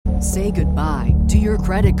Say goodbye to your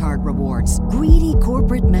credit card rewards. Greedy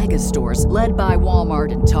corporate mega stores, led by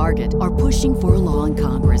Walmart and Target, are pushing for a law in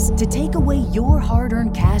Congress to take away your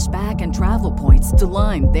hard-earned cash back and travel points to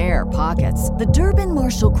line their pockets. The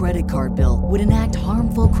Durbin-Marshall credit card bill would enact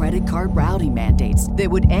harmful credit card routing mandates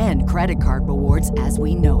that would end credit card rewards as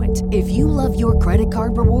we know it. If you love your credit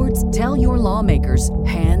card rewards, tell your lawmakers,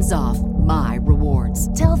 hands off my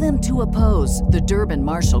rewards. Tell them to oppose the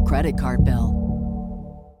Durbin-Marshall credit card bill.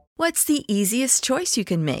 What's the easiest choice you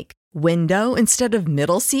can make? Window instead of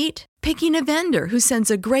middle seat? Picking a vendor who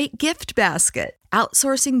sends a great gift basket?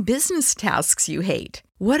 Outsourcing business tasks you hate?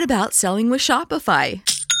 What about selling with Shopify?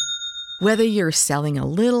 Whether you're selling a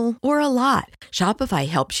little or a lot, Shopify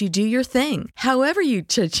helps you do your thing, however you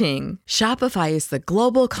cha-ching. Shopify is the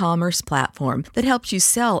global commerce platform that helps you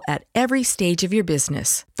sell at every stage of your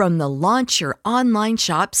business. From the launch your online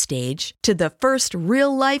shop stage to the first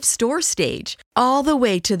real-life store stage, all the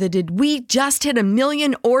way to the did we just hit 1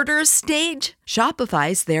 million orders stage.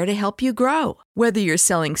 Shopify's there to help you grow. Whether you're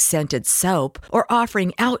selling scented soap or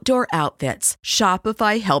offering outdoor outfits,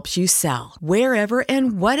 Shopify helps you sell. Wherever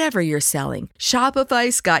and whatever you're selling,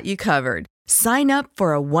 Shopify's got you covered. Sign up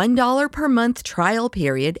for a $1 per month trial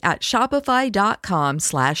period at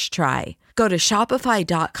shopify.com/try. Go to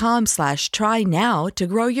shopify.com/try now to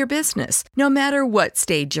grow your business, no matter what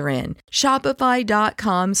stage you're in.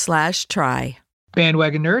 Shopify.com/try.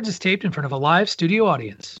 Bandwagon Nerds is taped in front of a live studio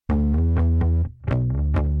audience.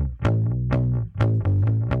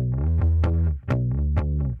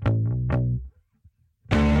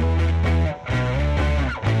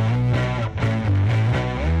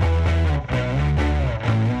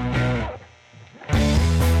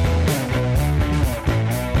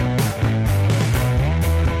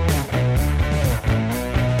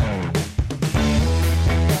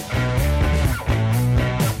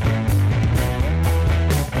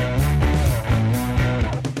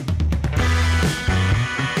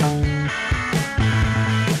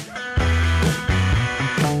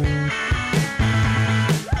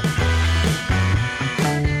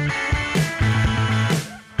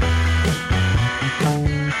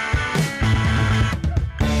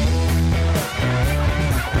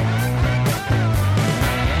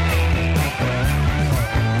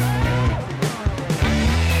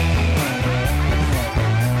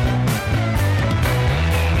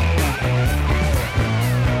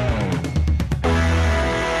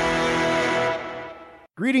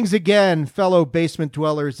 Greetings again, fellow basement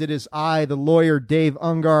dwellers. It is I, the lawyer Dave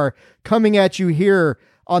Ungar, coming at you here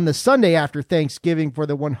on the Sunday after Thanksgiving for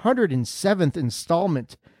the 107th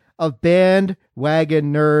installment of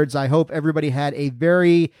Bandwagon Nerds. I hope everybody had a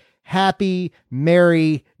very happy,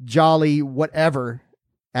 merry, jolly, whatever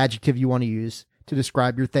adjective you want to use to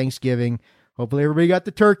describe your Thanksgiving. Hopefully everybody got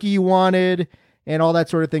the turkey you wanted and all that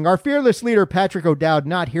sort of thing. Our fearless leader, Patrick O'Dowd,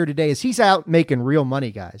 not here today as he's out making real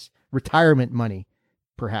money, guys. Retirement money.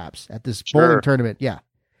 Perhaps at this bowling tournament. Yeah.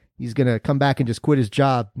 He's going to come back and just quit his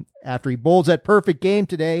job after he bowls that perfect game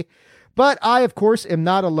today. But I, of course, am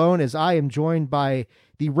not alone as I am joined by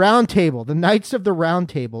the round table. The Knights of the Round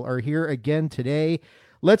Table are here again today.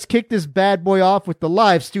 Let's kick this bad boy off with the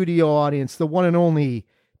live studio audience, the one and only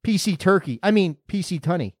PC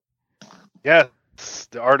Tunney. Yes,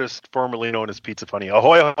 the artist formerly known as Pizza Funny.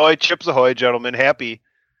 Ahoy, ahoy, chips ahoy, gentlemen. Happy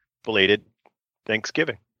belated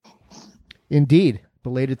Thanksgiving. Indeed.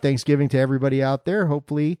 Belated Thanksgiving to everybody out there.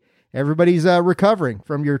 Hopefully everybody's recovering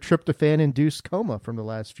from your tryptophan-induced coma from the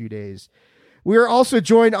last few days. We are also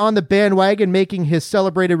joined on the bandwagon making his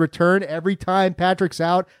celebrated return. Every time Patrick's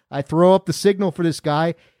out, I throw up the signal for this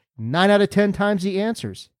guy. 9 out of 10 times he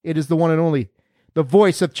answers. It is the one and only, the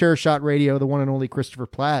voice of Chairshot Radio, the one and only Christopher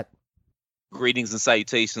Platt. Greetings and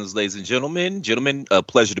salutations, ladies and gentlemen. Gentlemen, a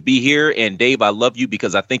pleasure to be here. And Dave, I love you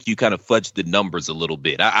because I think you kind of fudged the numbers a little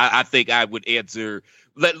bit. I think I would answer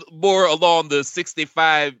more along the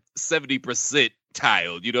 65, 70%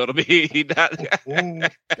 tile. You know what I mean?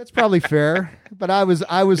 That's probably fair. But I was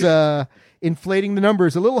inflating the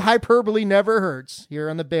numbers. A little hyperbole never hurts here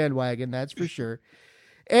on the bandwagon, that's for sure.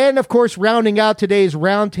 And of course, rounding out today's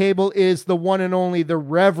roundtable is the one and only, the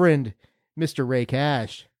Reverend Mr. Ray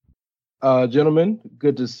Cash. Gentlemen,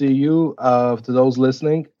 good to see you. To those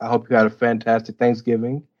listening, I hope you had a fantastic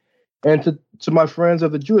Thanksgiving. And to my friends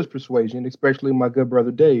of the Jewish persuasion, especially my good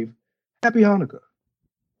brother Dave, happy Hanukkah.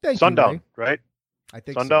 Thank Sundown, you, right? I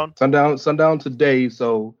think Sundown? So. Sundown today.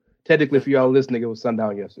 So technically, for y'all listening, it was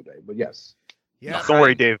sundown yesterday. But yes. Yeah. Don't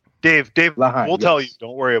worry, Dave. Dave, Lahaim, we'll tell you. yes.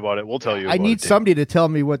 Don't worry about it. We'll tell you. I about need it, somebody to tell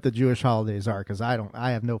me what the Jewish holidays are because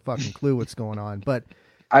I have no fucking clue what's going on. But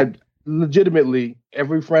I legitimately,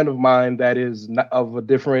 every friend of mine that is of a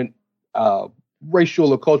different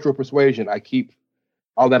racial or cultural persuasion, I keep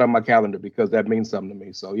all that on my calendar because that means something to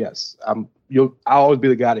me. So yes, I'll always be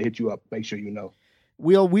the guy to hit you up. Make sure you know.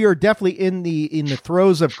 We are definitely in the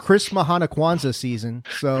throes of Chris Mahana Kwanzaa season.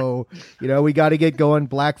 So, we got to get going.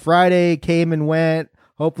 Black Friday came and went.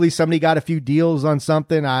 Hopefully somebody got a few deals on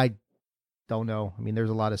something. I don't know. I mean, there's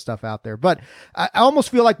a lot of stuff out there, but I almost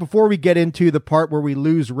feel like before we get into the part where we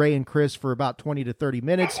lose Ray and Chris for about 20 to 30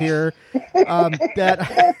 minutes here,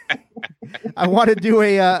 that I want to do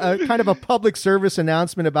a kind of a public service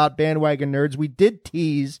announcement about Bandwagon Nerds. We did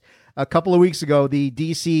tease a couple of weeks ago the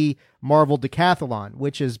DC Marvel Decathlon,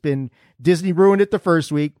 which has been Disney ruined it the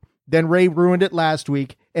first week, then Ray ruined it last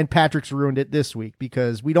week, and Patrick's ruined it this week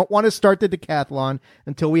because we don't want to start the Decathlon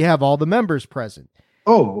until we have all the members present.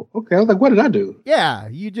 Oh, okay. I was like, what did I do? Yeah,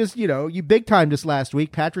 you just, you big timed us last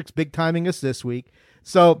week. Patrick's big timing us this week.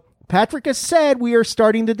 So Patrick has said we are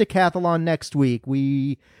starting the Decathlon next week.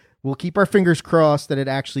 We will keep our fingers crossed that it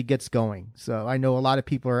actually gets going. So I know a lot of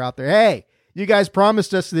people are out there. Hey, you guys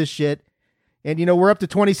promised us this shit. And, we're up to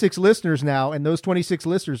 26 listeners now, and those 26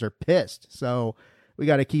 listeners are pissed. So we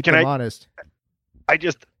got to keep them honest.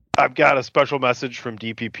 I've got a special message from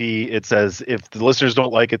DPP. It says, if the listeners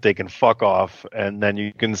don't like it, they can fuck off. And then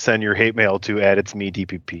you can send your hate mail to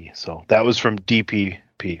 @It'sMeDPP. So that was from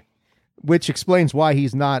DPP. Which explains why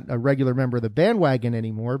he's not a regular member of the Bandwagon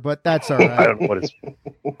anymore, but that's all right. I don't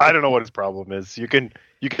know what his problem is. You can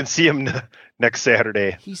see him next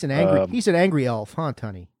Saturday. He's an angry elf, huh,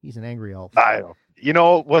 Tunny? He's an angry elf. I don't. You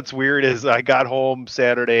know what's weird is I got home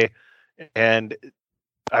Saturday and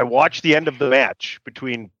I watched the end of the match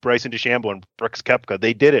between Bryson DeChambeau and Brooks Koepka.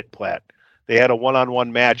 They did it, Platt. They had a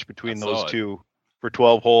one-on-one match between those two for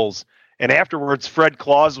 12 holes. And afterwards, Fred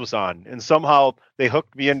Claus was on. And somehow they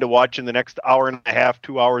hooked me into watching the next hour and a half,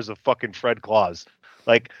 2 hours of fucking Fred Claus.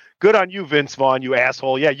 Like, good on you, Vince Vaughn, you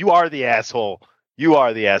asshole. Yeah, you are the asshole. You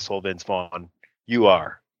are the asshole, Vince Vaughn. You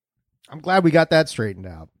are. I'm glad we got that straightened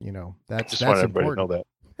out. That's want everybody important. to know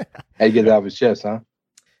that. How you get it out of his chest, huh?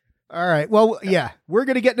 All right. Well, yeah, we're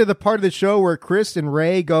going to get into the part of the show where Chris and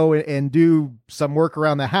Ray go and do some work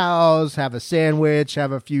around the house, have a sandwich,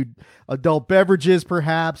 have a few adult beverages,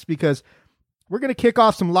 perhaps, because we're going to kick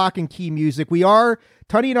off some lock and key music. We are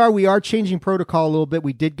changing protocol a little bit.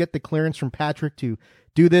 We did get the clearance from Patrick to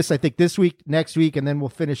do this, I think this week, next week, and then we'll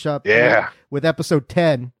finish up with episode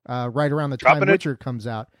 10, right around the time Witcher comes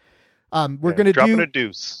out. We're going to dropping a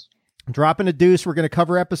deuce. Dropping a deuce. We're going to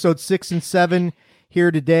cover episodes 6 and 7 here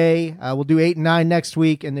today. We'll do 8 and 9 next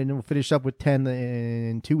week, and then we'll finish up with 10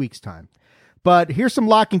 in 2 weeks' time. But here's some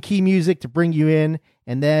lock and key music to bring you in,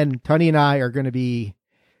 and then Tunny and I are going to be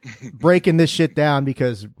breaking this shit down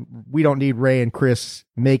because we don't need Ray and Chris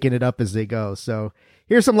making it up as they go. So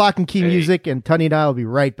here's some lock and key music, and Tunny and I will be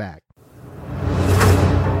right back.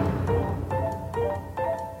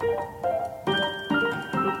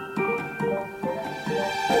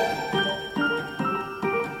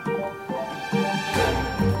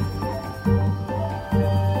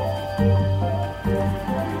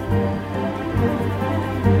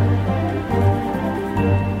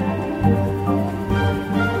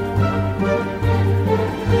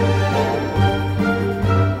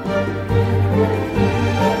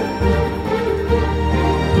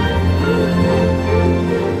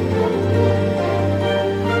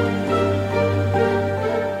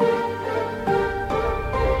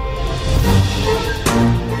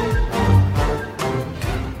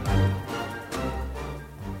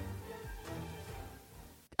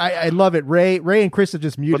 I love it. Ray and Chris have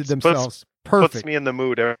just muted themselves. Perfect. Puts me in the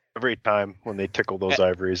mood every time when they tickle those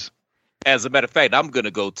ivories. As a matter of fact, I'm going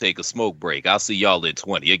to go take a smoke break. I'll see y'all at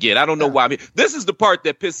 20. Again, I don't know why. This is the part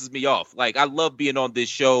that pisses me off. Like, I love being on this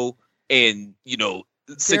show and,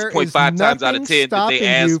 6.5 times out of 10 that they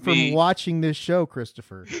ask me from watching this show,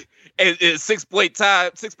 Christopher. And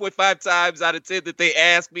 6.5 times out of 10 that they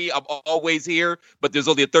ask me, I'm always here, but there's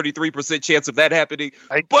only a 33% chance of that happening.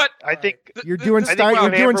 I think you're doing Steiner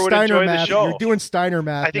math. You're doing Steiner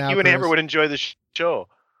math. I think you and Amber would enjoy the show.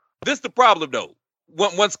 This is the problem, though.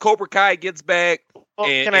 Once Cobra Kai gets back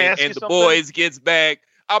and the boys gets back,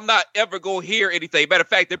 I'm not ever going to hear anything. Matter of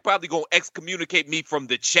fact, they're probably going to excommunicate me from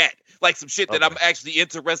the chat. Like some shit that I'm actually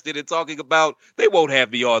interested in talking about. They won't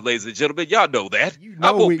have me on, ladies and gentlemen. Y'all know that. I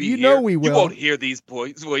won't be here. We will. You won't hear these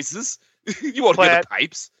voices. You won't hear the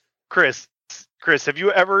pipes. Chris, have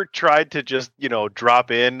you ever tried to just, drop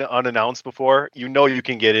in unannounced before? You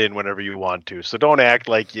can get in whenever you want to. So don't act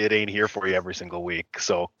like it ain't here for you every single week.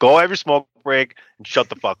 So go have your smoke break and shut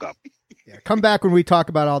the fuck up. Yeah, come back when we talk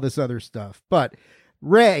about all this other stuff. But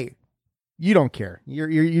Ray, you don't care.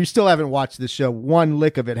 You still haven't watched this show one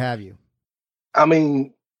lick of it, have you? I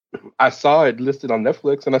mean, I saw it listed on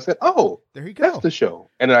Netflix, and I said, "Oh, there you go. That's the show."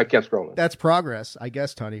 And then I kept scrolling. That's progress, I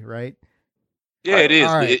guess, Tony. Right? Yeah, it is.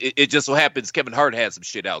 Right. It just so happens Kevin Hart had some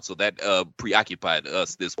shit out, so that preoccupied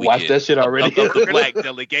us this weekend. Watch that shit already. Of the black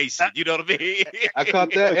delegation, you know what I mean? I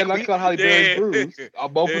caught that, and I caught Holly Berry's bruise.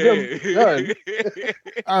 Both of them done.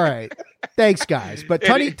 All right, thanks, guys. But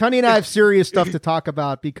Tony and I have serious stuff to talk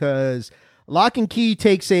about because Lock and Key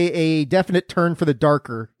takes a definite turn for the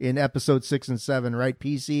darker in episode 6 and 7. Right,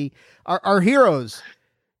 PC? Our heroes,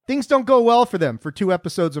 things don't go well for them for 2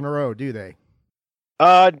 episodes in a row, do they?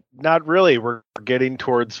 Not really. We're getting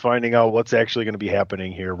towards finding out what's actually going to be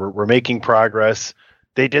happening here. We're making progress.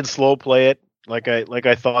 They did slow play it like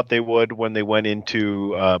I thought they would when they went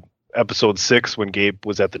into episode 6 when Gabe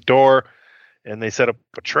was at the door, and they set up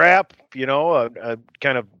a trap. A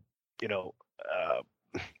kind of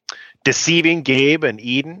deceiving Gabe and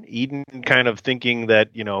Eden. Eden kind of thinking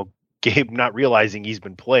that Gabe not realizing he's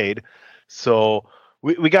been played. So.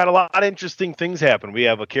 We got a lot of interesting things happen. We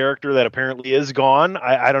have a character that apparently is gone.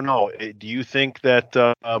 I don't know. Do you think that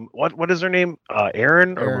what is her name?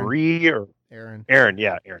 Aaron or Marie or Aaron? Aaron,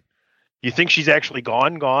 yeah, Aaron. You think she's actually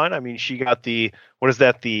gone? I mean, she got the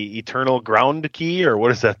eternal ground key, or what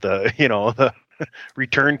is that? The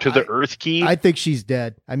return to the earth key. I think she's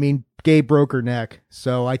dead. I mean, Gabe broke her neck,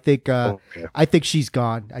 so I think I think she's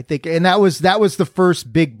gone. I think, and that was the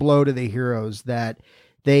first big blow to the heroes that.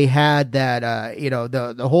 They had that,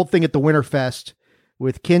 the whole thing at the Winterfest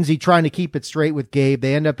with Kinsey trying to keep it straight with Gabe.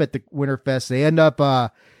 They end up at the Winterfest. They end up,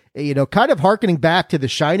 kind of hearkening back to The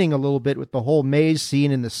Shining a little bit with the whole maze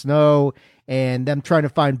scene in the snow and them trying to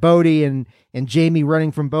find Bodhi and Jamie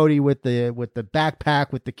running from Bodhi with the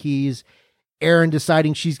backpack with the keys. Aaron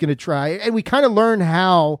deciding she's going to try. And we kind of learn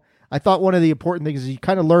how, I thought one of the important things is you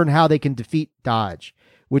kind of learn how they can defeat Dodge,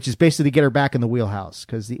 which is basically get her back in the wheelhouse.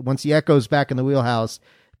 Because once the Echo's back in the wheelhouse,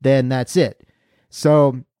 then that's it.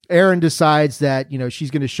 So Aaron decides that,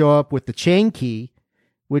 she's going to show up with the chain key,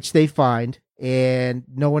 which they find, and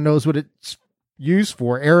no one knows what it's used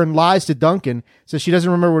for. Aaron lies to Duncan, so she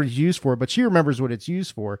doesn't remember what it's used for, but she remembers what it's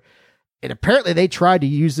used for. And apparently they tried to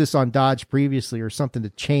use this on Dodge previously or something to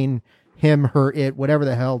chain him, her, it, whatever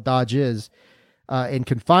the hell Dodge is, and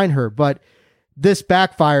confine her. But this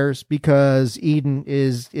backfires because Eden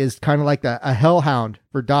is kind of like a hellhound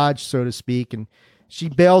for Dodge, so to speak. And she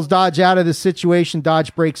bails Dodge out of the situation.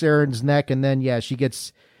 Dodge breaks Aaron's neck. And then, she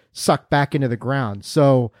gets sucked back into the ground.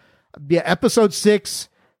 So yeah, episode 6,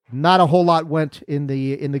 not a whole lot went in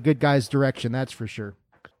the good guys' direction. That's for sure.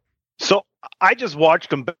 So I just watched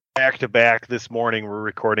them back to back this morning. We're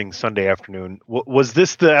recording Sunday afternoon. Was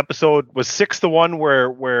this the episode? Was 6 the one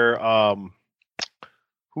where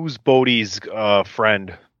who's Bodhi's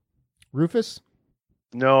friend? Rufus?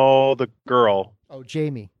 No, the girl. Oh,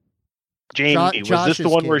 Jamie. Was this the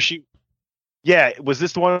one where she? Yeah, was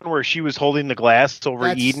this the one where she was holding the glass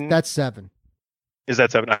over Eden? That's 7. Is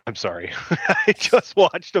that 7? I'm sorry. I just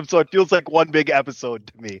watched them, so it feels like one big episode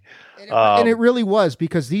to me. And it really was,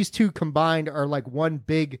 because these two combined are like one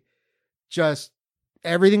big, just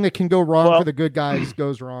everything that can go wrong for the good guys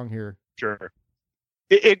goes wrong here. Sure.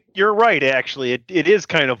 You're right, actually. It is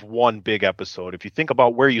kind of one big episode. If you think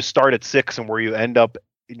about where you start at 6 and where you end up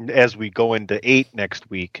as we go into 8 next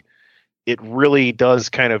week, it really does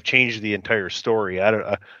kind of change the entire story. I don't,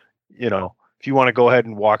 if you want to go ahead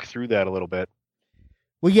and walk through that a little bit.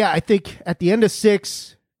 Well, yeah, I think at the end of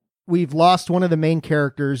 6, we've lost one of the main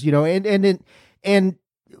characters, and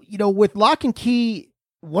with Lock and Key,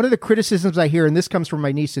 one of the criticisms I hear, and this comes from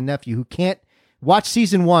my niece and nephew who can't watch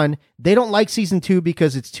season 1. They don't like season 2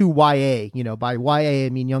 because it's too YA. By YA I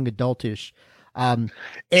mean young adultish.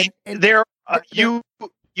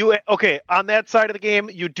 You okay, on that side of the game,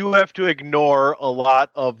 you do have to ignore a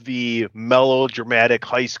lot of the melodramatic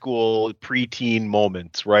high school preteen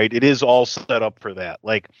moments, right? It is all set up for that.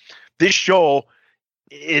 Like this show,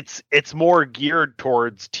 it's more geared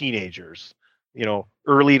towards teenagers,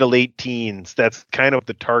 early to late teens. That's kind of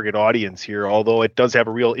the target audience here, although it does have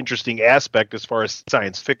a real interesting aspect as far as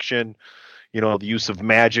science fiction, the use of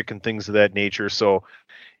magic and things of that nature. So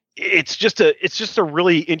it's just a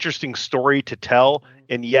really interesting story to tell.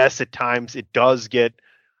 And yes, at times it does get,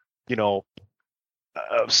 a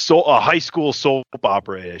high school soap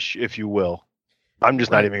opera-ish, if you will. I'm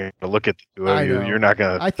just not even going to look at the two of you. You're not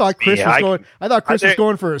going to. I thought Chris was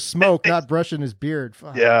going for a smoke, not brushing his beard.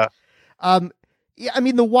 Fuck. Yeah. Yeah, I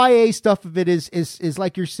mean, the YA stuff of it is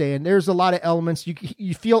like you're saying. There's a lot of elements.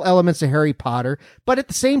 You feel elements of Harry Potter, but at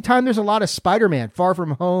the same time, there's a lot of Spider-Man, Far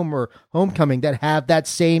From Home or Homecoming that have that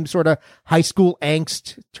same sort of high school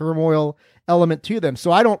angst, turmoil element to them.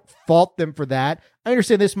 So I don't fault them for that. I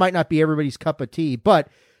understand this might not be everybody's cup of tea, but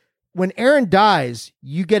when Aaron dies,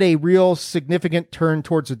 you get a real significant turn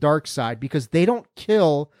towards the dark side because they don't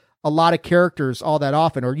kill a lot of characters all that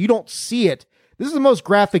often, or you don't see it. This is the most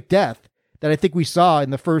graphic death that I think we saw in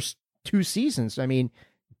the first 2 seasons. I mean,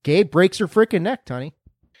 Gabe breaks her freaking neck, Tony.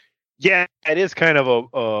 Yeah, it is kind of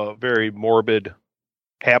a very morbid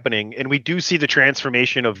happening. And we do see the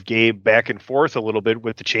transformation of Gabe back and forth a little bit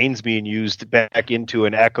with the chains being used back into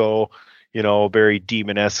an Echo, very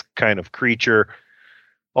demon-esque kind of creature.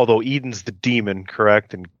 Although Eden's the demon,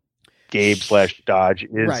 correct? And Gabe/Dodge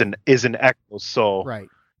is an Echo. So right.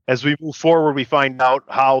 As we move forward, we find out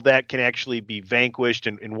how that can actually be vanquished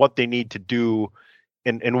and what they need to do.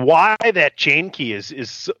 And why that chain key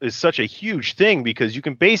is such a huge thing, because you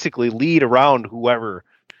can basically lead around whoever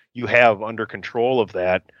you have under control of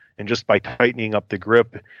that, and just by tightening up the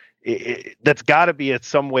grip, that's got to be in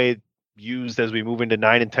some way used as we move into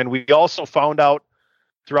 9 and 10. We also found out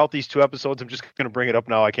throughout these 2 episodes, I'm just going to bring it up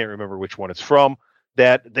now, I can't remember which one it's from,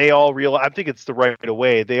 that they all realize, I think it's the right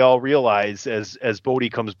away, they all realize as Bodhi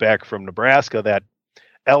comes back from Nebraska that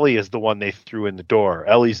Ellie is the one they threw in the door.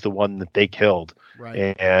 Ellie's the one that they killed.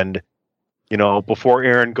 Right. And, before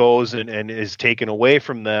Aaron goes and is taken away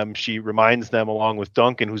from them, she reminds them, along with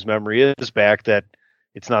Duncan, whose memory is back, that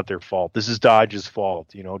it's not their fault. This is Dodge's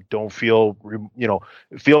fault. Don't feel,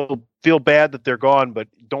 feel bad that they're gone, but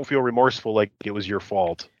don't feel remorseful like it was your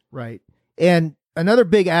fault. Right. And another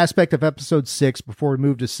big aspect of episode 6 before we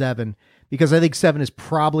move to 7, because I think 7 is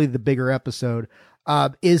probably the bigger episode,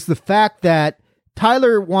 is the fact that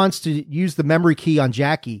Tyler wants to use the memory key on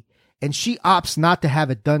Jackie, and she opts not to have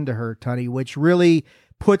it done to her, Tony, which really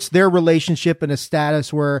puts their relationship in a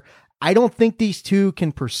status where I don't think these two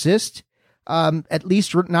can persist, at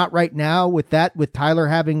least not right now, with Tyler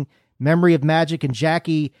having memory of magic and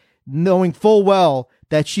Jackie knowing full well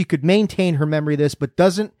that she could maintain her memory of this, but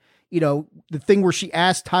doesn't, the thing where she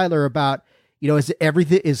asked Tyler about, is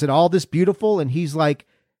it all this beautiful? And he's like,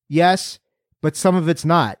 yes, but some of it's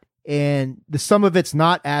not. And the some of it's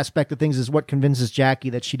not aspect of things is what convinces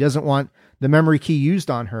Jackie that she doesn't want the memory key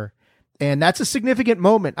used on her. And that's a significant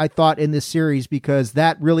moment, I thought, in this series, because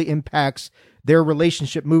that really impacts their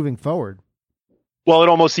relationship moving forward. Well, it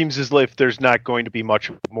almost seems as if there's not going to be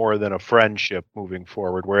much more than a friendship moving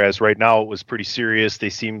forward, whereas right now it was pretty serious.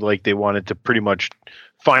 They seemed like they wanted to pretty much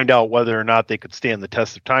find out whether or not they could stand the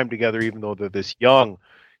test of time together, even though they're this young.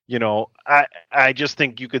 I just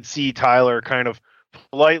think you could see Tyler kind of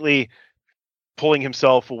politely pulling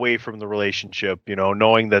himself away from the relationship,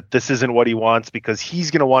 knowing that this isn't what he wants, because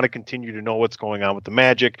he's going to want to continue to know what's going on with the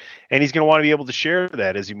magic, and he's going to want to be able to share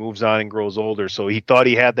that as he moves on and grows older. So he thought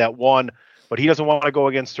he had that one, but he doesn't want to go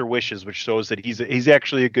against her wishes, which shows that he's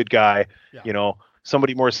actually a good guy. Yeah.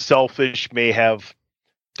 Somebody more selfish may have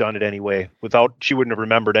done it anyway. She wouldn't have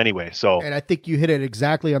remembered anyway. So, and I think you hit it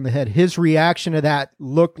exactly on the head. His reaction to that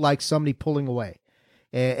looked like somebody pulling away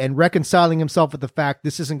and reconciling himself with the fact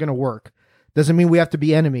this isn't going to work. Doesn't mean we have to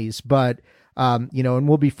be enemies, but, and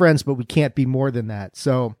we'll be friends, but we can't be more than that.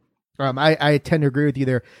 So I tend to agree with you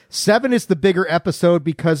there. 7 is the bigger episode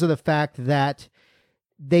because of the fact that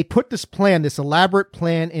they put this elaborate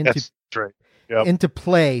plan into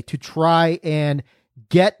play to try and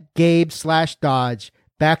get Gabe/Dodge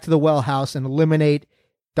back to the well house and eliminate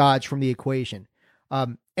Dodge from the equation.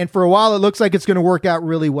 And for a while, it looks like it's going to work out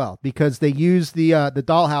really well, because they use the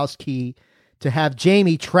dollhouse key to have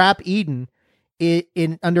Jamie trap Eden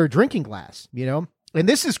in under a drinking glass, and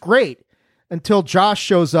this is great until Josh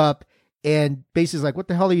shows up and basically is like, what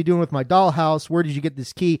the hell are you doing with my dollhouse? Where did you get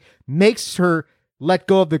this key? Makes her let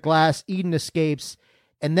go of the glass. Eden escapes.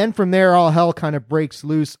 And then from there, all hell kind of breaks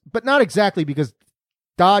loose, but not exactly, because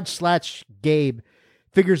Dodge/Gabe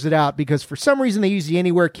figures it out, because for some reason they use the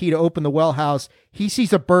anywhere key to open the well house. He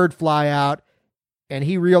sees a bird fly out and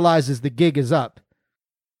he realizes the gig is up.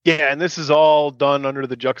 Yeah, and this is all done under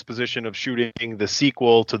the juxtaposition of shooting the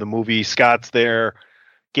sequel to the movie. Scott's there.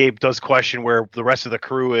 Gabe does question where the rest of the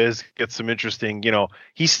crew is. Gets some interesting,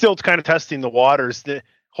 he's still kind of testing the waters,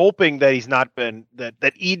 hoping that he's not been, that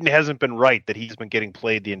Eden hasn't been right, that he's been getting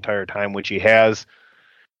played the entire time, which he has.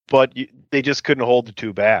 But they just couldn't hold the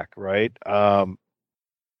two back, right?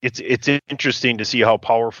 It's interesting to see how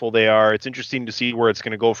powerful they are. It's interesting to see where it's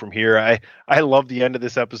going to go from here. I love the end of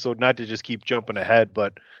this episode, not to just keep jumping ahead,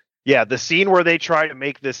 but yeah, the scene where they try to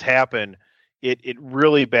make this happen, it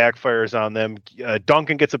really backfires on them.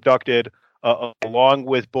 Duncan gets abducted along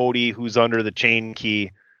with Bodhi, who's under the chain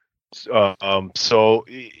key. So,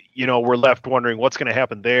 we're left wondering what's going to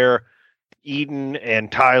happen there. Eden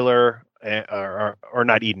and Tyler, or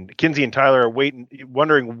not Eden, Kinsey and Tyler are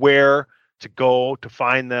wondering where to go to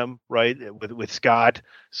find them, right, with Scott.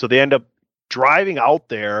 So they end up driving out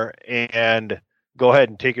there, and go ahead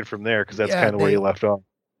and take it from there, because that's kind of where you left off.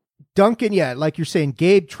 Duncan, like you're saying,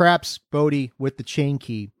 Gabe traps Bodhi with the chain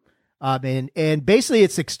key. And basically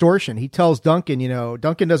it's extortion. He tells Duncan,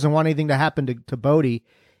 Duncan doesn't want anything to happen to Bodhi.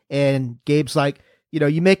 And Gabe's like,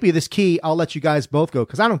 you make me this key, I'll let you guys both go,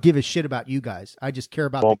 because I don't give a shit about you guys. I just care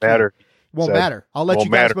about the key. Won't matter. I'll let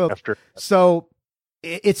you guys both. So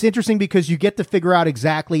it's interesting because you get to figure out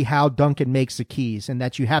exactly how Duncan makes the keys, and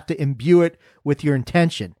that you have to imbue it with your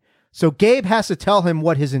intention. So Gabe has to tell him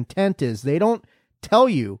what his intent is. They don't tell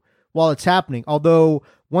you while it's happening. Although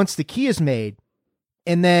once the key is made,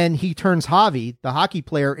 and then he turns Javi, the hockey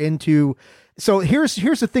player, into. So here's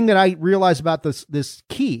the thing that I realize about this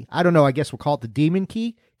key. I don't know. I guess we'll call it the demon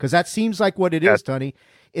key, because that seems like what it is, Tony.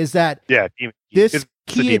 Is that demon this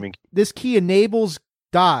key. Demon key. This key enables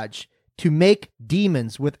Dodge to make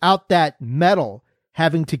demons without that metal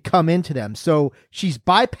having to come into them. So she's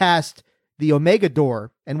bypassed the Omega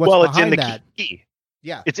door, and what's behind it's in the that? Key.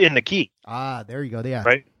 Yeah, it's in the key. Ah, there you go. Yeah,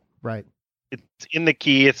 right. It's in the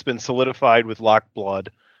key. It's been solidified with locked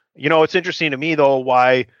blood. It's interesting to me though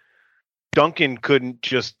why Duncan couldn't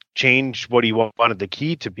just change what he wanted the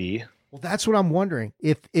key to be. Well, that's what I'm wondering.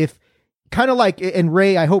 If kind of like, and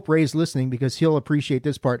Ray, I hope Ray's listening because he'll appreciate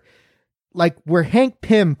this part. Like where Hank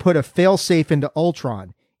Pym put a failsafe into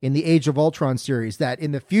Ultron in the Age of Ultron series, that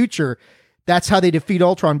in the future, that's how they defeat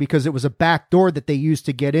Ultron, because it was a back door that they used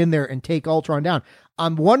to get in there and take Ultron down.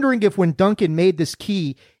 I'm wondering if when Duncan made this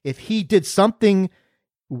key, if he did something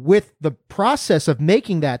with the process of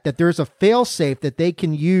making that there's a failsafe that they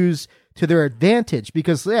can use to their advantage.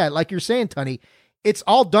 Because like you're saying, Tony, it's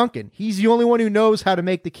all Duncan. He's the only one who knows how to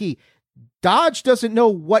make the key. Dodge doesn't know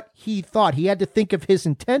what he thought. He had to think of his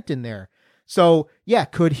intent in there. So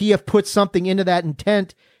could he have put something into that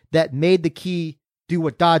intent that made the key do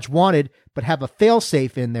what Dodge wanted, but have a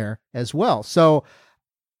failsafe in there as well? So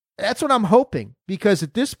that's what I'm hoping, because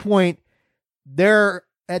at this point,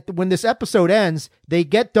 when this episode ends, they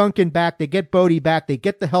get Duncan back, they get Bodhi back, they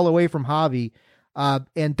get the hell away from Javi,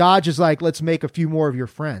 and Dodge is like, let's make a few more of your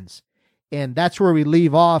friends. And that's where we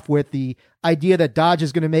leave off with the idea that Dodge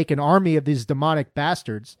is going to make an army of these demonic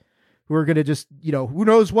bastards who are going to just, who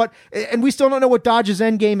knows what. And we still don't know what Dodge's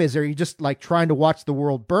end game is. Are you just like trying to watch the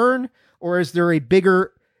world burn? Or is there a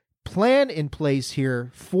bigger plan in place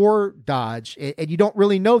here for Dodge? And you don't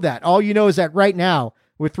really know that. All you know is that right now,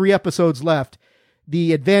 with 3 episodes left,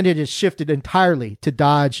 the advantage is shifted entirely to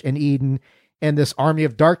Dodge and Eden and this army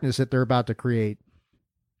of darkness that they're about to create.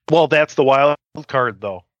 Well, that's the wild card,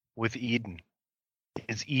 though, with Eden.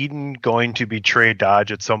 Is Eden going to betray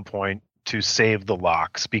Dodge at some point to save the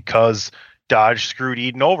locks? Because Dodge screwed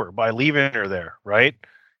Eden over by leaving her there, right?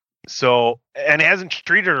 So, and hasn't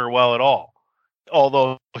treated her well at all.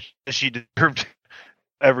 Although she deserved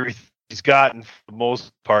everything she's gotten for the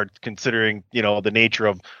most part, considering, the nature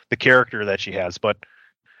of the character that she has. But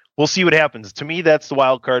we'll see what happens. To me, that's the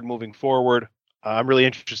wild card moving forward. I'm really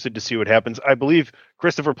interested to see what happens. I believe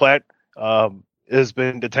Christopher Platt has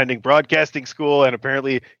been attending broadcasting school, and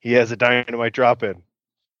apparently he has a dynamite drop in.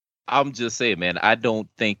 I'm just saying, man, I don't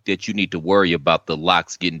think that you need to worry about the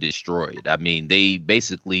locks getting destroyed. I mean, they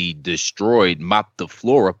basically mopped the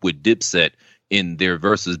floor up with Dipset in their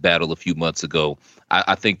versus battle a few months ago.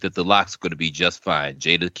 I think that the locks are going to be just fine.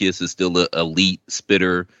 Jada Kiss is still an elite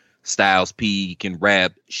spitter. Styles P can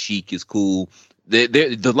rap. Chic is cool.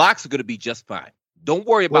 The locks are going to be just fine. Don't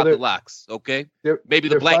worry about the locks, okay? Maybe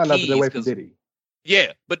the Black Keys.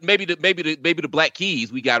 Yeah, but maybe the Black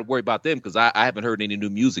Keys, we got to worry about them, because I haven't heard any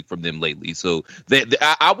new music from them lately. So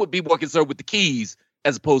I would be more concerned with the keys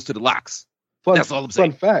as opposed to the locks. That's all I'm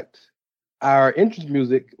saying. Fun fact: our entrance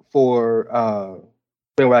music for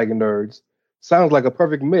Bandwagon Nerds sounds like a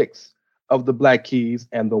perfect mix of the Black Keys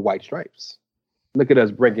and the White Stripes. Look at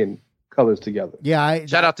us bringing colors together. Yeah,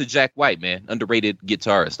 shout out to Jack White, man, underrated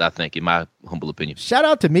guitarist, I think, in my humble opinion. Shout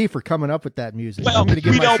out to me for coming up with that music. Well, we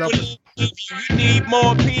don't need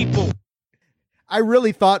more people. I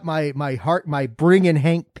really thought my bringing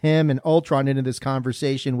Hank Pym and Ultron into this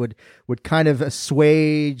conversation would kind of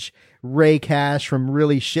assuage Ray Cash from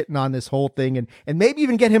really shitting on this whole thing, and maybe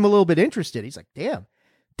even get him a little bit interested. He's like, damn,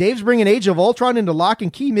 Dave's bringing Age of Ultron into Lock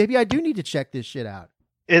and Key. Maybe I do need to check this shit out.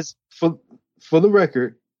 Is for the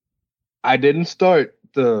record, I didn't start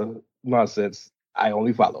the nonsense. I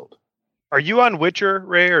only followed. Are you on Witcher,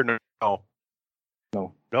 Ray, or no?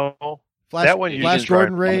 No. That one, Flash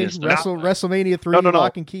Gordon, Ray, WrestleMania 3, no.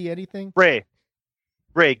 Lock and Key, anything? Ray,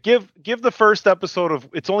 give the first episode of.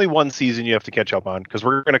 It's only one season you have to catch up on, because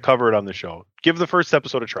we're going to cover it on the show. Give the first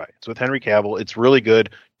episode a try. It's with Henry Cavill. It's really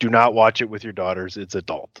good. Do not watch it with your daughters. It's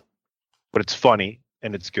adult, but it's funny.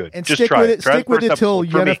 and it's good. And just stick try with it. it. Try Stick the with first it till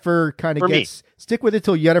episode for me. Yennefer kind of For me. gets. Stick with it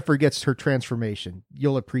till Yennefer gets her transformation.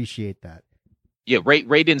 You'll appreciate that. Yeah,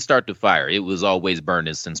 Ray didn't start the fire. It was always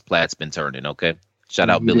burning since Platt's been turning. Okay, shout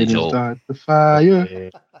out You Billy didn't Joel. start the fire.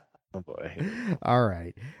 Oh boy. All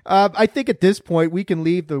right. I think at this point we can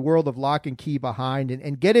leave the world of Lock and Key behind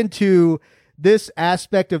and get into this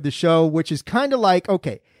aspect of the show, which is kind of like,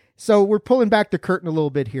 okay, so we're pulling back the curtain a little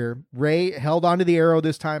bit here. Ray held onto the arrow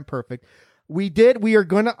this time. Perfect. We are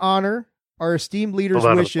going to honor our esteemed leader's Hold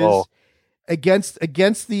on to the wishes ball.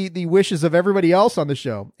 against the wishes of everybody else on the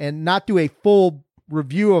show and not do a full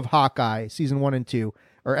review of Hawkeye season 1 and 2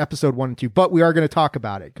 or episode 1 and 2, but we are going to talk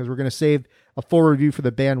about it because we're going to save a full review for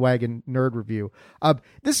the Bandwagon Nerd Review.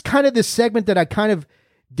 This is kind of this segment that I kind of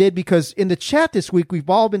did because in the chat this week, we've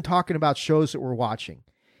all been talking about shows that we're watching.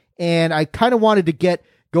 And I kind of wanted to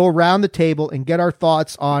go around the table and get our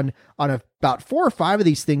thoughts on about 4 or 5 of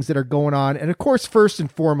these things that are going on. And of course, first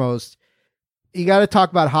and foremost, you got to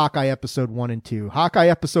talk about Hawkeye episode 1 and 2. Hawkeye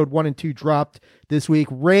episode 1 and 2 dropped this week.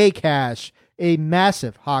 Ray Cash, a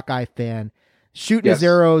massive Hawkeye fan, shooting his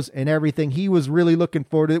arrows and everything. He was really looking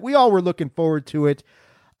forward to it. We all were looking forward to it.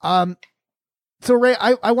 So Ray,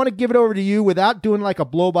 I want to give it over to you without doing like a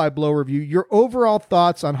blow by blow review. Your overall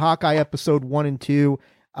thoughts on Hawkeye episode 1 and 2,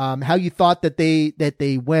 how you thought that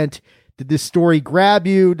they went. Did this story grab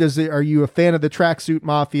you? Are you a fan of the Tracksuit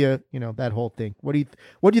Mafia? You know, that whole thing. What do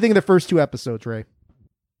you think of the first 2 episodes, Ray?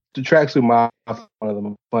 The Tracksuit Mafia, one of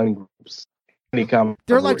the fun groups.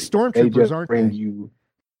 They're like stormtroopers, aren't they?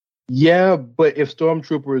 Yeah, but if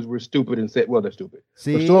stormtroopers were stupid and said, well, they're stupid.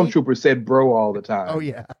 See? If stormtroopers said bro all the time. Oh,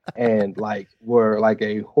 yeah. And were like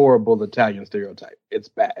a horrible Italian stereotype. It's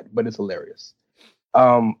bad, but it's hilarious.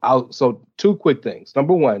 So 2 quick things.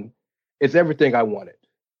 Number 1, it's everything I wanted,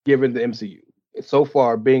 given the MCU. So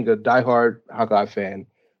far, being a diehard Hawkeye fan,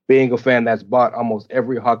 being a fan that's bought almost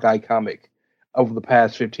every Hawkeye comic over the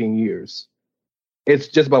past 15 years, it's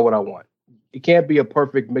just about what I want. It can't be a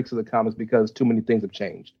perfect mix of the comics because too many things have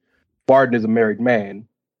changed. Barton is a married man,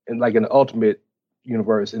 and like in the Ultimate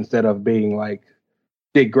universe, instead of being like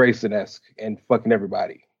Dick Grayson-esque and fucking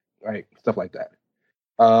everybody, right? Stuff like that.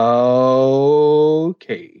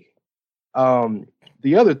 Okay.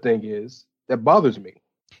 The other thing is that bothers me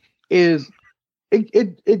is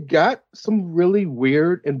it got some really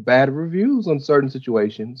weird and bad reviews on certain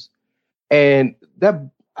situations, and that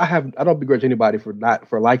I don't begrudge anybody for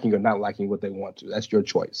liking or not liking what they want to. That's your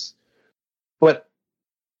choice. But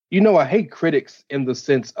I hate critics in the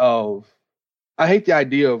sense of I hate the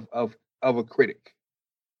idea of a critic.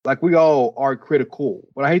 Like we all are critical,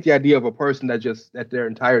 but I hate the idea of a person that their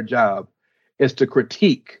entire job is to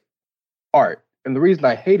critique art. And the reason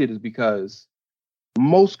I hate it is because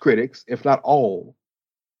most critics, if not all,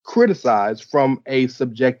 criticize from a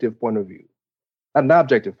subjective point of view, not an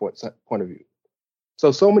objective point of view.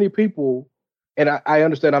 So many people, and I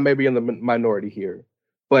understand I may be in the minority here,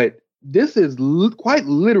 but this is quite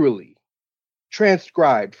literally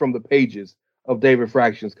transcribed from the pages of David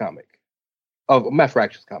Fraction's comic, of Matt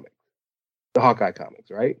Fraction's comic, the Hawkeye comics,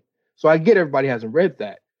 right? So I get everybody hasn't read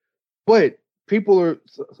that, but people are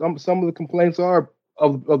some of the complaints are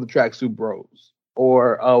of the Tracksuit Bros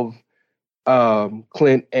or of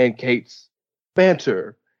Clint and Kate's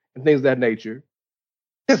banter and things of that nature.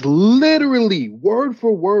 It's literally word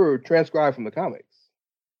for word transcribed from the comics.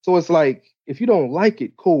 So it's like, if you don't like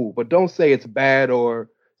it, cool, but don't say it's bad. Or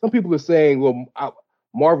some people are saying, well,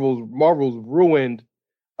 Marvel's ruined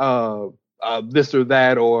this or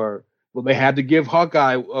that, or well, they had to give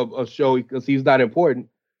Hawkeye a show because he's not important.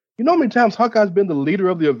 You know how many times Hawkeye's been the leader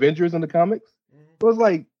of the Avengers in the comics? So it's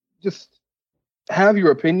like, just have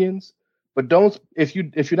your opinions, but don't. If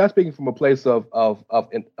you're not speaking from a place of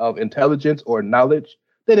intelligence or knowledge,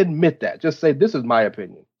 then admit that. Just say, this is my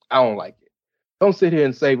opinion. I don't like it. Don't sit here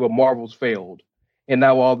and say, well, Marvel's failed, and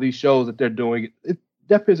now all these shows that they're doing,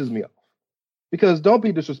 that pisses me off. Because don't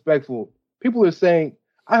be disrespectful. People are saying,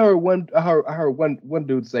 I heard one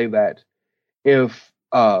dude say that if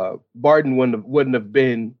Barton wouldn't have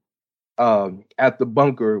been at the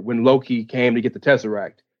bunker when Loki came to get the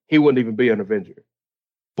Tesseract, he wouldn't even be an Avenger.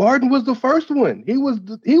 Barton was the first one. He was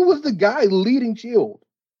the guy leading S.H.I.E.L.D.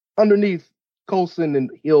 underneath Coulson and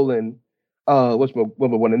Hill and what's my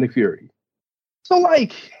one, Nick Fury. So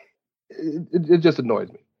like, it just annoys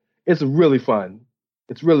me. It's really fun.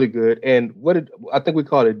 It's really good. And I think we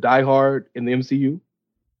call it Die Hard in the MCU.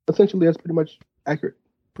 Essentially, that's pretty much accurate.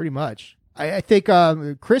 Pretty much. I think,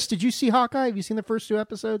 Chris, did you see Hawkeye? Have you seen the first 2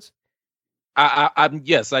 episodes?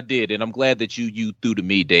 Yes, I did, and I'm glad that you threw to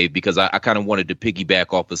me, Dave, because I kind of wanted to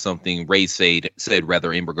piggyback off of something Ray said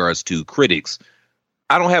rather in regards to critics.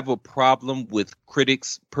 I don't have a problem with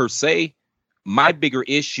critics per se. My bigger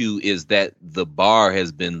issue is that the bar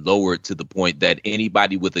has been lowered to the point that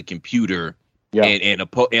anybody with a computer and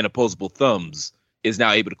opposable thumbs is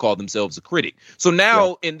now able to call themselves a critic. So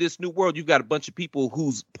now in this new world, you've got a bunch of people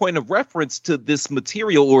whose point of reference to this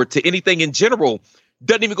material or to anything in general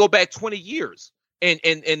doesn't even go back 20 years.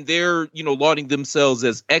 And they're, lauding themselves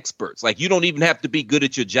as experts. Like, you don't even have to be good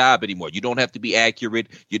at your job anymore. You don't have to be accurate.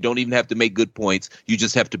 You don't even have to make good points. You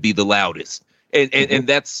just have to be the loudest. And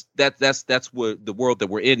that's what the world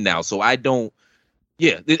that we're in now. So I don't,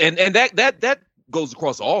 and that goes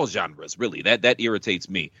across all genres, really. That irritates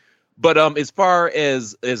me. But as far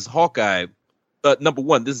as Hawkeye, number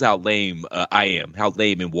one, this is how lame I am, how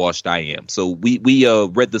lame and washed I am. So we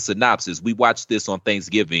read the synopsis. We watched this on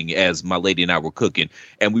Thanksgiving as my lady and I were cooking,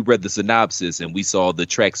 and we read the synopsis and we saw the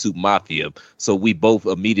tracksuit mafia. So we both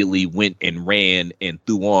immediately went and ran and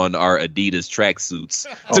threw on our Adidas tracksuits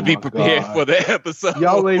to be prepared for the episode.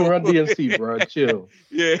 Y'all ain't run DMC, bro. Chill.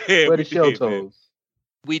 Yeah, Where the shell toes.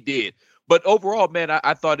 We did. But overall, man,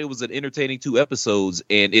 I thought it was an entertaining 2 episodes,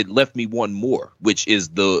 and it left me one more, which is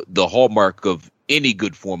the hallmark of any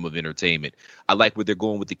good form of entertainment. I like where they're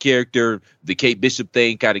going with the character. The Kate Bishop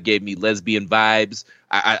thing kind of gave me lesbian vibes.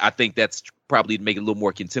 I think that's probably to make it a little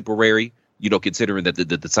more contemporary, considering that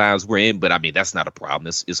the times we're in. But I mean, that's not a problem.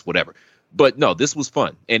 It's whatever. But no, this was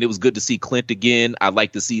fun, and it was good to see Clint again. I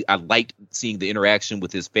liked seeing the interaction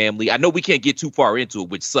with his family. I know we can't get too far into it,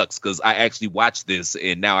 which sucks because I actually watched this,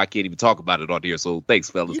 and now I can't even talk about it on here. So thanks,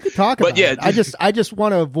 fellas. You can talk about it. I just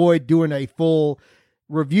want to avoid doing a full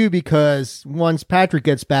review because once Patrick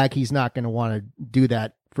gets back, he's not going to want to do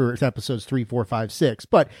that for episodes 3, 4, 5, 6.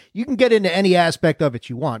 But you can get into any aspect of it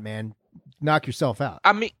you want, man. Knock yourself out.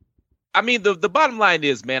 I mean, the bottom line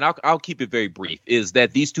is, man, I'll keep it very brief, is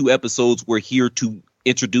that these 2 episodes were here to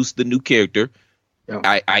introduce the new character,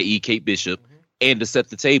 i.e. Kate Bishop, and to set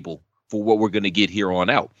the table for what we're going to get here on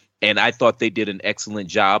out. And I thought they did an excellent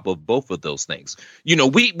job of both of those things.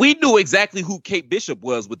 We knew exactly who Kate Bishop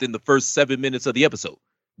was within the first 7 minutes of the episode.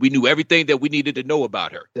 We knew everything that we needed to know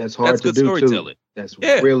about her. That's hard to do, storytelling. That's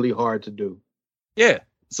really hard to do. Yeah.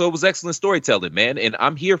 So it was excellent storytelling, man. And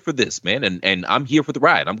I'm here for this, man. And I'm here for the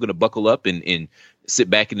ride. I'm going to buckle up and sit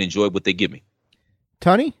back and enjoy what they give me.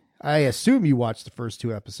 Tony, I assume you watched the first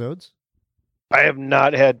 2 episodes. I have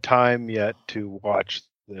not had time yet to watch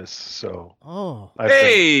this, so. Oh.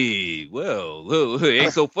 It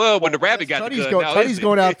ain't so fun when the rabbit got the gun. Tony's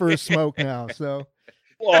going out for a smoke now, so.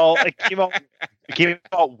 Well, it came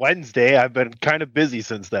out Wednesday. I've been kind of busy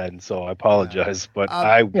since then, so I apologize. But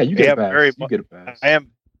I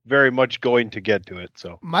am very much going to get to it.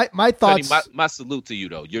 So my thoughts. Sonny, my salute to you,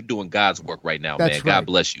 though. You're doing God's work right now, man. Right. God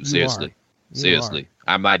bless you. Seriously. Seriously.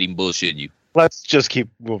 I'm not even bullshitting you. Let's just keep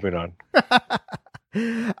moving on.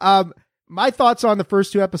 My thoughts on the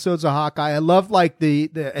first 2 episodes of Hawkeye. I love the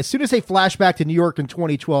as soon as they flash back to New York in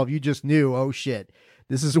 2012, you just knew, oh shit,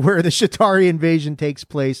 this is where the Chitauri invasion takes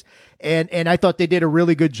place. And I thought they did a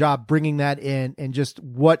really good job bringing that in and just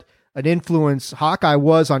what an influence Hawkeye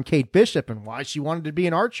was on Kate Bishop and why she wanted to be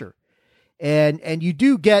an archer. And you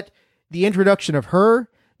do get the introduction of her.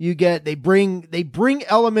 They bring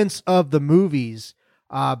elements of the movies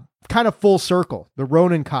kind of full circle. The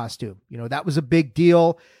Ronin costume, that was a big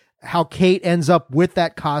deal. How Kate ends up with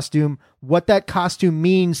that costume, what that costume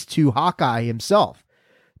means to Hawkeye himself,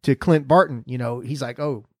 to Clint Barton. He's like,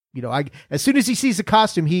 as soon as he sees the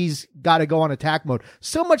costume, he's got to go on attack mode.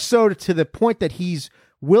 So much so to the point that he's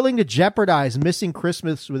willing to jeopardize missing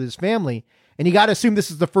Christmas with his family. And you got to assume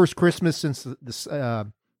this is the first Christmas since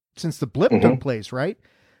the blip took place, right?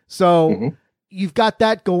 So you've got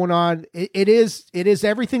that going on. It is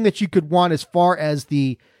everything that you could want as far as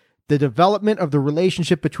the development of the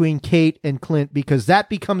relationship between Kate and Clint, because that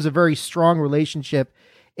becomes a very strong relationship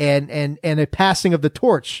and a passing of the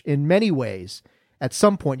torch in many ways. At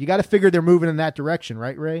some point, you got to figure they're moving in that direction,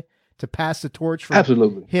 right, Ray? To pass the torch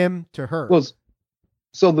from him to her. Well,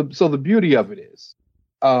 so the beauty of it is,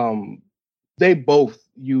 they both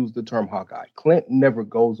use the term Hawkeye. Clint never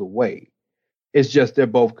goes away. It's just they're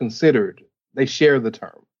both considered. They share the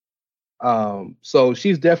term. So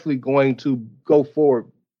she's definitely going to going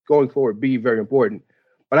forward, be very important.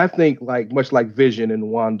 But I think, much like Vision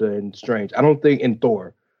and Wanda and Strange, I don't think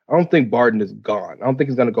Barton is gone. I don't think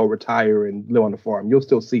he's going to go retire and live on the farm. You'll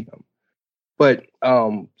still see him. But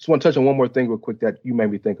just want to touch on one more thing real quick that you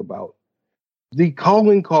made me think about. The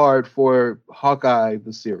calling card for Hawkeye,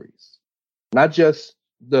 the series, not just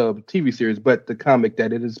the TV series, but the comic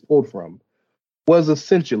that it is pulled from, was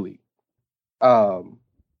essentially what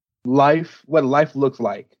life looks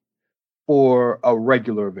like for a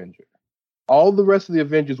regular Avenger. All the rest of the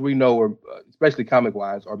Avengers we know, are, especially comic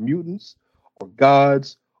wise, are mutants or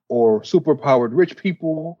gods or superpowered rich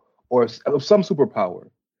people or of some superpower.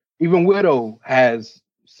 Even Widow has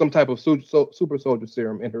some type of super soldier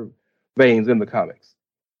serum in her veins in the comics,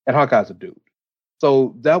 and Hawkeye's a dude.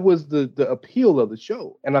 So that was the appeal of the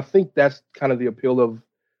show, and I think that's kind of the appeal of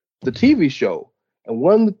the TV show. And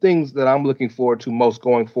one of the things that I'm looking forward to most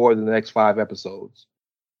going forward in the next 5 episodes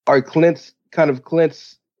are Clint's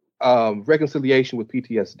reconciliation with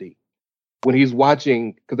PTSD when he's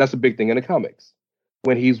watching, because that's a big thing in the comics.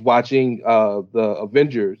 When he's watching the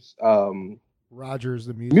Avengers, Rogers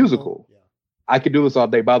the musical. Yeah. I could do this all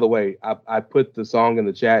day. By the way, I put the song in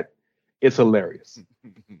the chat. It's hilarious.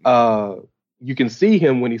 You can see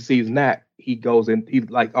him when he sees Nat. He goes in. He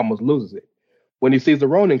like almost loses it. When he sees the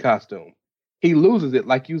Ronin costume, he loses it,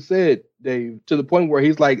 like you said, Dave, to the point where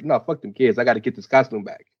he's like, "No, fuck them kids. I got to get this costume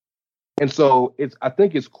back." And so I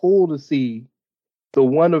think it's cool to see the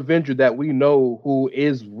one Avenger that we know who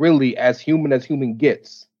is really as human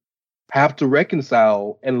gets have to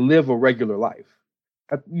reconcile and live a regular life.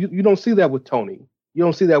 You don't see that with Tony. You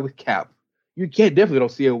don't see that with Cap. You definitely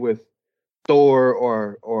don't see it with Thor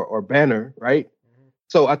or Banner, right? Mm-hmm.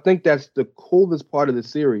 So I think that's the coolest part of the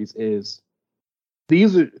series is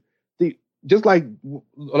these are just like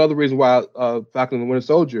another reason why Falcon and the Winter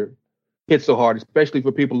Soldier hit so hard, especially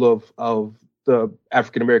for people of the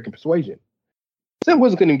African American persuasion. Sam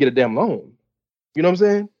Wilson couldn't even get a damn loan. You know what I'm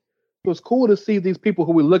saying? So it's cool to see these people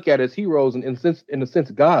who we look at as heroes and in a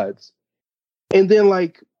sense gods. And then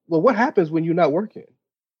like, well, what happens when you're not working?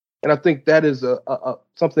 And I think that is a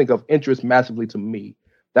something of interest massively to me.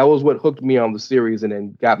 That was what hooked me on the series and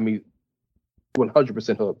then got me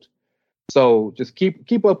 100% hooked. So just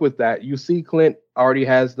keep up with that. You see Clint already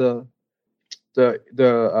has the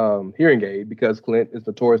hearing aid because Clint is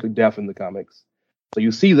notoriously deaf in the comics. So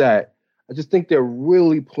you see that. I just think they're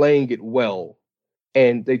really playing it well,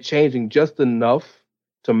 and they're changing just enough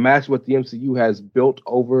to match what the MCU has built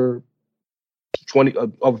over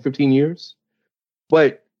 15 years,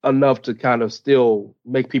 but enough to kind of still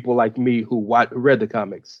make people like me who read the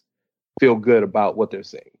comics feel good about what they're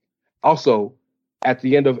saying. Also, at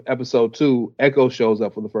the end of episode 2, Echo shows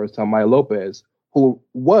up for the first time, Maya Lopez, who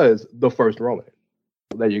was the first Ronin.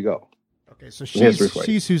 So there you go. Okay, so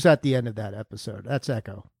she's who's at the end of that episode. That's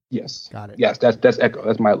Echo. Yes. Got it. Yes, that's Echo.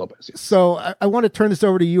 That's Maya Lopez. Yes. So I want to turn this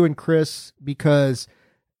over to you and Chris, because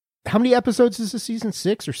how many episodes is this season?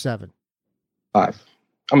 6 or 7? 5.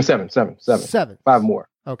 I mean 7. 5 more.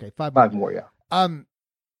 Okay, 5 more, yeah.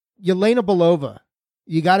 Yelena Belova,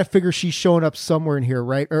 you got to figure she's showing up somewhere in here,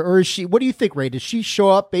 right? Or is she, what do you think, Ray? Does she show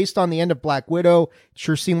up based on the end of Black Widow? It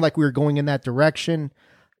sure seemed like we were going in that direction.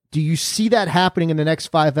 Do you see that happening in the next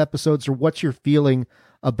 5 episodes, or what's your feeling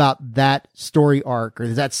about that story arc? Or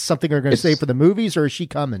is that something they're going to say for the movies, or is she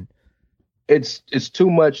coming? It's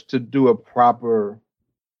too much to do a proper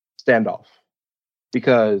standoff,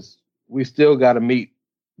 because we still got to meet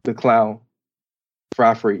the clown,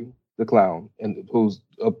 Free the clown, and who's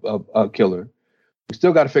a killer. We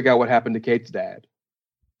still got to figure out what happened to Kate's dad.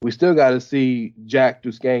 We still got to see Jack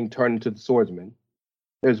Duskang turn into the swordsman.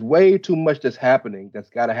 There's way too much that's happening that's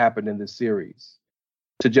got to happen in this series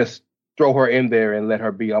to just throw her in there and let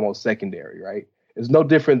her be almost secondary, right? It's no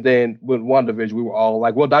different than with WandaVision. We were all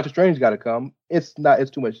like, well, Doctor Strange got to come. It's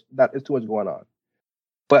too much going on.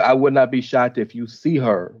 But I would not be shocked if you see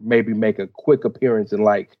her maybe make a quick appearance in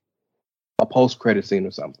like a post-credit scene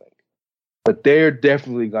or something. But they're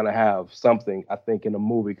definitely going to have something, I think, in a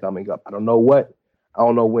movie coming up. I don't know what, I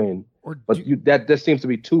don't know when, that seems to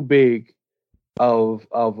be too big of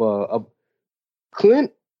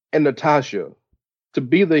Clint and Natasha to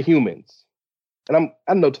be the humans. And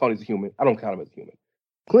I know Tony's a human. I don't count him as a human.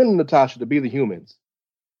 Clint and Natasha to be the humans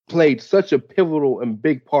played such a pivotal and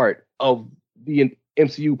big part of the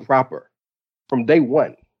MCU proper from day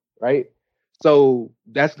one, right? So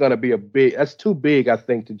that's going to be that's too big, I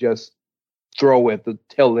think, to just throw at the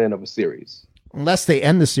tail end of a series. Unless they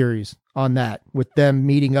end the series on that, with them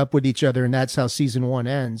meeting up with each other, and that's how season 1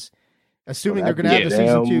 ends. Assuming they're going to have a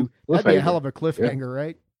season 2. That'd be a hell of a cliffhanger,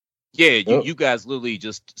 right? Yeah, you guys literally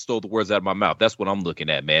just stole the words out of my mouth. That's what I'm looking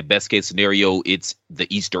at, man. Best case scenario, it's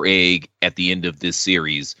the Easter egg at the end of this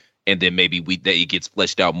series, and then maybe it gets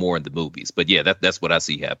fleshed out more in the movies. But yeah, that's what I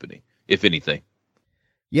see happening, if anything.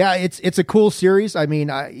 Yeah, it's a cool series. I mean,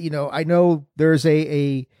 I know there's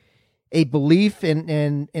a belief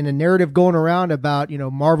in a narrative going around about,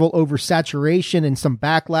 Marvel oversaturation and some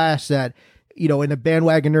backlash that, in the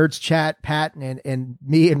Bandwagon Nerds chat, Pat and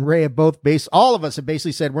me and Ray have both all of us have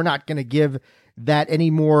basically said we're not going to give that any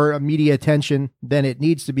more media attention than it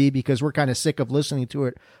needs to be, because we're kind of sick of listening to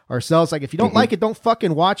it ourselves. Like, if you don't like it, don't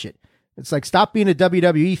fucking watch it. It's like, stop being a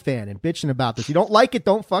WWE fan and bitching about this. You don't like it,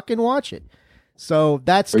 don't fucking watch it. So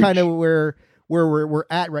that's kind of where we're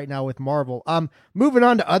at right now with Marvel. Moving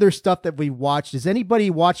on to other stuff that we watched. Is anybody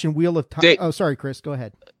watching Wheel of Time? Oh, sorry, Chris, go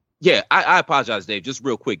ahead. Yeah, I apologize, Dave. Just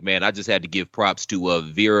real quick, man. I just had to give props to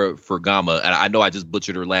Vera Fargama. And I know I just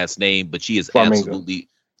butchered her last name, but she is absolutely,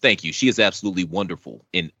 thank you. She is absolutely wonderful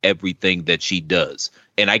in everything that she does.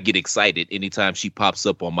 And I get excited anytime she pops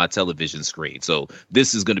up on my television screen. So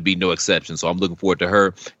this is going to be no exception. So I'm looking forward to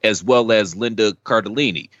her, as well as Linda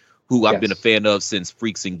Cardellini, who I've been a fan of since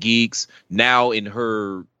Freaks and Geeks. Now in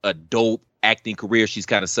her adult acting career, she's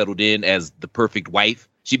kind of settled in as the perfect wife.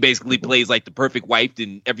 She basically plays like the perfect wife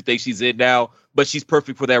in everything she's in now, but she's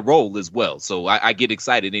perfect for that role as well. So I get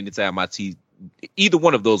excited anytime I see either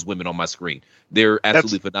one of those women on my screen. They're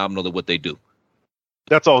absolutely phenomenal at what they do.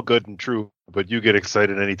 That's all good and true, but you get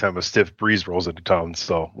excited anytime a stiff breeze rolls into town.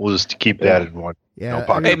 So we'll just keep that in one. Yeah.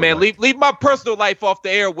 Hey, man, leave my personal life off the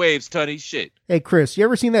airwaves, Tunny. Shit. Hey, Chris, you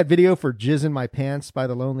ever seen that video for Jizz in My Pants by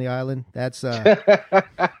The Lonely Island? That's Oh,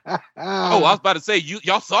 I was about to say,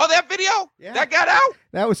 y'all saw that video? Yeah. That got out?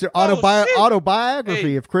 That was their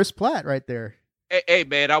autobiography of Chris Platt right there. Hey,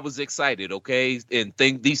 man, I was excited, okay? And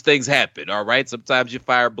these things happen, all right? Sometimes you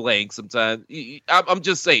fire blank. Sometimes I'm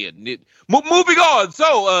just saying. Moving on.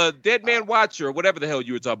 So, Dead Man Watcher, whatever the hell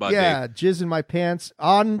you were talking about. Yeah, Dave. Jizz in My Pants.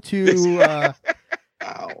 On to...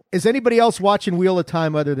 Is anybody else watching Wheel of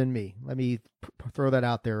Time other than me? Let me throw that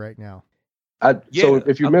out there right now. So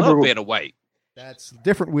if you remember... I love Vanna White. That's a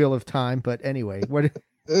different Wheel of Time, but anyway.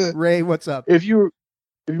 Ray, what's up? If you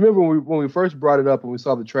remember when we first brought it up and we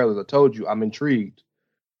saw the trailers, I told you I'm intrigued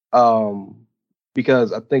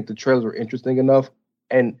because I think the trailers were interesting enough.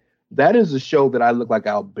 And that is a show that I look like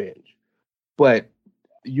I'll binge. But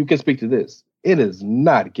you can speak to this. It is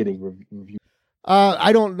not getting reviewed.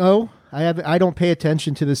 I don't know. I don't pay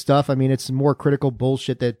attention to this stuff. I mean, it's more critical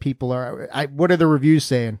bullshit that people are. What are the reviews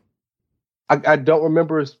saying? I don't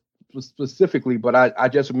remember specifically, but I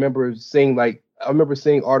just remember seeing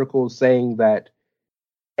articles saying that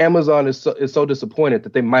Amazon is so disappointed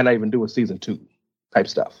that they might not even do a season 2 type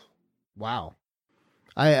stuff. Wow.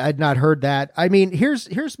 I'd not heard that. I mean,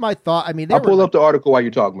 here's my thought. I mean, I'll pull up the article while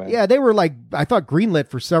you talk, man. Yeah, they were like, I thought greenlit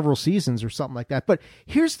for several seasons or something like that. But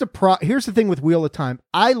here's the thing with Wheel of Time.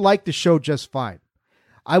 I like the show just fine.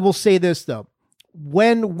 I will say this though.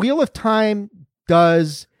 When Wheel of Time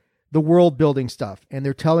does the world building stuff and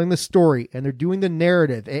they're telling the story and they're doing the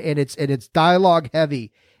narrative and it's dialogue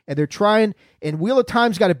heavy and they're trying, and Wheel of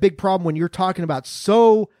Time's got a big problem when you're talking about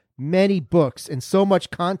so many books and so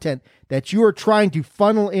much content that you are trying to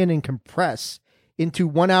funnel in and compress into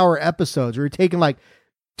 1 hour episodes, or you're taking like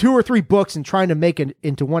 2 or 3 books and trying to make it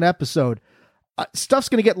into one episode. Stuff's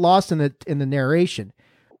going to get lost in the narration.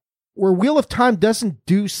 Where Wheel of Time doesn't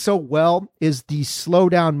do so well is the slow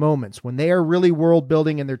down moments when they are really world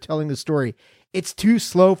building and they're telling the story. It's too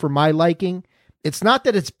slow for my liking. It's not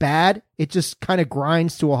that it's bad. It just kind of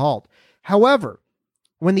grinds to a halt. However,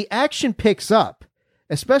 when the action picks up,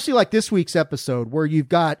 especially like this week's episode where you've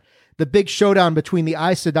got the big showdown between the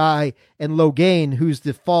Aes Sedai and Logain, who's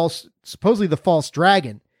supposedly the false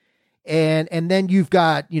dragon. And then you've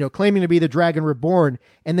got, claiming to be the Dragon Reborn.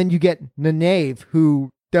 And then you get Nynaeve,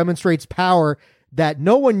 who demonstrates power that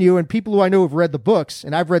no one knew. And people who I know have read the books,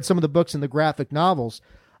 and I've read some of the books in the graphic novels,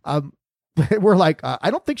 were like,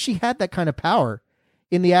 I don't think she had that kind of power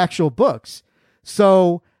in the actual books.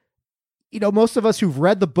 So, most of us who've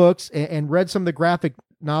read the books and read some of the graphic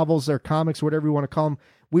novels or comics, whatever you want to call them,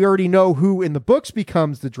 we already know who in the books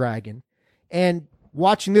becomes the dragon. And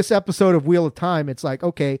watching this episode of Wheel of Time, it's like,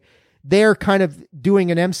 okay, they're kind of doing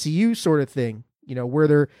an MCU sort of thing, where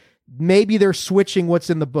they're switching what's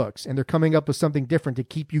in the books and they're coming up with something different to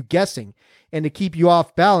keep you guessing and to keep you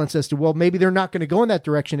off balance as to, well, maybe they're not going to go in that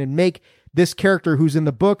direction and make this character who's in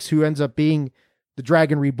the books, who ends up being the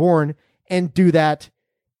Dragon Reborn, and do that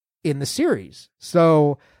in the series.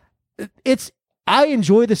 So I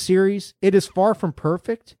enjoy the series. It is far from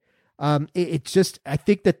perfect. It's just, I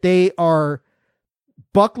think that they are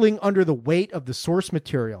buckling under the weight of the source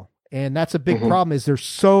material. And that's a big problem, is there's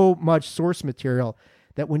so much source material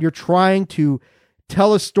that when you're trying to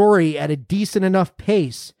tell a story at a decent enough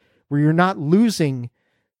pace where you're not losing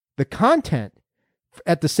the content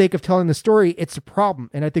at the sake of telling the story, it's a problem.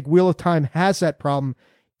 And I think Wheel of Time has that problem.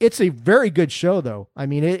 It's a very good show, though. I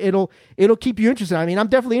mean, it'll keep you interested. I mean, I'm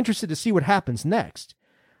definitely interested to see what happens next.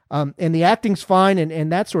 And the acting's fine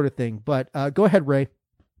and that sort of thing. But go ahead, Ray.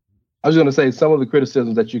 I was going to say some of the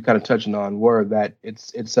criticisms that you kind of touching on were that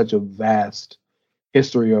it's such a vast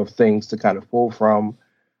history of things to kind of pull from.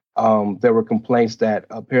 There were complaints that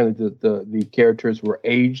apparently the characters were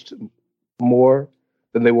aged more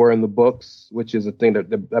than they were in the books, which is a thing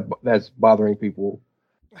that's bothering people.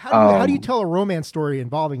 How do you tell a romance story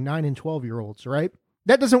involving 9 and 12-year-olds, right?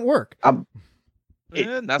 That doesn't work.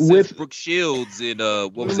 Not since Brooke Shields in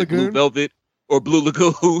what was it, Blue Velvet or Blue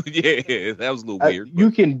Lagoon? Yeah, that was a little weird.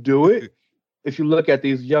 You can do it if you look at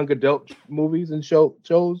these young adult movies and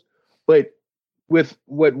shows, but with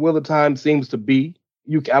what Wheel of Time seems to be,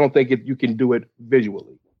 I don't think you can do it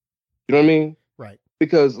visually. You know what I mean? Right.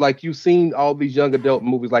 Because like you've seen all these young adult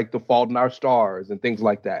movies like The Fault in Our Stars and things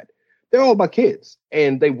like that. They're all about kids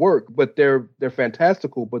and they work, but they're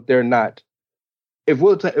fantastical, but they're not. If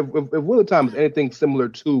Wheel of Time is anything similar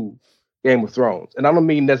to Game of Thrones, and I don't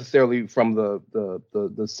mean necessarily from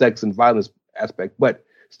the sex and violence aspect, but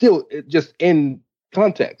still just in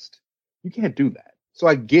context, you can't do that. So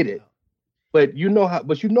I get it. But you know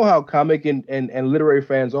how comic and literary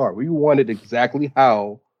fans are. We wanted exactly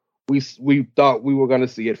how we thought we were going to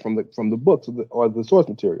see it from the books or the source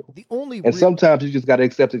material. Sometimes you just got to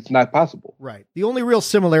accept it's not possible. Right. The only real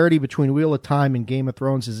similarity between Wheel of Time and Game of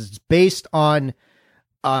Thrones is it's based on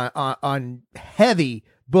heavy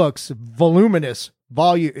books, voluminous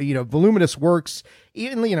works.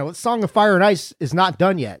 Even Song of Fire and Ice is not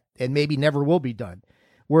done yet, and maybe never will be done.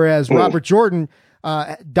 Whereas Robert Jordan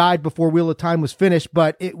died before Wheel of Time was finished,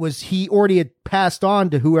 but he already had passed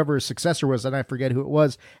on to whoever his successor was, and I forget who it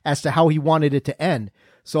was, as to how he wanted it to end.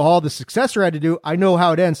 So all the successor had to do, I know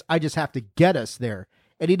how it ends, I just have to get us there.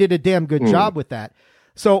 And he did a damn good job with that.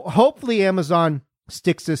 So hopefully Amazon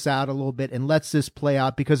sticks this out a little bit and lets this play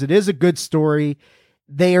out, because it is a good story.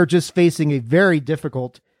 They are just facing a very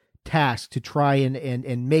difficult task to try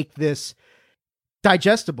and make this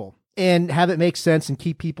digestible and have it make sense and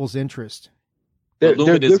keep people's interest.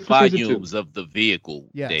 Voluminous volumes of the vehicle,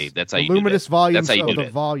 yes. Dave. That's how you do that. Voluminous volumes of the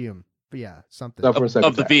volume. Yeah, something. Of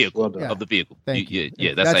the vehicle. Well, of the vehicle. Thank you.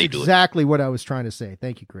 Yeah, that's how you do it. That's exactly what I was trying to say.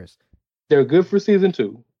 Thank you, Chris. They're good for season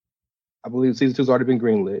 2. I believe season 2's already been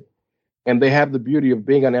greenlit. And they have the beauty of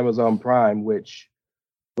being on Amazon Prime, which,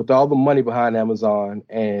 with all the money behind Amazon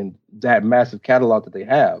and that massive catalog that they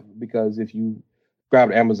have, because if you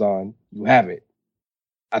grab Amazon, you have it.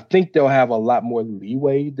 I think they'll have a lot more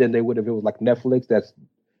leeway than they would if it was like Netflix. That's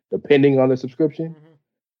depending on the subscription.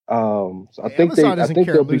 So I think Amazon doesn't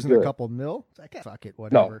care they'll be losing good. a couple mil. Fuck it,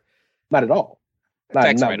 whatever. No, not at all.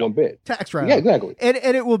 Not one bit. Tax write-off. Yeah, exactly. And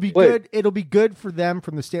it will be good. It'll be good for them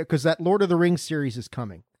from the stand, because that Lord of the Rings series is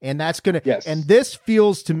coming, and that's gonna. Yes. And this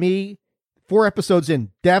feels to me, 4 episodes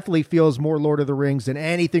in, definitely feels more Lord of the Rings than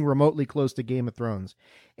anything remotely close to Game of Thrones.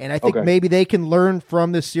 And I think maybe they can learn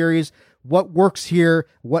from this series what works here,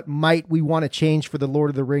 what might we want to change for the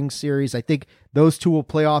Lord of the Rings series. I think those two will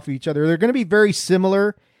play off each other. They're going to be very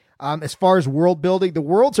similar as far as world building. The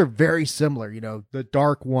worlds are very similar. The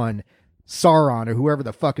Dark One, Sauron, or whoever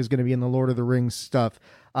the fuck is going to be in the Lord of the Rings stuff.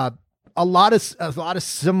 A lot of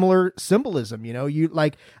similar symbolism.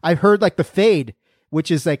 I've heard like the Fade,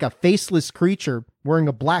 which is like a faceless creature wearing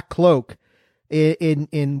a black cloak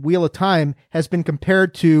in Wheel of Time, has been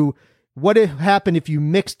compared to what would happen if you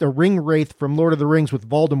mixed a ring wraith from Lord of the Rings with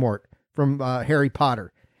Voldemort from Harry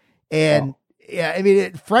Potter. And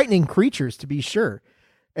frightening creatures, to be sure.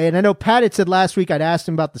 And I know Pat had said last week, I'd asked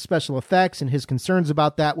him about the special effects and his concerns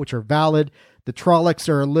about that, which are valid. The Trollocs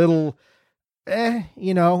are a little, they're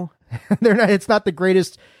not, it's not the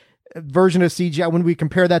greatest version of CGI. When we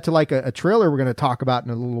compare that to like a trailer we're going to talk about in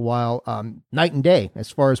a little while, night and day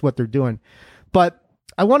as far as what they're doing. But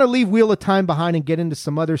I want to leave Wheel of Time behind and get into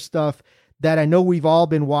some other stuff that I know we've all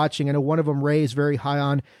been watching. I know one of them Ray is very high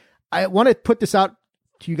on. I want to put this out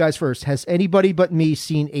to you guys first. Has anybody but me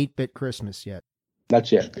seen 8-Bit Christmas yet?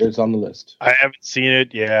 Not yet. It's on the list. I haven't seen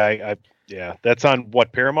it. Yeah, that's on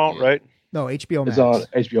what, Paramount, right? No, HBO Max. It's on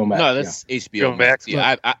HBO Max. No, that's HBO Max.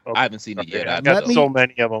 Yeah, I haven't seen it yet. I've got so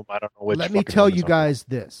many of them. I don't know which. Let me tell you guys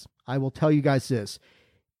this. I will tell you guys this.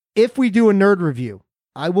 If we do a nerd review,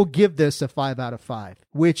 I will give this a 5 out of 5,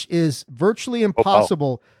 which is virtually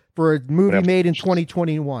impossible for a movie made in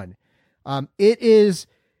 2021. It is.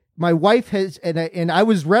 My wife has, and I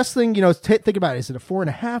was wrestling. Think about it. Is it a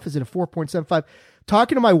 4.5? Is it a 4.75?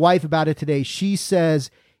 Talking to my wife about it today, she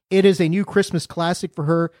says it is a new Christmas classic for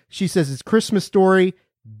her. She says it's Christmas Story,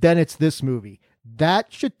 then it's this movie.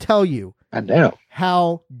 That should tell you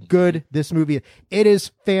how good this movie is. It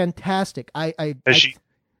is fantastic. Has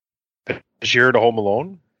she heard of Home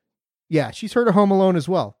Alone? Yeah, she's heard of Home Alone as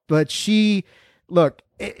well. But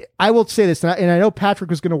I will say this, and I know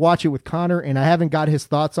Patrick was going to watch it with Connor, and I haven't got his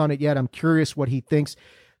thoughts on it yet. I'm curious what he thinks.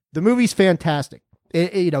 The movie's fantastic.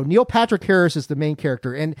 Neil Patrick Harris is the main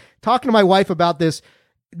character. And talking to my wife about this,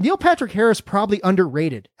 Neil Patrick Harris probably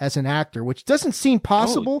underrated as an actor, which doesn't seem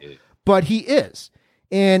possible, but he is.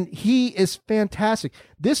 And he is fantastic.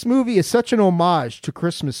 This movie is such an homage to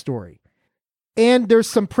Christmas Story. And there's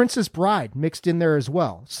some Princess Bride mixed in there as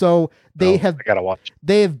well. So I gotta watch.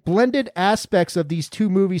 They have blended aspects of these two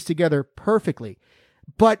movies together perfectly.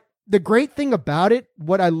 But the great thing about it,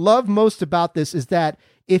 what I love most about this is that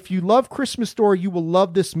if you love Christmas Story, you will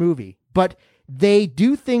love this movie. But they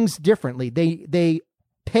do things differently. They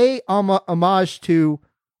pay homage to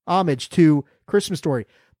Christmas Story,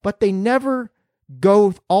 but they never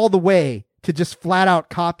go all the way to just flat out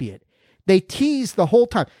copy it. They tease the whole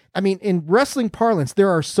time. I mean, in wrestling parlance, there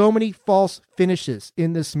are so many false finishes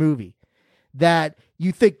in this movie that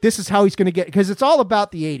you think this is how he's going to get, because it's all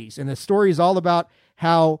about the 80s, and the story is all about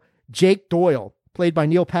how Jake Doyle, played by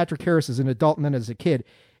Neil Patrick Harris as an adult and then as a kid,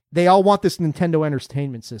 they all want this Nintendo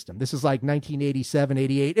Entertainment System. This is like 1987,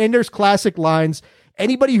 88, and there's classic lines.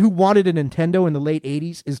 Anybody who wanted a Nintendo in the late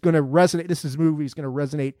 80s is going to resonate. This movie is going to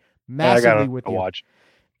resonate massively with you. Watch.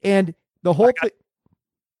 And the whole thing.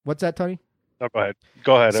 What's that, Tony? No, go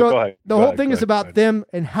ahead. So the whole thing is about them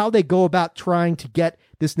and how they go about trying to get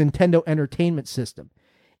this Nintendo Entertainment System.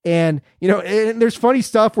 And, and there's funny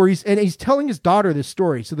stuff where he's telling his daughter this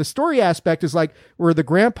story. So the story aspect is like where the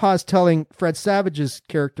grandpa's telling Fred Savage's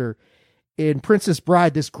character in Princess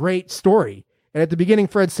Bride this great story. And at the beginning,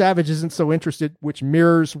 Fred Savage isn't so interested, which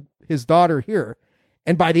mirrors his daughter here.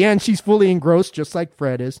 And by the end, she's fully engrossed, just like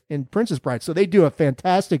Fred is in Princess Bride. So they do a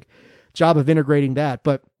fantastic job of integrating that.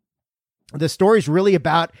 But the story is really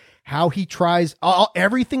about how he tries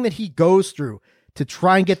everything that he goes through to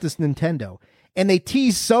try and get this Nintendo. And they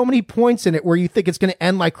tease so many points in it where you think it's going to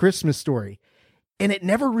end like Christmas Story. And it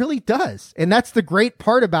never really does. And that's the great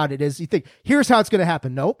part about it is you think, here's how it's going to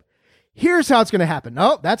happen. Nope. Here's how it's going to happen.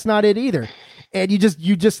 Nope, that's not it either. And you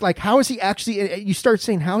just like, how is he actually, you start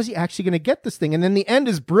saying, how is he actually going to get this thing? And then the end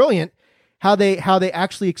is brilliant, how they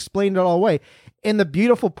actually explained it all away. And the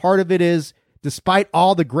beautiful part of it is, despite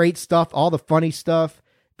all the great stuff, all the funny stuff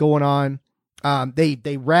going on,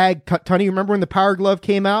 they rag. Tony, you remember when the Power Glove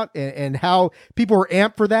came out and how people were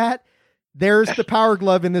amped for that? There's the Power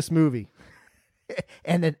Glove in this movie.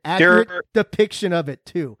 And an accurate depiction of it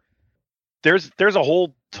too. There's a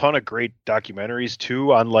whole ton of great documentaries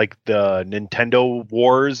too on like the Nintendo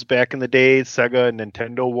Wars back in the day, Sega and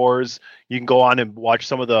Nintendo Wars. You can go on and watch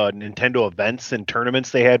some of the Nintendo events and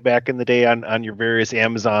tournaments they had back in the day on your various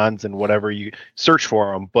Amazons and whatever, you search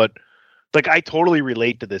for them. But like, I totally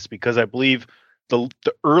relate to this because I believe the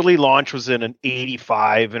early launch was in an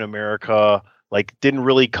 85 in America, like didn't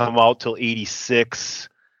really come out till 86.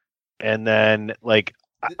 And then like,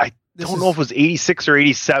 I don't know if it was 86 or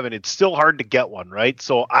 87. It's still hard to get one, right?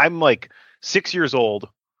 So I'm like 6 years old.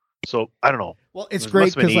 So I don't know. Well, it's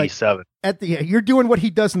great because like you're doing what he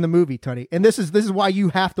does in the movie, Tony, and this is why you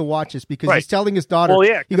have to watch this because he's telling his daughter. Well,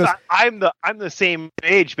 yeah, he goes, I'm the same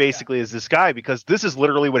age basically as this guy because this is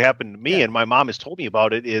literally what happened to me, and my mom has told me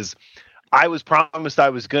about it. Is I was promised I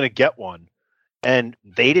was going to get one, and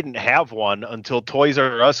they didn't have one until Toys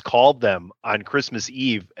R Us called them on Christmas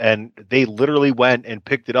Eve, and they literally went and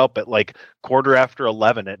picked it up at like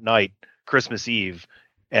 11:15 at night, Christmas Eve.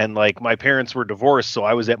 And like my parents were divorced, so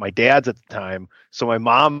I was at my dad's at the time. So my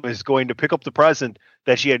mom is going to pick up the present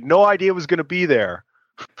that she had no idea was going to be there,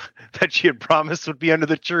 that she had promised would be under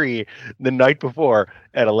the tree the night before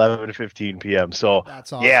at 11:15 p.m. So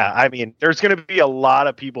that's awesome. Yeah, I mean, there's going to be a lot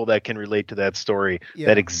of people that can relate to that story,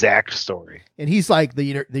 that exact story. And he's like,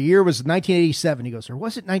 the year was 1987. He goes, or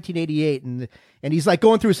was it 1988? And he's like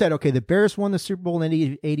going through his head, okay, the Bears won the Super Bowl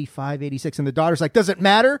in 85, 86. And the daughter's like, does it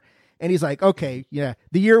matter? And he's like, okay, yeah,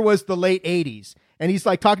 the year was the late 80s. And he's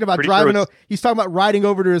like talking about he's talking about riding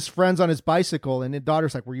over to his friends on his bicycle. And the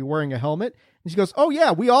daughter's like, were you wearing a helmet? And she goes, oh yeah,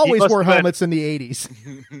 we always wore helmets in the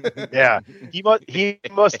 80s. Yeah, he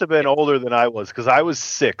must have been older than I was because I was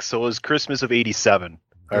 6. So it was Christmas of 87.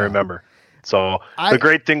 I remember. So the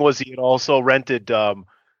great thing was he had also rented,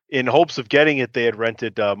 in hopes of getting it, they had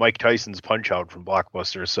rented Mike Tyson's Punch-Out from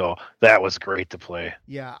Blockbuster, so that was great to play.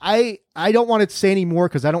 Yeah, I don't want to say any more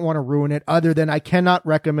because I don't want to ruin it, other than I cannot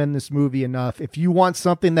recommend this movie enough. If you want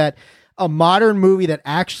something a modern movie that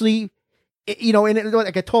actually, and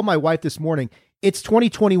like I told my wife this morning, it's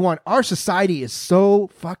 2021. Our society is so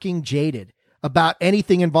fucking jaded about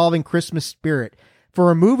anything involving Christmas spirit.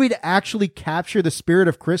 For a movie to actually capture the spirit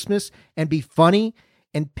of Christmas and be funny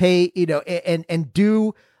and pay, and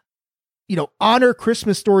do, honor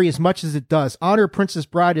Christmas Story as much as it does, honor Princess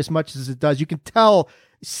Bride as much as it does. You can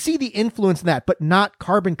see the influence in that, but not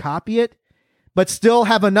carbon copy it. but still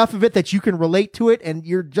have enough of it that you can relate to it and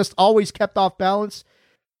you're just always kept off balance.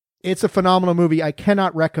 It's a phenomenal movie. I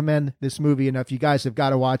cannot recommend this movie enough. You guys have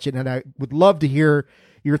got to watch it, and I would love to hear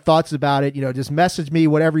your thoughts about it. Just message me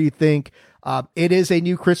whatever you think. It is a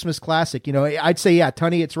new Christmas classic. I'd say, yeah,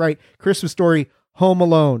 Tunney, it's right. Christmas Story, Home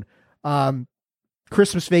Alone,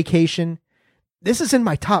 Christmas Vacation. This is in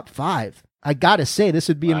my top 5. I got to say, this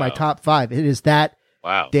would be in my top 5. It is that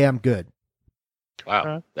damn good.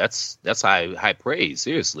 Wow. That's high praise.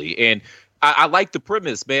 Seriously. And I like the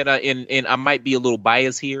premise, man. And I might be a little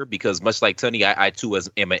biased here because much like Tunney, I too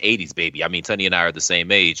am an 80s baby. I mean, Tunney and I are the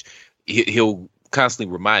same age. He'll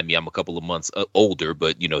constantly remind me I'm a couple of months older,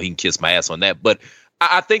 but he can kiss my ass on that. But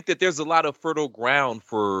I think that there's a lot of fertile ground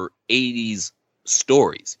for 80s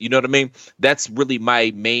stories. You know what I mean? That's really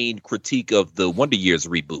my main critique of the Wonder Years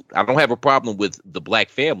reboot. I don't have a problem with the Black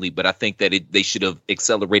family, but I think that they should have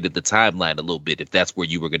accelerated the timeline a little bit if that's where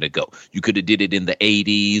you were going to go. You could have did it in the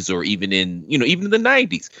 80s or even in the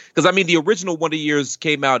 90s. Because I mean, the original Wonder Years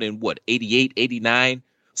came out in 88, 89.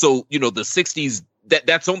 So, the 60s,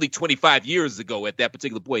 that's only 25 years ago at that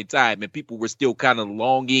particular point in time. And people were still kind of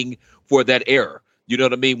longing for that era. You know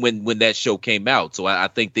what I mean? When that show came out. So I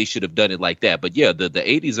think they should have done it like that. But yeah, the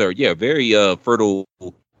 80s are, very fertile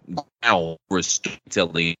ground for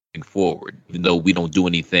storytelling forward, even though we don't do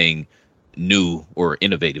anything new or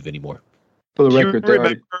innovative anymore. For the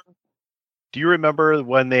record, do you remember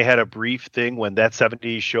when they had a brief thing when that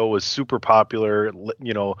 70s show was super popular, that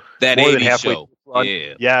more 80s than halfway show?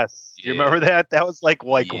 Yeah. Yes. Yeah. You remember that? That was like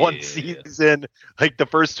Yeah. one season. Like the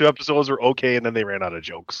first 2 episodes were okay, and then they ran out of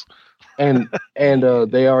jokes. and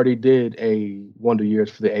they already did a Wonder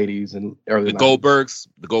Years for the 80s and early The 90s.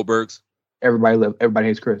 Goldbergs. Everybody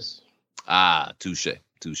hates Chris. Touche.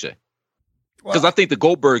 Because I think the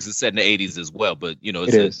Goldbergs is set in the 80s as well, but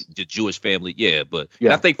it's the Jewish family. Yeah, but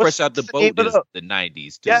I think Fresh Out the Boat is the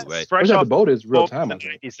 90s too, Yes, right? Fresh Out the Boat is real time. I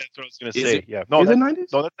think. That's what I was going to Is say. it? Yeah. No, Is it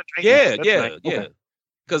 90s? No, that's the 90s. Yeah.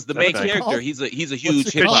 Because the main That's nice. character, he's a huge What's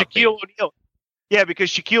it hip Because hop fan. Shaquille O'Neal. Yeah, because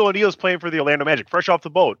Shaquille O'Neal is playing for the Orlando Magic. Fresh off the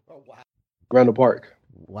boat. Randall Park.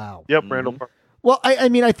 Wow. Yep, Mhm. Randall Park. Well, I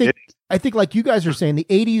mean, I think like you guys are saying, the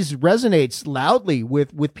 80s resonates loudly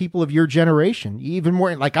with people of your generation, even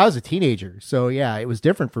more. Like I was a teenager, so yeah, it was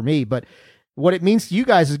different for me. But what it means to you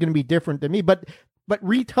guys is going to be different than me. But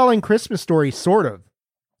retelling Christmas Story, sort of,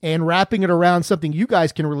 and wrapping it around something you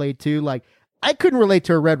guys can relate to. Like I couldn't relate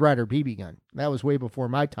to a Red Ryder BB gun. That was way before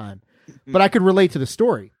my time. But I could relate to the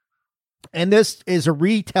story. And this is a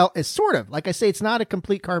it's sort of, like I say, it's not a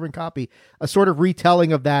complete carbon copy, a sort of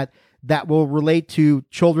retelling of that will relate to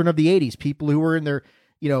children of the 80s, people who were in their,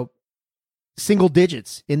 single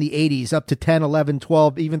digits in the 80s, up to 10, 11,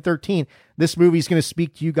 12, even 13. This movie is going to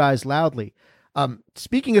speak to you guys loudly.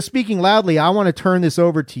 Speaking of speaking loudly, I want to turn this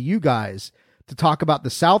over to you guys to talk about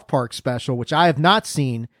the South Park special, which I have not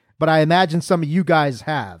seen, but I imagine some of you guys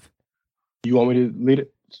have. You want me to lead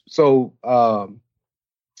it? So,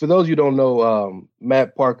 for those you don't know,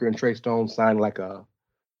 Matt Parker and Trey Stone signed like a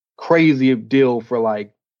crazy deal for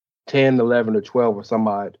like 10, 11, or 12 or some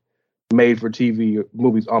odd made for TV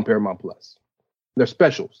movies on Paramount Plus. They're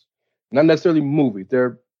specials, not necessarily movies.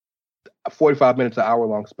 They're 45 minutes, an hour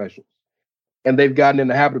long specials. And they've gotten in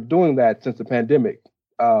the habit of doing that since the pandemic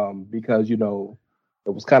because, it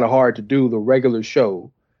was kind of hard to do the regular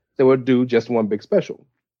show. They would do just one big special.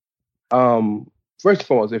 First and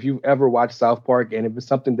foremost, if you've ever watched South Park and if it's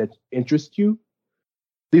something that interests you,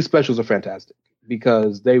 these specials are fantastic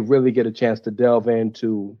because they really get a chance to delve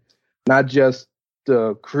into not just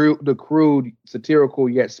the crude, satirical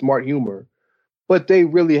yet smart humor, but they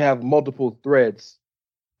really have multiple threads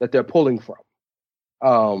that they're pulling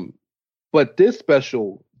from. But this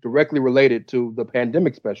special, directly related to the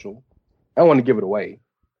pandemic special, I don't want to give it away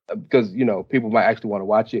because, people might actually want to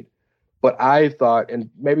watch it. But I thought,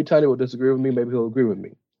 and maybe Tony will disagree with me, maybe he'll agree with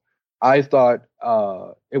me. I thought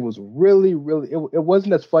it was really, really, it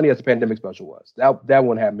wasn't as funny as the pandemic special was. That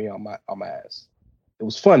one had me on my ass. It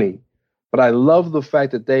was funny, but I love the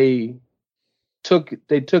fact that they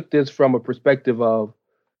took this from a perspective of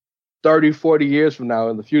 30, 40 years from now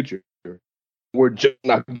in the future. We're just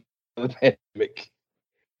not going to the pandemic.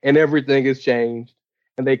 And everything has changed.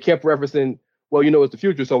 And they kept referencing, well, it's the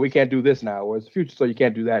future, so we can't do this now, or it's the future, so you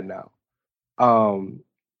can't do that now.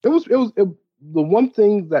 It was the one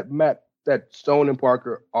thing that Stone and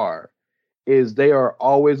Parker is they are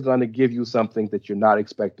always going to give you something that you're not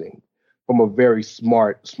expecting from a very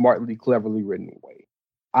smartly, cleverly written way.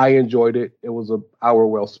 I enjoyed it. It was an hour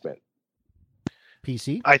well spent.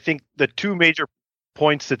 PC? I think the two major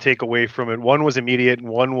points to take away from it, one was immediate and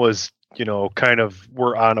one was, kind of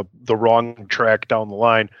we're on the wrong track down the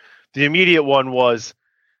line. The immediate one was,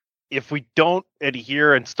 if we don't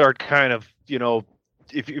adhere and start kind of,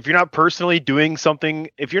 if you're not personally doing something,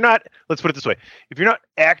 let's put it this way, if you're not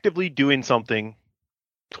actively doing something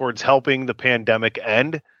towards helping the pandemic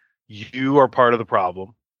end, you are part of the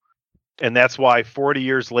problem. And that's why 40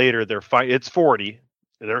 years later, it's 40.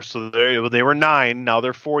 They were 9. Now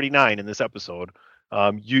they're 49 in this episode.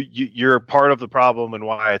 You're part of the problem and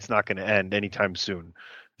why it's not going to end anytime soon.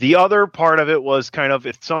 The other part of it was kind of,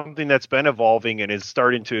 it's something that's been evolving and is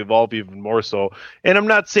starting to evolve even more so. And I'm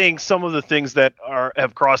not saying some of the things that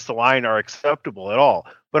have crossed the line are acceptable at all,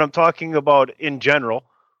 but I'm talking about in general,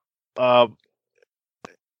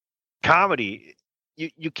 comedy.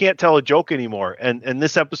 You can't tell a joke anymore. And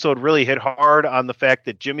this episode really hit hard on the fact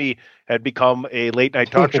that Jimmy had become a late night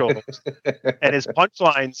talk show host, and his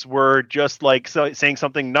punchlines were just like saying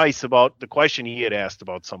something nice about the question he had asked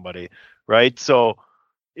about somebody. Right. So,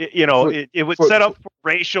 it would set up for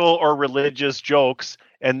racial or religious jokes.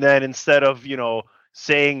 And then instead of,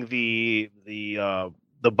 saying the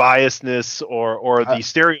biasness or the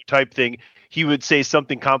stereotype thing, he would say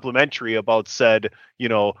something complimentary about said,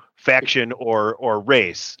 faction or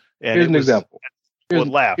race. And here's an example. Would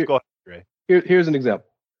laugh. Go ahead, Ray. Here's an example.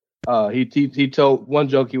 He told one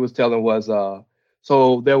joke he was telling was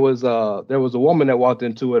so there was a woman that walked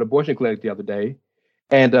into an abortion clinic the other day,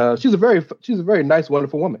 and she's a very nice,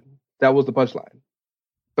 wonderful woman. That was the punchline.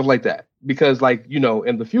 Stuff like that. Because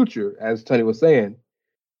in the future, as Tony was saying,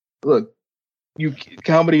 look,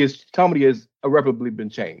 comedy is irreparably been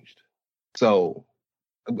changed. So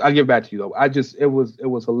I'll give it back to you though. It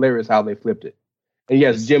was hilarious how they flipped it. And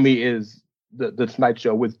yes, Jimmy is the Tonight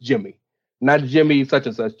Show with Jimmy, not Jimmy such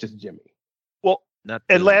and such, just Jimmy. Well,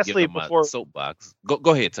 and lastly, before soapbox,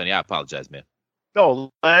 go ahead, Tony. I apologize, man.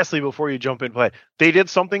 No, lastly, before you jump in, they did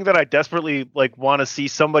something that I desperately want to see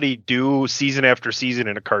somebody do season after season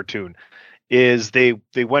in a cartoon. Is they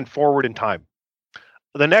went forward in time.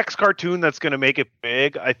 The next cartoon that's going to make it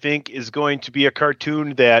big, I think, is going to be a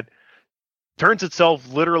cartoon that turns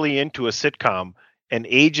itself literally into a sitcom and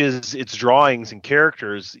ages its drawings and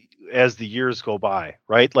characters as the years go by,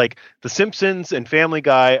 right? Like The Simpsons and Family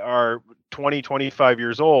Guy are 20, 25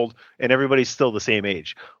 years old and everybody's still the same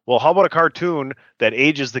age. Well, how about a cartoon that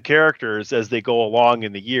ages the characters as they go along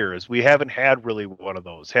in the years? We haven't had really one of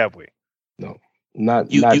those, have we? No, not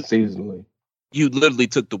seasonally. You literally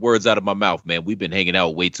took the words out of my mouth, man. We've been hanging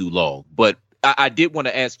out way too long. But I did want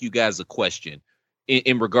to ask you guys a question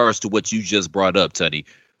in regards to what you just brought up, Tony.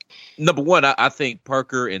 Number one, I think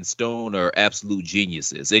Parker and Stone are absolute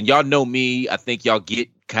geniuses. And y'all know me. I think y'all get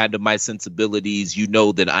kind of my sensibilities. You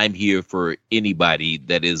know that I'm here for anybody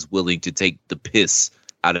that is willing to take the piss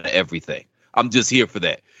out of everything. I'm just here for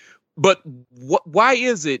that. But why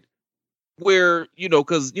is it where,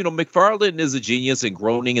 because, McFarlane is a genius and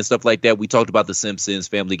Groening and stuff like that. We talked about The Simpsons,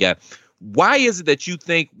 Family Guy. Why is it that you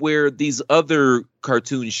think where these other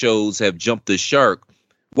cartoon shows have jumped the shark,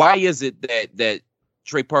 why is it that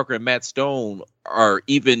Trey Parker and Matt Stone are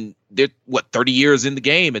they're 30 years in the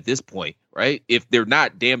game at this point, right? If they're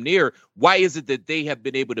not damn near, why is it that they have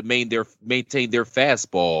been able to maintain their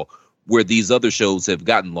fastball where these other shows have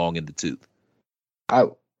gotten long in the tooth?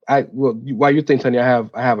 Why you think, Tony, I have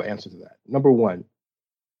an answer to that. Number one,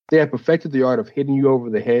 they have perfected the art of hitting you over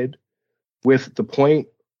the head with the point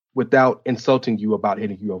without insulting you about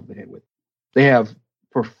hitting you over the head with. They have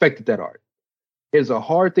perfected that art. It's a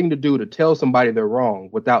hard thing to do to tell somebody they're wrong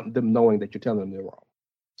without them knowing that you're telling them they're wrong.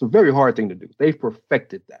 It's a very hard thing to do. They've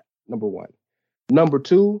perfected that, number one. Number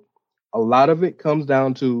two, a lot of it comes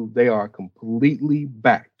down to they are completely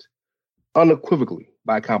backed, unequivocally,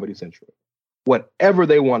 by Comedy Central. Whatever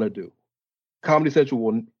they want to do, Comedy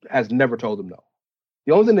Central has never told them no.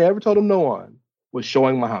 The only thing they ever told them no on was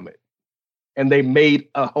showing Muhammad. And they made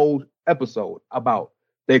a whole episode about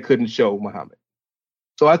they couldn't show Muhammad.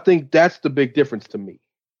 So I think that's the big difference to me.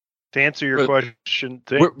 To answer your question,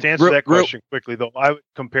 that question quickly, though, I would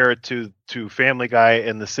compare it to Family Guy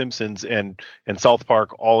and The Simpsons and South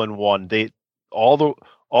Park all in one. All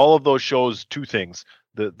of those shows, two things.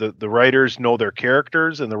 The writers know their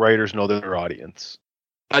characters and the writers know their audience.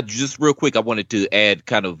 Just real quick, I wanted to add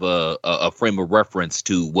kind of a frame of reference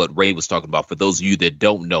to what Ray was talking about. For those of you that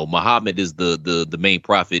don't know, Muhammad is the main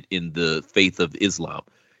prophet in the faith of Islam.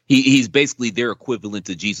 He's basically their equivalent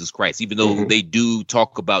to Jesus Christ, even though they do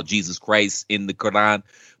talk about Jesus Christ in the Quran.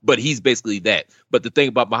 But he's basically that. But the thing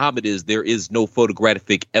about Muhammad is there is no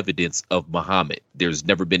photographic evidence of Muhammad. There's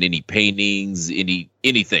never been any paintings,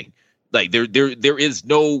 anything. Like there is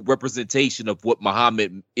no representation of what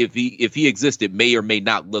Muhammad, if he existed, may or may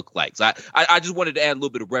not look like. So I just wanted to add a little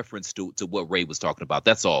bit of reference to what Ray was talking about.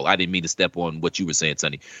 That's all. I didn't mean to step on what you were saying,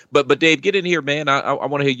 Sonny. But Dave, get in here, man. I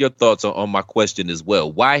want to hear your thoughts on my question as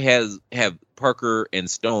well. Why have Parker and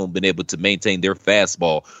Stone been able to maintain their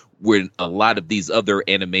fastball when a lot of these other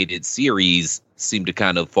animated series seem to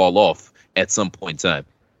kind of fall off at some point in time?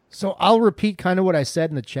 So I'll repeat kind of what I said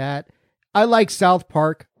in the chat. I like South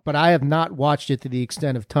Park, but I have not watched it to the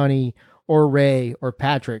extent of Tunney or Ray or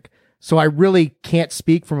Patrick. So I really can't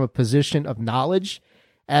speak from a position of knowledge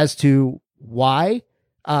as to why.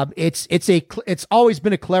 It's always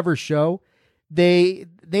been a clever show. They've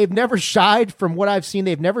never shied, from what I've seen,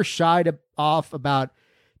 they've never shied off about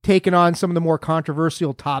taking on some of the more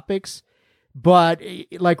controversial topics. But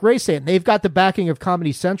like Ray's saying, they've got the backing of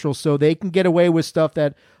Comedy Central, so they can get away with stuff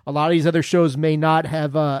that a lot of these other shows may not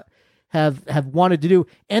have wanted to do.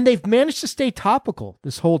 And they've managed to stay topical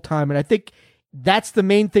this whole time. And I think that's the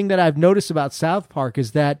main thing that I've noticed about South Park,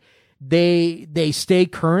 is that they stay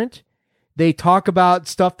current. They talk about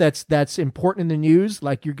stuff that's important in the news,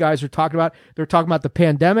 like you guys are talking about. They're talking about the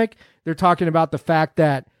pandemic. They're talking about the fact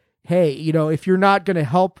that, hey, if you're not going to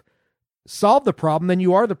help solve the problem, then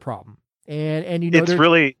you are the problem. And it's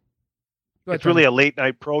really a late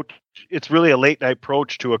night approach. It's really a late night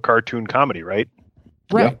approach to a cartoon comedy, right?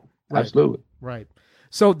 Right. Yeah, absolutely. Right.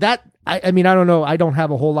 So that, I mean, I don't know. I don't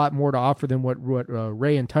have a whole lot more to offer than what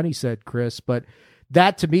Ray and Tunney said, Chris, but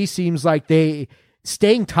that to me seems like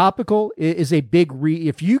staying topical is a big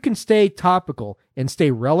if you can stay topical and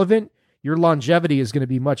stay relevant, your longevity is going to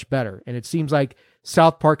be much better. And it seems like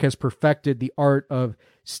South Park has perfected the art of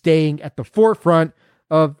staying at the forefront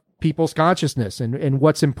of people's consciousness and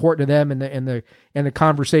what's important to them and the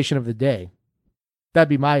conversation of the day. That'd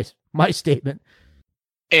be my statement.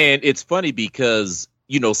 And it's funny because,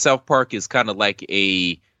 South Park is kind of like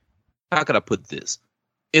how can I put this?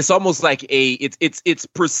 It's almost like it's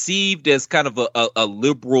perceived as kind of a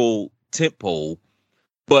liberal tempo,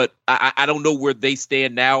 but I don't know where they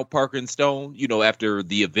stand now, Parker and Stone, after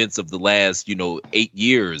the events of the last, 8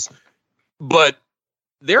 years, but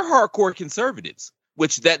they're hardcore conservatives,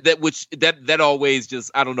 which always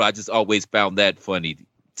just, I don't know. I just always found that funny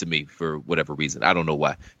to me for whatever reason. I don't know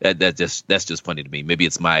why. That's just funny to me. Maybe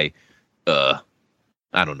it's my,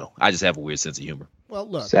 I don't know. I just have a weird sense of humor. Well,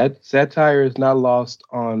 look, satire is not lost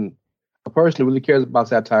on a person who really cares about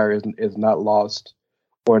satire. Is not lost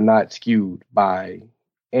or not skewed by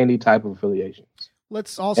any type of affiliations.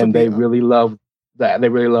 Let's also, and they really love that. They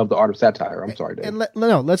really love the art of satire. I'm sorry, Dave. And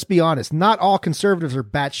let's be honest. Not all conservatives are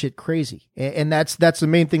batshit crazy, and that's the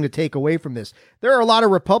main thing to take away from this. There are a lot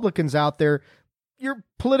of Republicans out there, your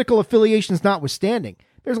political affiliations notwithstanding.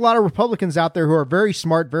 There's a lot of Republicans out there who are very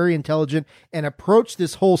smart, very intelligent, and approach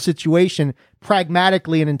this whole situation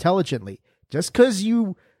pragmatically and intelligently. Just because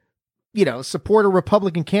you support a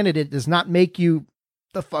Republican candidate does not make you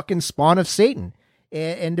the fucking spawn of Satan.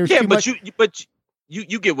 And there's too much.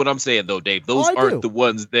 You get what I'm saying though, Dave. Those aren't the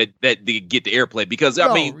ones that get the airplay, because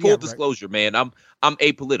full disclosure, man, I'm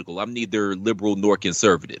apolitical. I'm neither liberal nor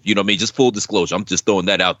conservative. You know what I mean? Just full disclosure. I'm just throwing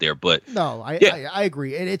that out there. But no, I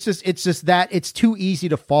agree. And it's just that it's too easy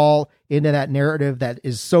to fall into that narrative that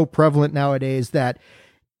is so prevalent nowadays that,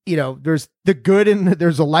 there's the good and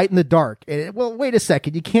there's a light in the dark. And, well, wait a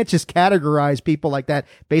second. You can't just categorize people like that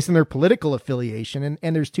based on their political affiliation.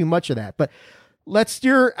 And there's too much of that. But let's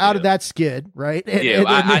steer out of that skid, right?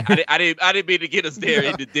 I didn't mean to get us there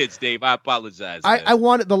in the ditch, Dave. I apologize.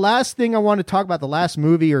 The last thing I want to talk about, the last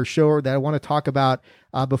movie or show that I want to talk about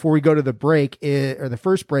before we go to the break, or the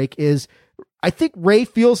first break, is I think Ray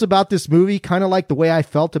feels about this movie kind of like the way I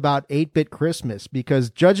felt about 8-Bit Christmas, because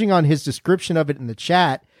judging on his description of it in the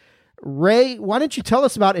chat, Ray, why don't you tell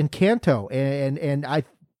us about Encanto? And I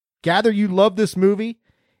gather you love this movie,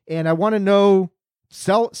 and I want to know,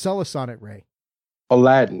 sell us on it, Ray.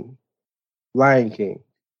 Aladdin, Lion King,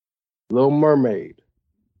 Little Mermaid,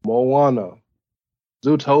 Moana,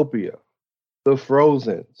 Zootopia, The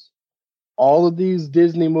Frozens, all of these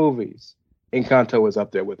Disney movies, Encanto is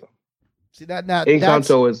up there with them. See that now?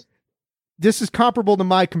 This is comparable to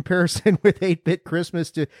my comparison with 8-Bit Christmas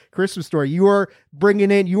to Christmas Story. You are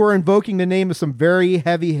invoking the name of some very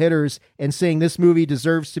heavy hitters and saying this movie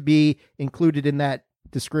deserves to be included in that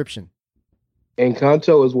description.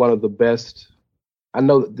 Encanto is one of the best. I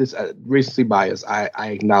know that this recency bias. I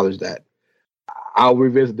acknowledge that. I'll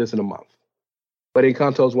revisit this in a month. But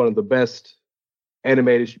Encanto is one of the best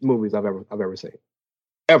animated movies I've ever seen.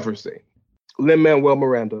 Ever seen. Lin-Manuel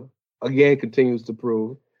Miranda again continues to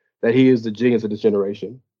prove that he is the genius of this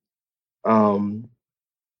generation.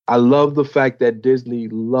 I love the fact that Disney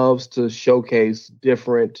loves to showcase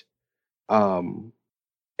different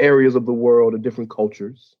areas of the world and different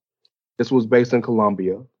cultures. This was based in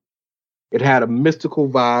Colombia. It had a mystical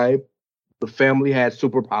vibe. The family had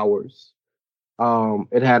superpowers.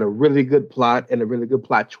 It had a really good plot and a really good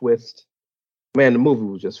plot twist. Man, the movie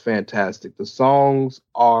was just fantastic. The songs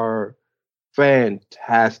are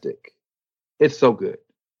fantastic. It's so good.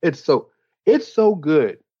 It's so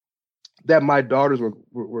good that my daughters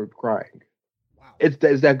were crying. Wow. It's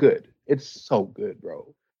that good. It's so good,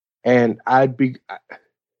 bro. And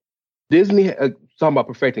Disney, talking about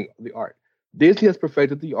perfecting the art. Disney has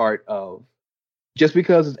perfected the art of just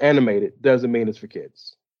because it's animated doesn't mean it's for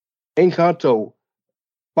kids. Encanto,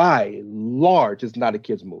 by and large, is not a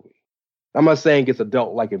kid's movie. I'm not saying it's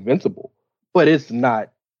adult like Invincible, but it's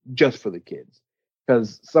not just for the kids.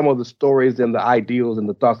 Because some of the stories and the ideals and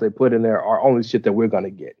the thoughts they put in there are only shit that we're going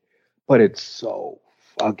to get. But it's so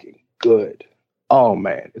fucking good. Oh,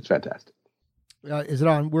 man, it's fantastic. Is it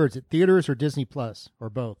on, where is it, theaters or Disney Plus, or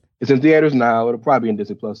both? It's in theaters now. It'll probably be in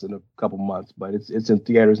Disney Plus in a couple months, but it's in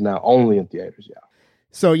theaters now, only in theaters, yeah.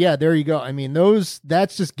 So, yeah, there you go. I mean,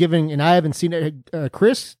 that's just giving, and I haven't seen it.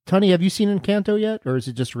 Chris, Tunney, have you seen Encanto yet, or is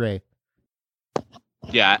it just Ray?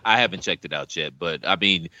 Yeah, I haven't checked it out yet, but I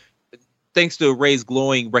mean, thanks to Ray's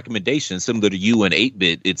glowing recommendation, similar to you and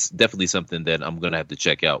 8-Bit, it's definitely something that I'm going to have to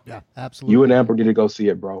check out. Yeah, absolutely. You and Amber need to go see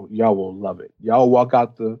it, bro. Y'all will love it. Y'all walk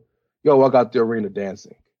out the arena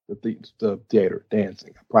dancing, the theater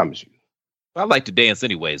dancing. I promise you. I like to dance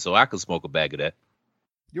anyway, so I could smoke a bag of that.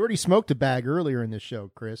 You already smoked a bag earlier in this show,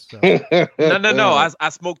 Chris. So. No. I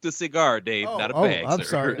smoked a cigar, Dave, not a bag. I'm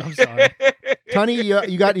sir. sorry.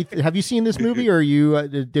 Tunney, have you seen this movie, or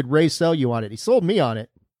did Ray sell you on it? He sold me on it.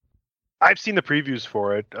 I've seen the previews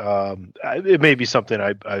for it. It may be something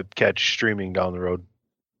I catch streaming down the road.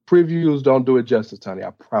 Previews don't do it justice, Tunney.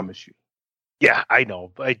 I promise you. Yeah, I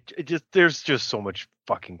know, but there's just so much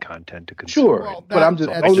fucking content to consume. Sure, well, but I'm just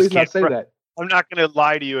the only reason I say that. I'm not going to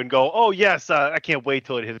lie to you and go, oh yes, I can't wait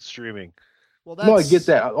till it hits streaming. Well, no, I get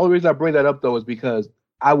that. The only reason I bring that up though is because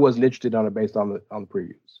I wasn't interested on it based on the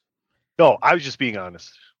previews. No, I was just being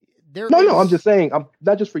honest. No, I'm just saying. I'm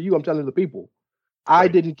not just for you. I'm telling the people. Right. I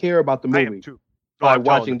didn't care about the movie by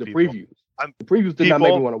watching the previews. The previews did not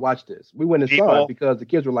make me want to watch this. We went and saw it because the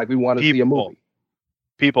kids were like, we want to see a movie.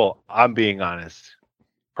 People, I'm being honest.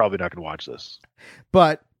 Probably not going to watch this.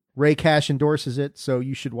 But Ray Cash endorses it, so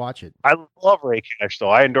you should watch it. I love Ray Cash,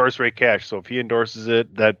 though. I endorse Ray Cash, so if he endorses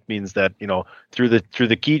it, that means that through the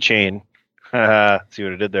keychain. See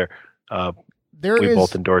what I did there? We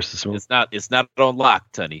both endorse this movie. It's not on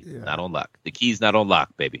lock, Tunney. Yeah. Not on lock. The key's not on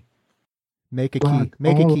lock, baby. Make a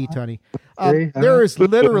key, Tunney. There is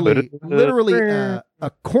literally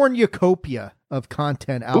a cornucopia of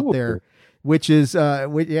content out there, which is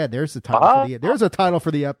there's the title. There's a title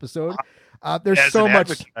for the episode. There's as so much.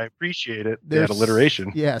 Advocate, I appreciate it. That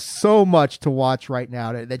alliteration. Yeah, so much to watch right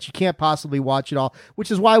now that you can't possibly watch it all. Which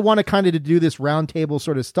is why I want to kind of do this roundtable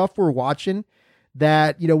sort of stuff we're watching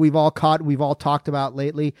that we've all talked about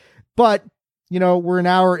lately. But we're an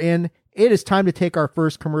hour in. It is time to take our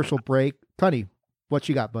first commercial break. Tunney, what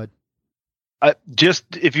you got, bud?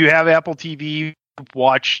 Just if you have Apple TV,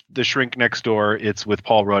 watch The Shrink Next Door. It's with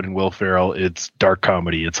Paul Rudd and Will Ferrell. It's dark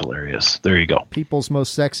comedy. It's hilarious. There you go. People's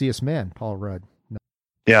most sexiest man, Paul Rudd. No.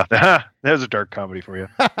 Yeah, there's a dark comedy for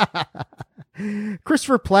you.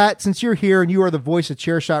 Christopher Platt, since you're here and you are the voice of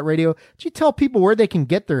Chairshot Radio, could you tell people where they can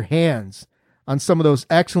get their hands on some of those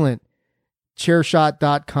excellent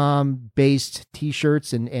Chairshot.com based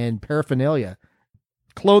t-shirts and paraphernalia?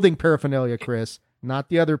 Clothing paraphernalia, Chris, not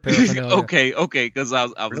the other paraphernalia. okay, because I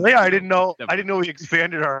was really. I didn't know we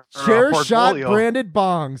expanded our Chair Shot portfolio. branded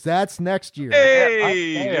bongs. That's next year.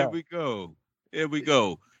 Hey, here we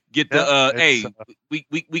go. Get the we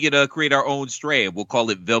can create our own strand. We'll call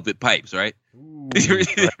it Velvet Pipes, right? Ooh,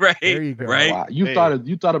 right. There you go. Right. Wow. You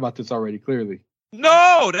thought about this already. Clearly.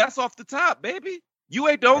 No, that's off the top, baby. You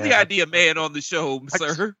ain't the only idea man on the show,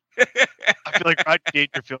 sir. I feel like Rodney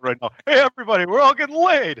Dangerfield right now. Hey, everybody, we're all getting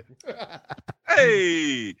laid.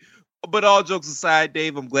 Hey, but all jokes aside,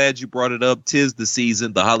 Dave, I'm glad you brought it up. 'Tis the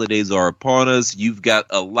season. The holidays are upon us. You've got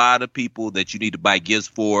a lot of people that you need to buy gifts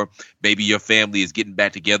for. Maybe your family is getting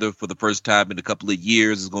back together for the first time in a couple of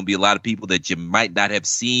years. There's going to be a lot of people that you might not have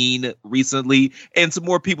seen recently, and some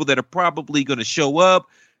more people that are probably going to show up.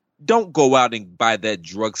 Don't go out and buy that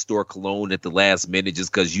drugstore cologne at the last minute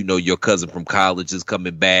just because your cousin from college is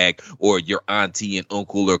coming back or your auntie and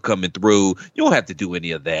uncle are coming through. You don't have to do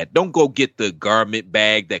any of that. Don't go get the garment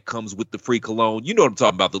bag that comes with the free cologne. You know what I'm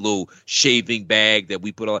talking about, the little shaving bag that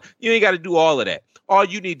we put on. You ain't got to do all of that. All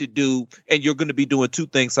you need to do, and you're going to be doing two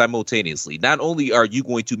things simultaneously. Not only are you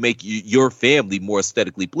going to make your family more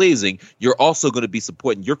aesthetically pleasing, you're also going to be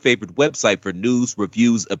supporting your favorite website for news,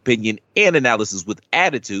 reviews, opinion, and analysis with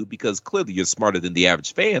attitude, because clearly you're smarter than the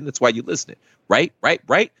average fan. That's why you're listening. Right?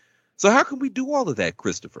 So how can we do all of that,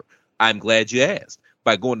 Christopher? I'm glad you asked.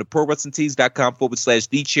 By going to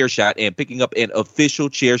ProWrestlingTees.com/TheChairShot and picking up an official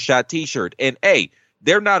Chairshot t-shirt. And hey,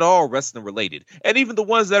 they're not all wrestling related. And even the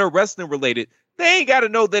ones that are wrestling related, they ain't got to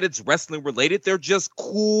know that it's wrestling related. They're just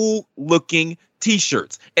cool looking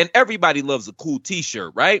t-shirts. And everybody loves a cool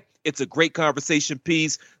t-shirt, right? It's a great conversation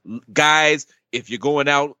piece. Guys, if you're going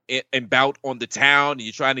out and about on the town and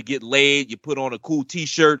you're trying to get laid, you put on a cool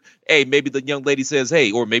t-shirt. Hey, maybe the young lady says,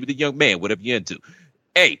 hey, or maybe the young man, whatever you're into.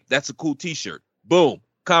 Hey, that's a cool t-shirt. Boom.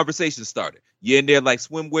 Conversation started. You're in there like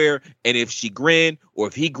swimwear. And if she grin or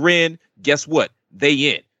if he grin, guess what? They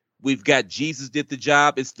in. We've got Jesus Did the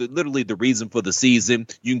Job. It's literally the reason for the season.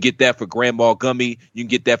 You can get that for Grandma Gummy. You can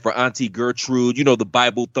get that for Auntie Gertrude. You know, the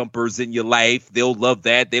Bible thumpers in your life. They'll love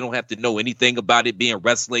that. They don't have to know anything about it being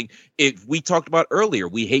wrestling. If we talked about earlier,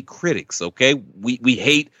 we hate critics, okay? We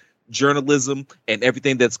hate journalism and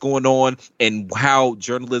everything that's going on, and how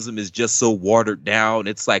journalism is just so watered down.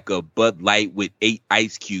 It's like a Bud Light with 8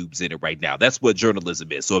 ice cubes in it right now. That's what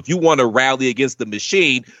journalism is. So if you want to rally against the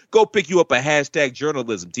machine, go pick you up a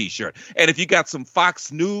 #journalism t-shirt. And if you got some Fox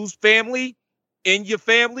News family in your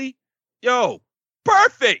family, yo,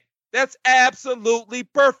 perfect. That's absolutely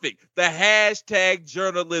perfect. The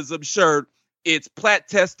 #journalism shirt, it's plat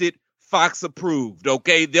tested, Fox approved,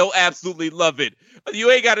 okay? They'll absolutely love it.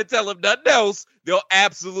 You ain't got to tell them nothing else. They'll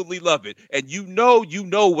absolutely love it. And you know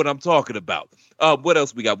what I'm talking about. What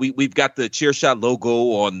else we got? We've got the Chairshot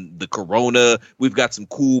logo on the Corona. We've got some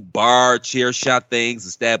cool bar Chairshot things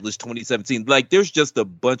established 2017. Like, there's just a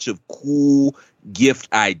bunch of cool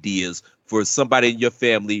gift ideas for somebody in your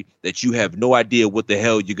family that you have no idea what the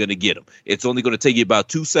hell you're going to get them. It's only going to take you about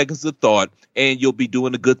 2 seconds of thought, and you'll be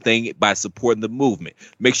doing a good thing by supporting the movement.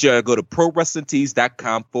 Make sure I go to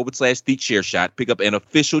ProWrestlingTees.com/TheChairShot. Pick up an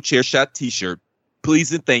official Chairshot t-shirt.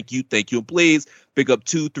 Please and thank you. Thank you and please. Pick up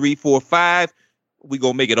 2, 3, 4, 5. We're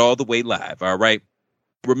going to make it all the way live, all right?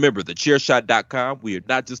 Remember, thechairshot.com, we are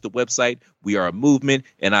not just a website, we are a movement,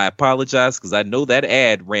 and I apologize because I know that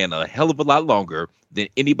ad ran a hell of a lot longer than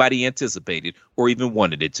anybody anticipated or even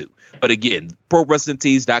wanted it to. But again,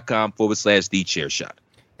 ProWrestlingTees.com/TheChairShot.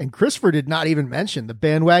 And Christopher did not even mention the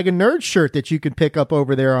Bandwagon Nerd shirt that you can pick up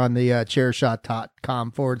over there on the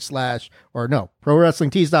chairshot.com/ or no,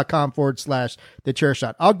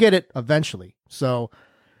 ProWrestlingTees.com/TheChairShot. I'll get it eventually. So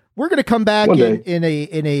we're going to come back in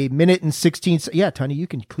a minute and 16. Yeah, Tony, you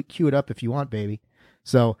can cue it up if you want, baby.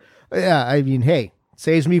 So, yeah, I mean, hey,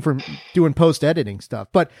 saves me from doing post-editing stuff.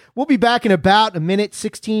 But we'll be back in about a minute,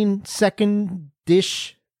 16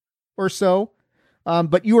 second-ish or so.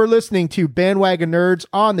 But you are listening to Bandwagon Nerds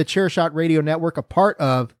on the Chairshot Radio Network, a part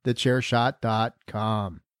of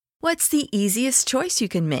thechairshot.com. What's the easiest choice you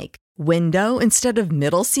can make? Window instead of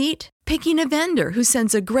middle seat? Picking a vendor who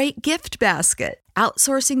sends a great gift basket?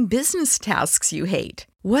 Outsourcing business tasks you hate?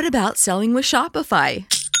 What about selling with Shopify?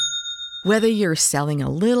 Whether you're selling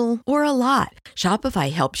a little or a lot,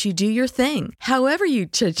 Shopify helps you do your thing, however you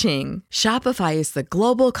cha-ching. Shopify is the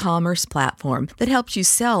global commerce platform that helps you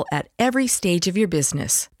sell at every stage of your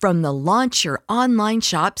business. From the launch your online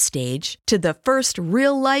shop stage to the first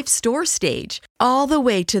real-life store stage, all the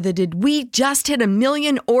way to the did we just hit 1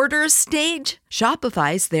 million orders stage.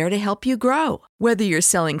 Shopify's there to help you grow. Whether you're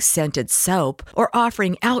selling scented soap or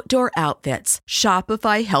offering outdoor outfits,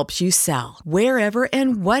 Shopify helps you sell. Wherever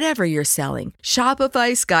and whatever you're selling,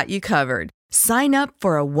 Shopify's got you covered. Sign up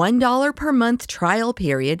for a $1 per month trial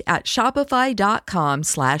period at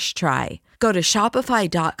shopify.com/try. Go to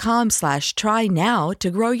shopify.com/try now to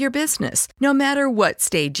grow your business, no matter what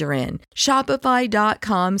stage you're in.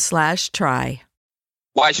 Shopify.com/try.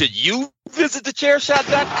 Why should you visit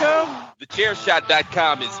thechairshot.com?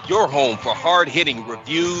 Thechairshot.com is your home for hard-hitting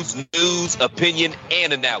reviews, news, opinion,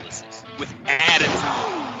 and analysis with attitude.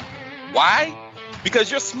 Why?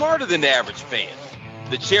 Because you're smarter than the average fan.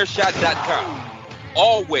 Thechairshot.com.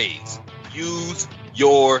 Always use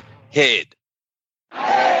your head. 8,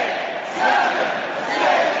 7, 6,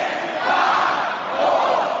 5,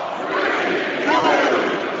 4, 3,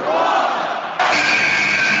 2, 1.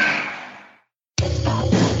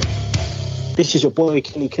 This is your boy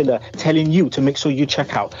Kenny Killer telling you to make sure you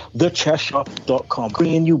check out thechairshot.com,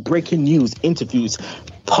 bringing you breaking news, interviews,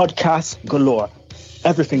 podcasts galore,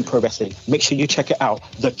 everything pro wrestling. Make sure you check it out,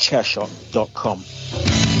 thechairshot.com.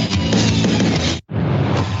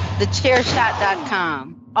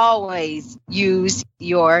 Thechairshot.com. Always use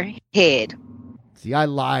your head. See, I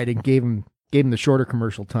lied and gave him the shorter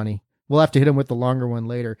commercial, Tunny. We'll have to hit him with the longer one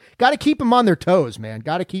later. Got to keep them on their toes, man.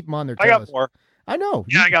 Got to keep them on their toes. I got more. I know.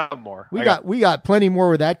 Yeah, I got more. We got plenty more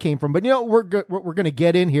where that came from. But what we're gonna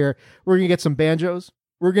get in here. We're gonna get some banjos.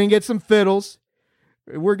 We're gonna get some fiddles.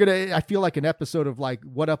 I feel like an episode of like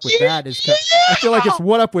What Up With That is. I feel like it's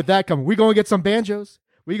What Up With That coming. We gonna get some banjos.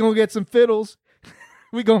 We gonna get some fiddles.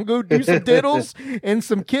 We gonna go do some diddles and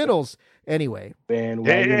some kiddles. Anyway,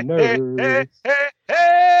 Bandwagon nerds.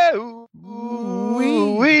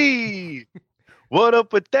 Wee. What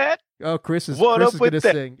up with that? Oh, Chris is going to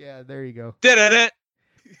sing. Yeah, there you go. Da-da-da.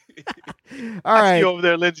 All right. You over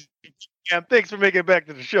there, Lindsay. Yeah, thanks for making it back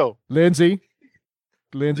to the show. Lindsay,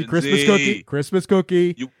 Christmas cookie. Christmas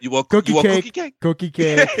cookie. You want cookie cake? Cookie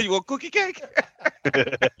cake. You want cookie cake?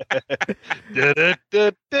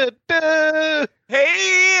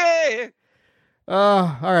 Hey!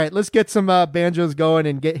 All right, let's get some banjos going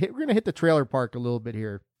and we're going to hit the trailer park a little bit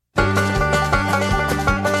here.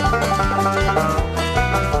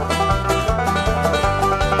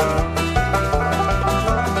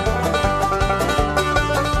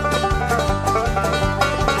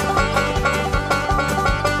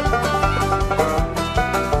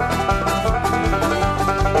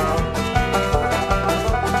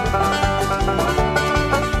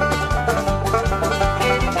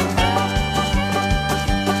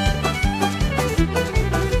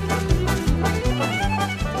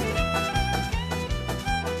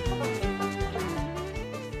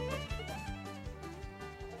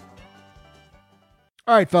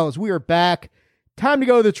 All right, fellas, we are back. Time to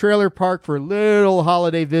go to the trailer park for a little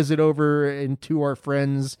holiday visit over into our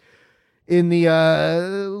friends in the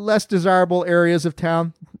less desirable areas of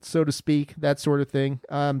town, so to speak, that sort of thing.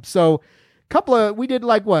 We did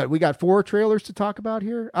like what? We got 4 trailers to talk about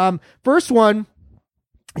here. First one,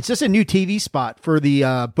 it's just a new TV spot for the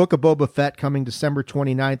Book of Boba Fett coming December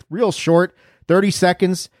 29th. Real short, 30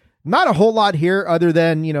 seconds. Not a whole lot here other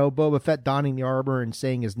than, Boba Fett donning the armor and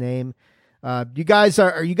saying his name. Are you guys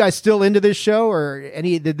still into this show, or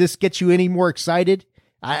did this get you any more excited?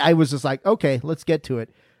 I was just like, okay, let's get to it.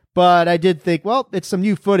 But I did think, well, it's some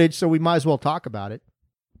new footage, so we might as well talk about it.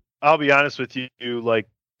 I'll be honest with you, like,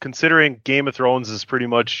 considering Game of Thrones is pretty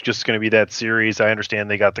much just going to be that series. I understand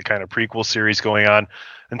they got the kind of prequel series going on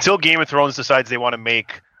until Game of Thrones decides they want to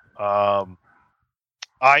make,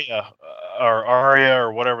 Arya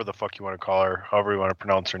or whatever the fuck you want to call her, however you want to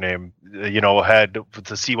pronounce her name, head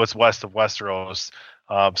to see what's west of Westeros.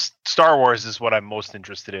 Star Wars is what I'm most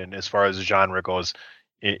interested in as far as the genre goes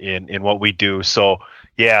in what we do. So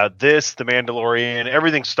yeah, The Mandalorian,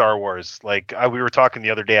 everything Star Wars. Like we were talking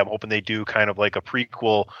the other day, I'm hoping they do kind of like a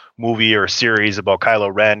prequel movie or series about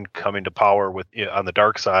Kylo Ren coming to power on the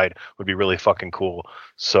dark side would be really fucking cool.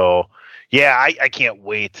 So yeah, I can't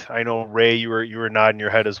wait. I know, Ray, you were nodding your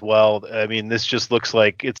head as well. I mean, this just looks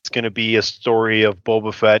like it's going to be a story of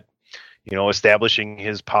Boba Fett, establishing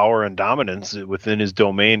his power and dominance within his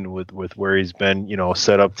domain with where he's been,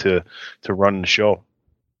 set up to run the show.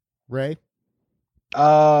 Ray?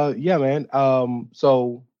 Yeah, man.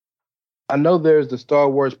 So I know there's the Star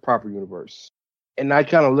Wars proper universe, and I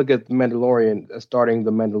kind of look at the Mandalorian as starting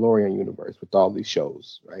the Mandalorian universe with all these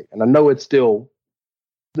shows, right? And I know it's still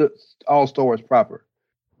all Star Wars proper,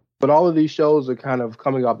 but all of these shows are kind of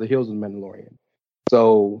coming off the heels of Mandalorian.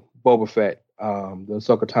 So Boba Fett, the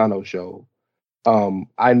Ahsoka Tano show.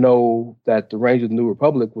 I know that the Rangers of the New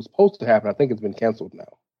Republic was supposed to happen. I think it's been canceled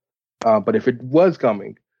now. But if it was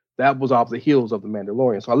coming, that was off the heels of the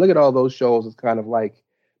Mandalorian. So I look at all those shows as kind of like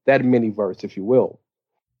that mini-verse, if you will.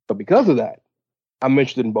 But because of that, I'm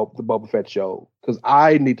interested in the Boba Fett show because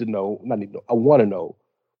I want to know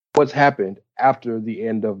what's happened after the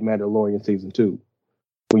end of Mandalorian season 2,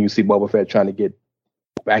 when you see Boba Fett trying to get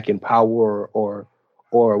back in power, or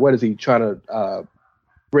what is he trying to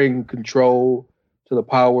bring control to the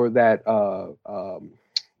power that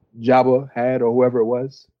Jabba had, or whoever it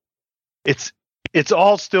was? It's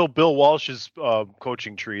all still Bill Walsh's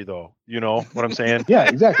coaching tree, though. You know what I'm saying? Yeah,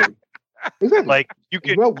 exactly. Exactly. Like you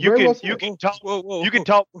can tell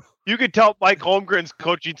Mike Holmgren's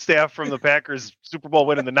coaching staff from the Packers Super Bowl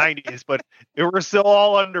win in the 90s, but we're still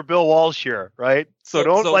all under Bill Walsh here, right? So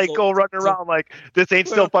don't go running around like this ain't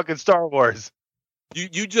still fucking Star Wars.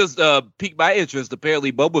 You just piqued my interest.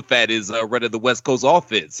 Apparently, Boba Fett is running the West Coast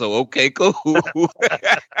offense. So okay, cool.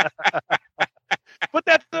 But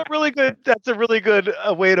that's a really good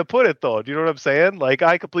way to put it, though. Do you know what I'm saying? Like,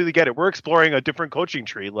 I completely get it. We're exploring a different coaching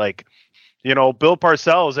tree. Like, Bill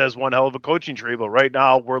Parcells has one hell of a coaching tree, but right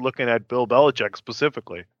now we're looking at Bill Belichick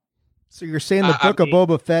specifically. So you're saying the Book of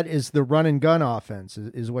Boba Fett is the run and gun offense,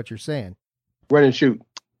 is what you're saying? Run and shoot.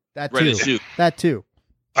 That Ready too. to shoot. That too.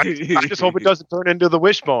 I just hope it doesn't turn into the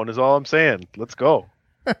wishbone. Is all I'm saying. Let's go.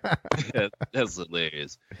 That's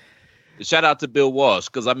hilarious. Shout out to Bill Walsh,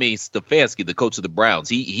 because I mean Stefanski, the coach of the Browns,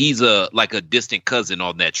 he's like a distant cousin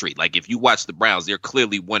on that tree. Like if you watch the Browns, they're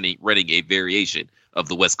clearly running a variation of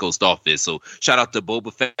the West Coast offense. So shout out to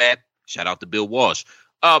Boba Fett. Shout out to Bill Walsh.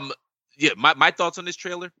 Yeah, my thoughts on this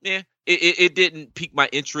trailer. Yeah, it didn't pique my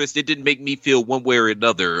interest. It didn't make me feel one way or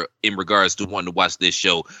another in regards to wanting to watch this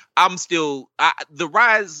show. I'm still the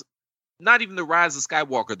rise. Not even the Rise of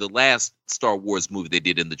Skywalker, the last Star Wars movie they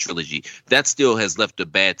did in the trilogy, that still has left a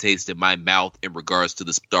bad taste in my mouth in regards to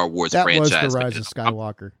the Star Wars franchise. That was the Rise of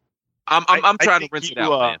Skywalker. I'm trying to rinse it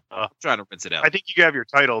out, man. I'm trying to rinse it out. I think you have your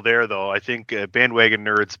title there, though. I think Bandwagon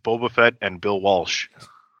Nerds, Boba Fett, and Bill Walsh.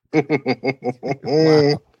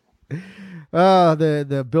 Wow.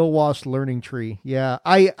 The Bill Walsh learning tree. Yeah.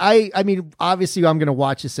 I mean, obviously I'm going to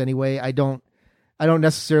watch this anyway. I don't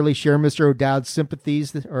necessarily share Mr. O'Dowd's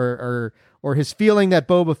sympathies or his feeling that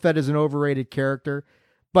Boba Fett is an overrated character,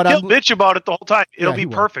 but he'll bitch about it the whole time. It'll be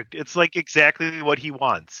will. perfect. It's like exactly what he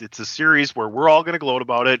wants. It's a series where we're all going to gloat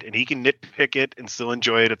about it, and he can nitpick it and still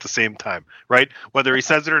enjoy it at the same time, right? Whether he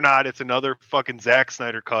says it or not, it's another fucking Zack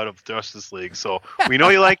Snyder cut of Justice League. So we know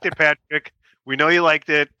you liked it, Patrick. We know you liked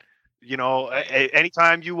it. You know,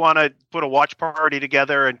 anytime you want to put a watch party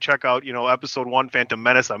together and check out, episode 1, Phantom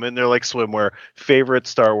Menace, I'm in there like swimwear. Favorite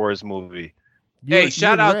Star Wars movie. Hey,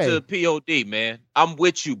 shout out to POD, man. I'm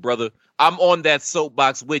with you, brother. I'm on that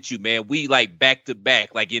soapbox with you, man. We like back to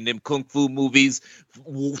back, like in them kung fu movies,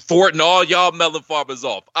 thwarting all y'all melon farmers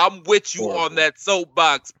off. I'm with you on that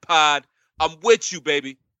soapbox pod. I'm with you,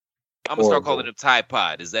 baby. I'm gonna start calling it a Tide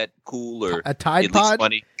Pod. Is that cool or a Tide at Pod? least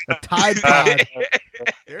funny? A Tide Pod.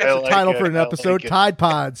 There's a title for an I episode. like Tide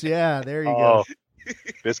Pods. Yeah, there you go.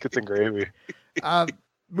 Biscuits and gravy.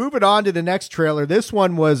 Moving on to the next trailer. This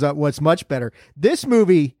one was much better. This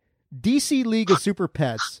movie, DC League of Super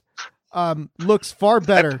Pets, looks far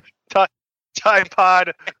better. Tide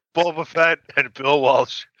Pod, Boba Fett, and Bill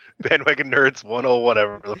Walsh. Bandwagon Nerds 10,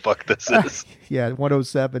 whatever the fuck this is. Yeah,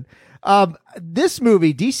 107. This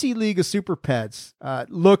movie, DC League of Super Pets,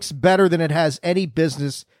 looks better than it has any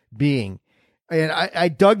business being. And I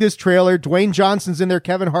dug this trailer. Dwayne Johnson's in there.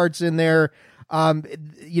 Kevin Hart's in there.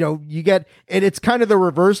 You get, and it's kind of the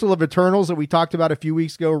reversal of Eternals that we talked about a few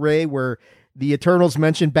weeks ago, Ray, where the Eternals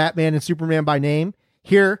mentioned Batman and Superman by name.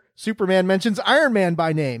 Here, Superman mentions Iron Man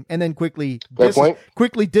by name and then quickly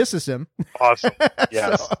disses him. Awesome.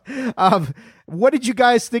 Yes. So, what did you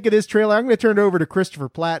guys think of this trailer? I'm going to turn it over to Christopher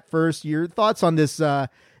Platt first. Your thoughts on this?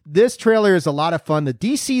 This trailer is a lot of fun. The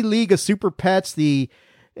DC League of Super Pets, the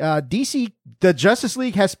Justice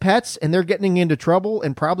League has pets and they're getting into trouble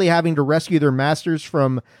and probably having to rescue their masters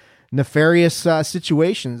from nefarious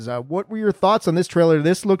situations. What were your thoughts on this trailer?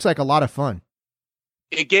 This looks like a lot of fun.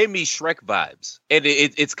 It gave me Shrek vibes, and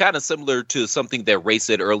it's kind of similar to something that Ray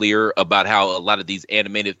said earlier about how a lot of these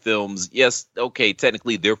animated films, yes, okay,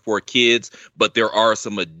 technically they're for kids, but there are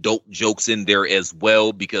some adult jokes in there as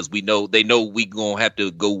well, because they know we gonna have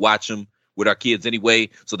to go watch them with our kids anyway,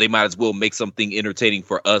 so they might as well make something entertaining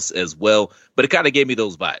for us as well. But it kind of gave me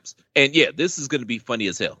those vibes, and yeah, this is going to be funny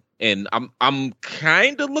as hell. And I'm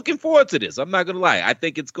kind of looking forward to this. I'm not gonna lie. I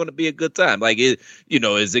think it's gonna be a good time. Like is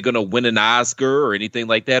it gonna win an Oscar or anything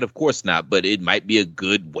like that? Of course not. But it might be a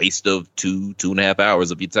good waste of 2.5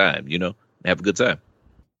 hours of your time. Have a good time.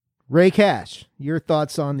 Ray Cash, your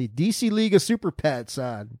thoughts on the DC League of Super Pets?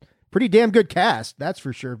 Pretty damn good cast, that's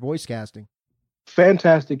for sure. Voice casting,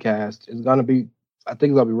 fantastic cast. I think it's gonna be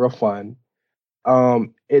real fun.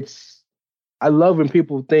 I love when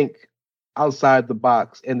people think outside the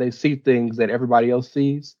box and they see things that everybody else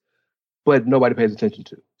sees, but nobody pays attention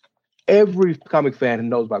to. Every comic fan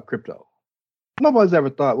knows about Crypto. Nobody's ever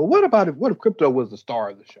thought, well, what if Crypto was the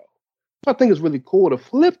star of the show? So I think it's really cool to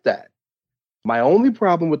flip that. My only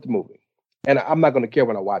problem with the movie, and I'm not going to care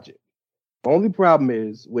when I watch it, the only problem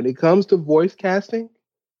is when it comes to voice casting,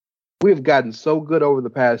 we have gotten so good over the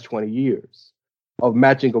past 20 years of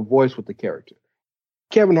matching a voice with the character.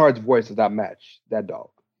 Kevin Hart's voice does not match that dog.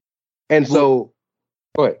 And so,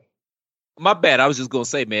 go ahead. My bad. I was just going to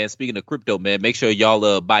say, man, speaking of crypto, man, make sure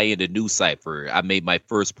y'all buy into New Cypher. I made my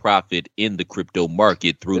first profit in the crypto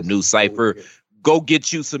market through New Cypher. Go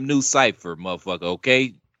get you some New Cypher, motherfucker,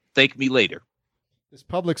 okay? Thank me later. This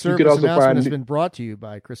public service announcement has been brought to you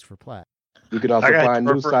by Christopher Platt. You can also find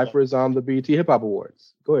New Cyphers on the BET Hip Hop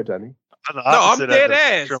Awards. Go ahead, Tony. No, I'm dead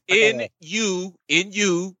ass. In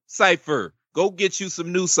you, Cypher. Go get you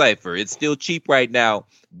some New Cypher. It's still cheap right now.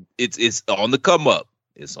 It's on the come up.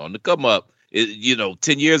 It's on the come up.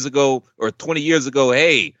 10 years ago or 20 years ago,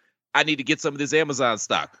 hey, I need to get some of this Amazon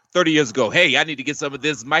stock. 30 years ago, hey, I need to get some of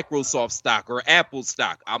this Microsoft stock or Apple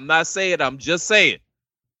stock. I'm not saying, I'm just saying.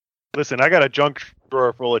 Listen, I got a junk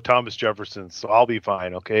drawer full of Thomas Jeffersons, so I'll be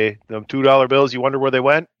fine, okay? Them $2 bills, you wonder where they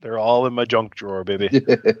went? They're all in my junk drawer, baby.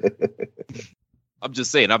 I'm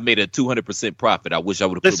just saying, I've made a 200% profit. I wish I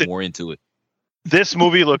would have put more into it. This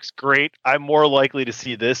movie looks great. I'm more likely to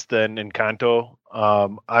see this than Encanto.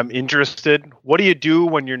 I'm interested. What do you do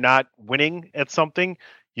when you're not winning at something?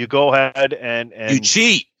 You go ahead and you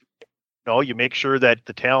cheat. No, you make sure that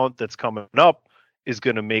the talent that's coming up is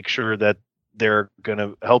going to make sure that they're going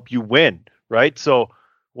to help you win, right? So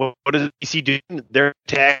what does DC do? They're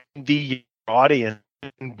attacking the audience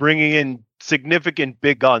and bringing in significant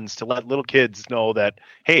big guns to let little kids know that,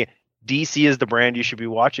 hey, DC is the brand you should be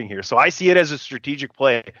watching here. So I see it as a strategic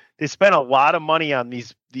play. They spent a lot of money on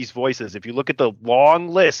these voices. If you look at the long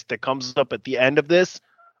list that comes up at the end of this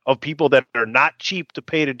of people that are not cheap to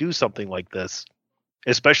pay to do something like this,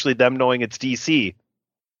 especially them knowing it's DC,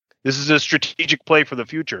 this is a strategic play for the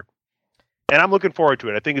future. And I'm looking forward to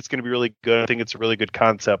it. I think it's going to be really good. I think it's a really good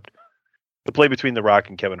concept. The play between The Rock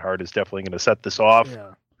and Kevin Hart is definitely going to set this off.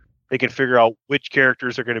 Yeah. They can figure out which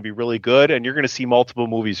characters are going to be really good, and you're going to see multiple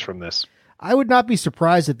movies from this. I would not be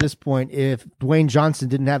surprised at this point if Dwayne Johnson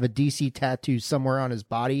didn't have a DC tattoo somewhere on his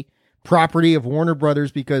body, property of Warner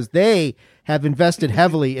Brothers, because they have invested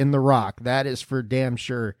heavily in The Rock. That is for damn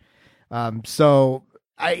sure. So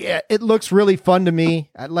it looks really fun to me.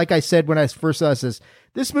 Like I said when I first saw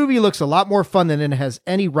this movie looks a lot more fun than it has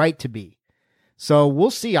any right to be. So we'll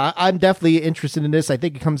see. I'm definitely interested in this. I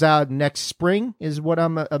think it comes out next spring is what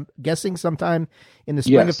I'm guessing, sometime in the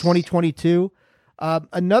spring of 2022.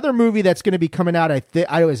 Another movie that's going to be coming out,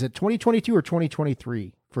 is it 2022 or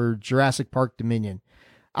 2023 for Jurassic Park Dominion?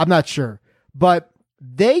 I'm not sure, but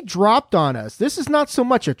they dropped on us. This is not so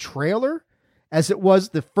much a trailer as it was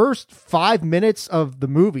the first 5 minutes of the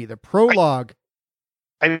movie, the prologue.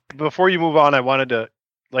 Before you move on, I wanted to,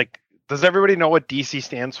 does everybody know what DC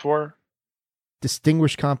stands for?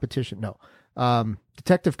 Distinguished Competition. No.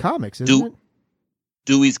 Detective Comics, isn't it?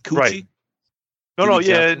 Dewey's Coochie? Right.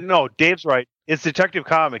 No, Dave's right. It's Detective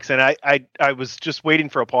Comics, and I was just waiting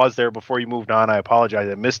for a pause there before you moved on. I apologize,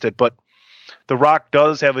 I missed it, but The Rock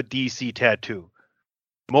does have a DC tattoo.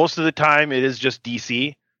 Most of the time it is just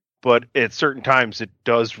DC, but at certain times it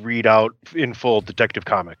does read out in full Detective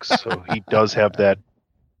Comics. So he does have that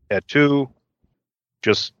tattoo.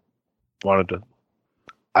 Just wanted to,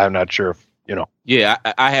 I'm not sure if, Yeah,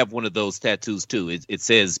 I have one of those tattoos too. It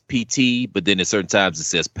says PT, but then at certain times it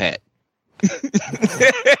says Pat.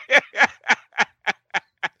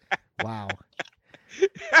 Wow.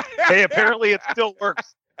 Hey, apparently it still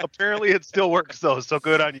works. Though. So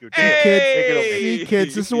good on you, Dave.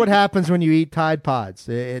 Kids, this is what happens when you eat Tide Pods.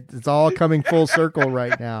 It's all coming full circle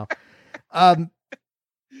right now.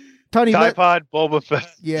 Tony, Tide Pod, Boba Fett,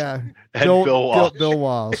 and Bill Walsh. Bill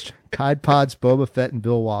Walsh. Tide Pods, Boba Fett, and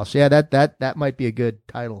Bill Walsh. Yeah, that might be a good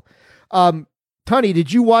title. Tony,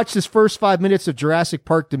 did you watch this first 5 minutes of Jurassic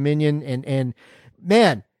Park Dominion? And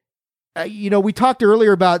man, we talked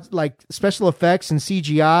earlier about like special effects and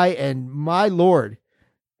CGI, and my Lord,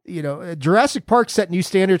 Jurassic Park set new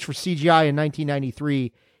standards for CGI in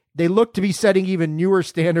 1993. They look to be setting even newer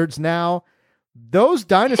standards now. Those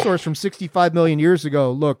dinosaurs from 65 million years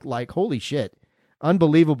ago look like, holy shit,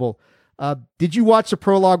 unbelievable. Did you watch the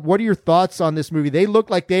prologue? What are your thoughts on this movie? They look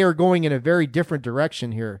like they are going in a very different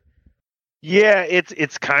direction here. Yeah,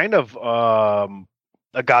 it's kind of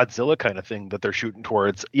a Godzilla kind of thing that they're shooting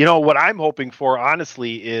towards. What I'm hoping for,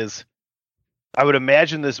 honestly, is I would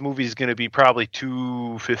imagine this movie is going to be probably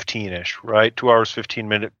 2:15-ish, right? 2 hours,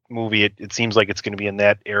 15-minute movie. It seems like it's going to be in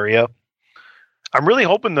that area. I'm really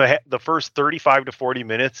hoping the first 35 to 40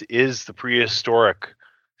 minutes is the prehistoric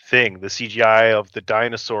thing, the CGI of the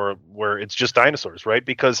dinosaur, where it's just dinosaurs, right?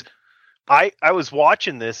 Because I was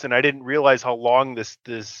watching this and I didn't realize how long this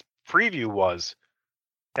preview was,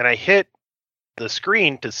 and I hit the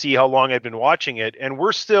screen to see how long I'd been watching it, and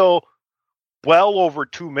we're still well over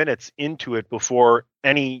 2 minutes into it before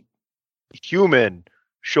any human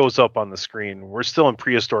shows up on the screen. We're still in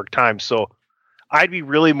prehistoric times, so I'd be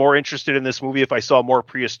really more interested in this movie if I saw more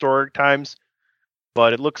prehistoric times,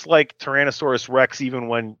 but it looks like Tyrannosaurus Rex, even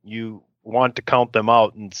when you want to count them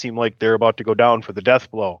out and seem like they're about to go down for the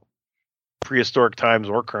death blow, prehistoric times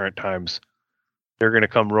or current times, they're going to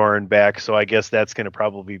come roaring back. So I guess that's going to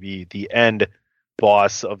probably be the end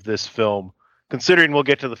boss of this film, considering we'll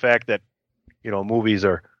get to the fact that, movies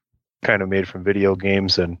are kind of made from video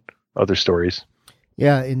games and other stories.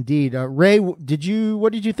 Yeah, indeed. Ray, what did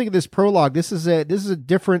you think of this prologue? This is a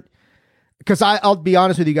different. because I'll be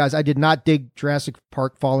honest with you guys, I did not dig Jurassic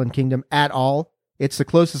Park Fallen Kingdom at all. It's the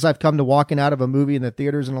closest I've come to walking out of a movie in the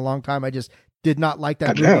theaters in a long time. I just did not like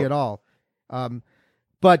that movie at all.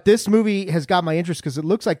 But this movie has got my interest because it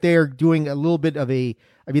looks like they are doing a little bit of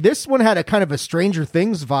this one had a kind of a Stranger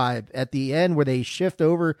Things vibe at the end where they shift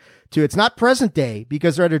over to, it's not present day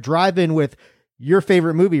because they're at a drive-in with your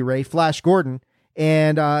favorite movie, Ray, Flash Gordon.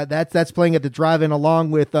 And that's playing at the drive-in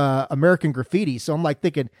along with American Graffiti. So I'm like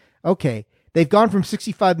thinking, okay, they've gone from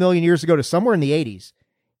 65 million years ago to somewhere in the 80s.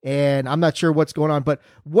 And I'm not sure what's going on, but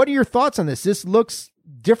what are your thoughts on this? This looks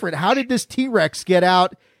different. How did this T-Rex get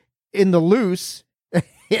out in the loose?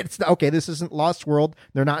 It's okay. This isn't Lost World.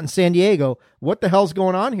 They're not in San Diego. What the hell's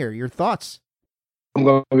going on here? Your thoughts? I'm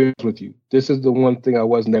going to be honest with you. This is the one thing I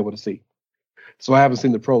wasn't able to see. So I haven't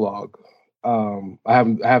seen the prologue. I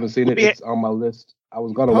haven't seen it. It's on my list. I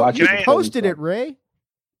was going to watch it. You posted it, Ray.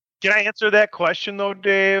 Can I answer that question though,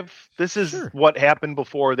 Dave? This is what happened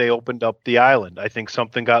before they opened up the island. I think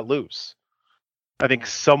something got loose. I think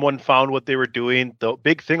someone found what they were doing. The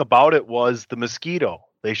big thing about it was the mosquito.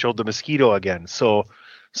 They showed the mosquito again. So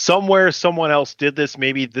somewhere someone else did this.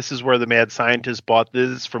 Maybe this is where the mad scientist bought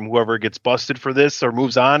this from whoever gets busted for this or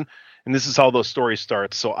moves on. And this is how those stories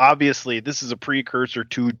start. So obviously this is a precursor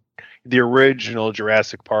to the original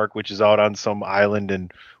Jurassic Park, which is out on some island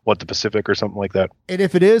in the Pacific or something like that. And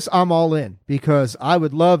if it is, I'm all in because I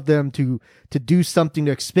would love them to do something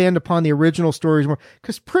to expand upon the original stories more.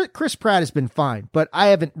 Because Chris Pratt has been fine, but I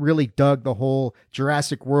haven't really dug the whole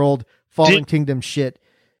Jurassic World Fallen Kingdom shit.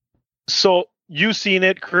 So you seen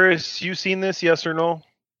it, Chris? You seen this? Yes or no?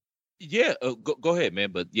 Yeah, go ahead,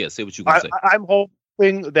 man. But yeah, say what you want to say. I'm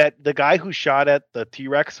hoping that the guy who shot at the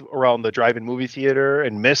T-Rex around the drive-in movie theater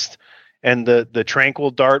and missed, and the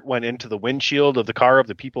tranquil dart went into the windshield of the car of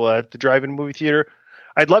the people at the drive-in movie theater.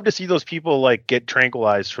 I'd love to see those people like get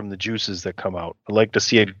tranquilized from the juices that come out. I'd like to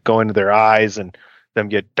see it go into their eyes and them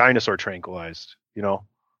get dinosaur tranquilized. You know,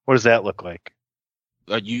 what does that look like?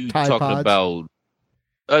 Are you Tide talking Pods. about?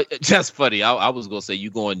 That's funny. I was gonna say you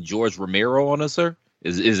going George Romero on us, sir.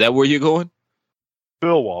 Is that where you're going?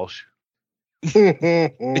 Bill Walsh.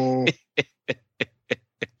 Do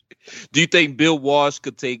you think Bill Walsh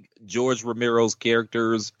could take George Romero's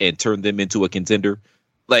characters and turn them into a contender?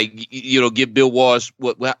 Like, give Bill Walsh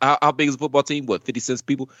how big is a football team? 56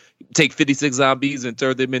 people? Take 56 zombies and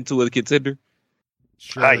turn them into a contender?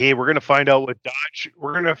 Sure. Hey, we're gonna find out what Dodge.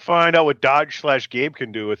 We're gonna find out what Dodge/Gabe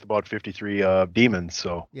can do with about 53 demons.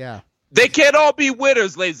 So yeah, they can't all be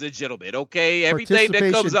winners, ladies and gentlemen. Okay, everything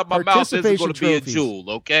that comes out my mouth isn't going to be a jewel.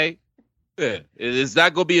 Okay. Yeah, it's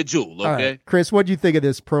not going to be a jewel, okay? All right. Chris, what do you think of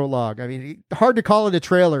this prologue? I mean, hard to call it a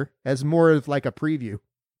trailer as more of like a preview.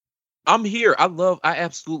 I'm here. I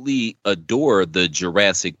absolutely adore the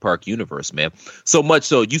Jurassic Park universe, man. So much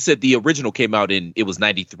so, you said the original came out it was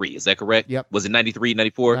 93. Is that correct? Yep. Was it 93,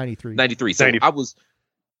 94? 93. 93. So 90. I was,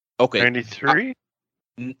 okay. 93?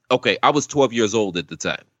 Okay, I was 12 years old at the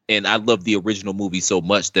time. And I loved the original movie so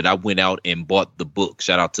much that I went out and bought the book.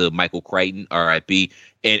 Shout out to Michael Crichton, R.I.P.,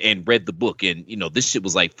 and read the book. And, this shit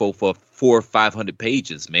was like 400 or 500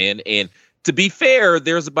 pages, man. And to be fair,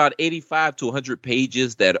 there's about 85 to 100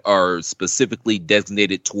 pages that are specifically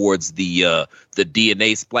designated towards the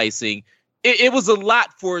DNA splicing. It was a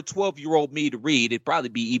lot for a 12-year-old me to read. It'd probably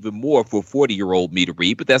be even more for a 40-year-old me to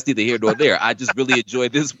read, but that's neither here nor there. I just really enjoy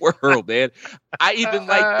this world, man. I even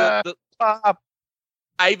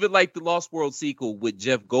like the Lost World sequel with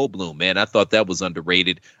Jeff Goldblum, man. I thought that was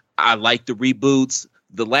underrated. I like the reboots.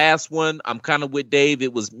 The last one, I'm kind of with Dave.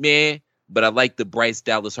 It was meh, but I like the Bryce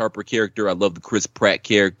Dallas Harper character. I love the Chris Pratt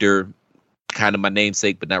character. Kind of my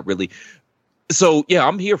namesake, but not really. So, yeah,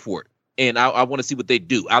 I'm here for it. And I want to see what they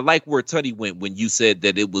do. I like where Tunney went when you said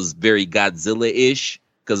that it was very Godzilla-ish,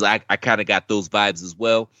 because I kind of got those vibes as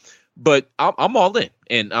well. But I'm all in,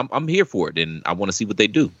 and I'm here for it, and I want to see what they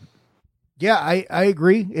do. Yeah, I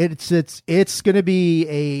agree. It's going to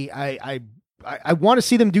be I want to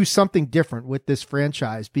see them do something different with this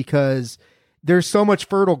franchise because there's so much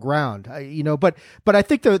fertile ground, but I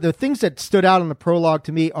think the things that stood out in the prologue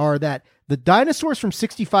to me are that the dinosaurs from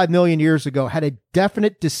 65 million years ago had a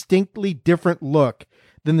definite, distinctly different look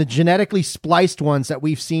than the genetically spliced ones that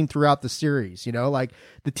we've seen throughout the series. Like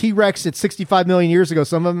the T-Rex at 65 million years ago,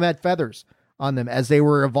 some of them had feathers on them as they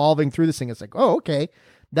were evolving through this thing. It's like, oh, okay.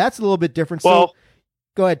 That's a little bit different. Well, so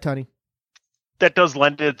go ahead, Tunney. That does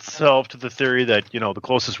lend itself to the theory that, the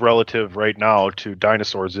closest relative right now to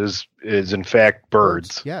dinosaurs is in fact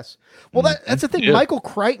birds. Yes. Well, that's the thing. Yeah. Michael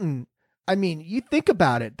Crichton, I mean, you think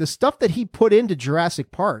about it, the stuff that he put into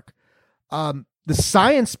Jurassic Park, the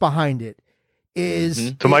science behind it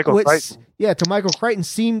is to Michael Crichton. Yeah, to Michael Crichton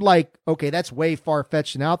seemed like, okay, that's way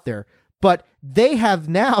far-fetched and out there. But they have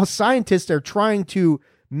now, scientists are trying to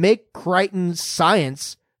make Crichton's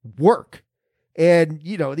science work. And,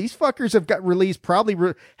 these fuckers have got released,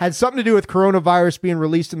 had something to do with coronavirus being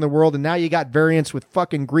released in the world. And now you got variants with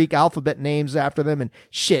fucking Greek alphabet names after them and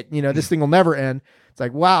shit. This thing will never end. It's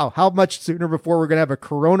like, wow, how much sooner before we're going to have a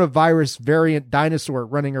coronavirus variant dinosaur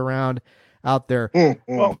running around out there.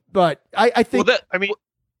 Well, but I think,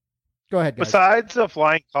 go ahead, guys. Besides a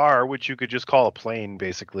flying car, which you could just call a plane,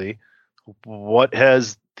 basically, what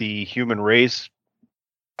has the human race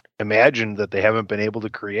imagined that they haven't been able to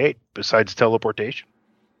create besides teleportation?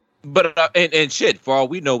 But and shit, for all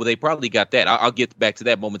we know, they probably got that. I'll get back to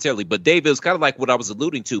that momentarily. But Dave, it was kind of like what I was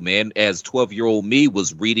alluding to, man. As 12-year-old me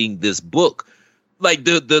was reading this book, like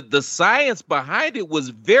the science behind it was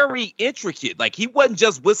very intricate. Like he wasn't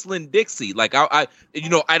just whistling Dixie. Like I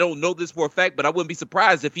don't know this for a fact, but I wouldn't be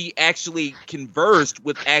surprised if he actually conversed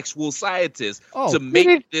with actual scientists to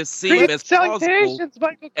make this seem as plausible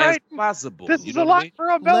as possible. This is a lot for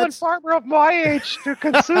a melon farmer of my age to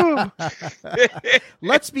consume.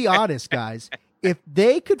 Let's be honest, guys. If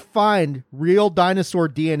they could find real dinosaur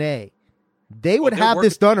DNA, they would have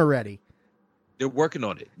this done already. They're working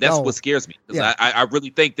on it. That's what scares me. Because I really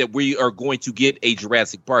think that we are going to get a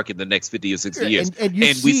Jurassic Park in the next 50 or 60 years. And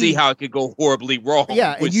we see how it could go horribly wrong.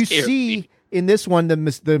 Yeah, and you see in this one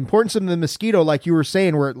the importance of the mosquito, like you were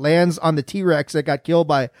saying, where it lands on the T-Rex that got killed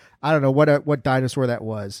by, I don't know what dinosaur that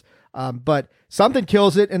was. But something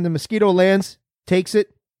kills it, and the mosquito lands, takes a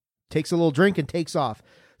little drink, and takes off.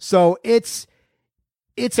 So it's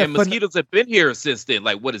mosquitoes have been here since then.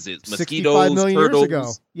 Like, what is it? Mosquitoes, 65 million turtles.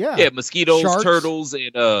 years ago. Yeah, mosquitoes, sharks. Turtles,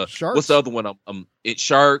 and Sharks. What's the other one? It's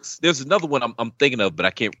sharks. There's another one I'm thinking of, but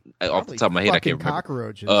I can't off the top of my head. I can't remember.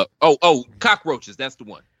 Cockroaches. Cockroaches. That's the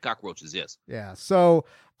one. Cockroaches. Yes. Yeah. So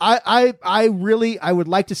I would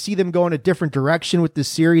like to see them go in a different direction with this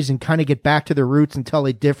series and kind of get back to their roots and tell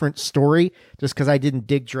a different story. Just because I didn't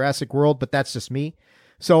dig Jurassic World, but that's just me.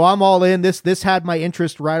 So I'm all in. This had my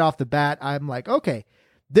interest right off the bat. I'm like, okay.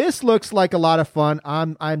 This looks like a lot of fun.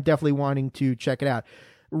 I'm definitely wanting to check it out.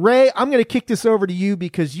 Ray, I'm going to kick this over to you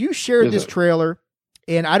because you shared this trailer,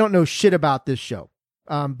 and I don't know shit about this show.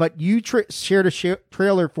 But you shared a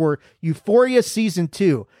trailer for Euphoria Season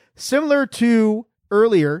 2. Similar to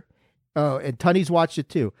earlier, and Tunny's watched it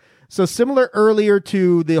too. So similar earlier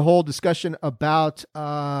to the whole discussion about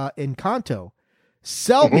Encanto.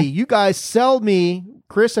 Sell me. You guys sell me.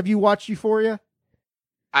 Chris, have you watched Euphoria?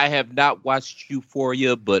 I have not watched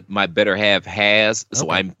Euphoria, but my better half has.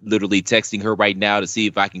 So I'm literally texting her right now to see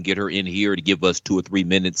if I can get her in here to give us 2 or 3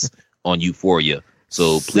 minutes on Euphoria.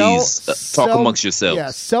 So please talk amongst yourselves.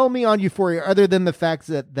 Yeah, sell me on Euphoria. Other than the fact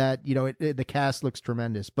that the cast looks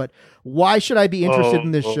tremendous, but why should I be interested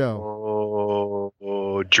in this show?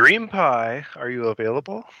 Dream Pie, are you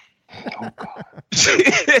available? Oh, God.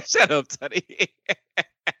 Shut up, Tony.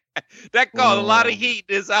 That caused a lot of heat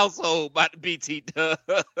in this household by the BT Dub.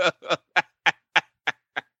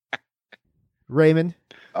 Raymond?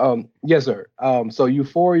 Yes, sir. So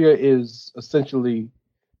Euphoria is essentially,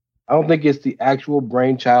 I don't think it's the actual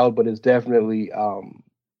brainchild, but it's definitely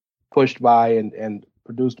pushed by and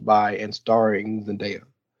produced by and starring Zendaya.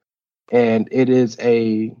 And it is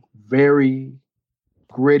a very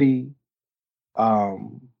gritty, a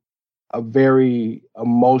very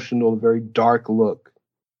emotional, very dark look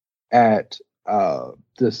at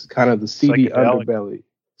this kind of the seedy underbelly.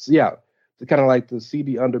 So, yeah, it's kind of like the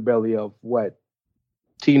seedy underbelly of what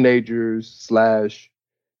teenagers /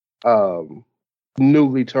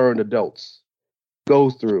 newly turned adults go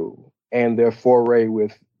through and their foray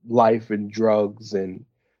with life and drugs and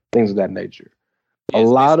things of that nature. Yeah, a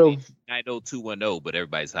lot of 90210, but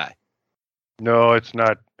everybody's high. No, it's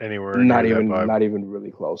not anywhere. Not even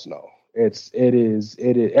really close. No, it is.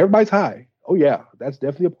 Everybody's high. Oh yeah, that's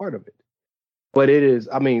definitely a part of it. But it is.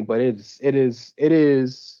 It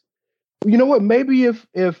is. You know what? Maybe if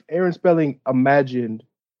Aaron Spelling imagined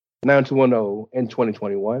 90210 in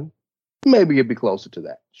 2021, maybe it'd be closer to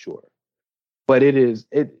that. Sure. But it's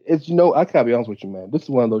I gotta be honest with you, man. This is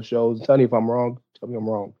one of those shows. Tell me if I'm wrong. Tell me I'm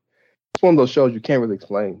wrong. It's one of those shows you can't really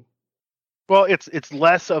explain. Well, it's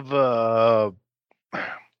less of a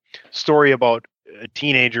story about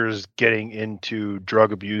teenagers getting into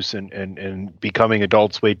drug abuse and becoming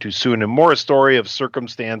adults way too soon, and more a story of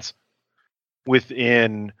circumstance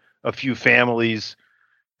within a few families,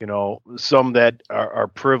 some that are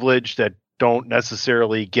privileged that don't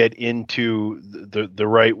necessarily get into the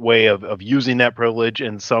right way of using that privilege,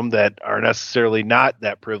 and some that are necessarily not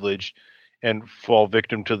that privileged and fall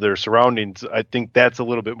victim to their surroundings. I think that's a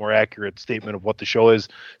little bit more accurate statement of what the show is.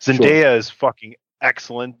 Zendaya is fucking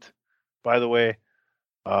excellent, by the way,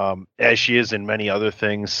 as she is in many other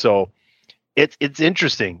things. So it's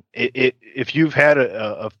interesting. If you've had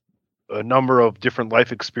a number of different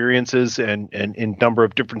life experiences and in number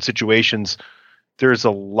of different situations, there's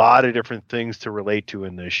a lot of different things to relate to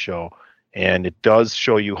in this show. And it does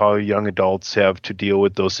show you how young adults have to deal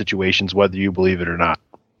with those situations, whether you believe it or not.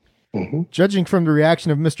 Mm-hmm. Judging from the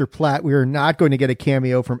reaction of Mr. Platt, we are not going to get a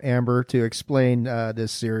cameo from Amber to explain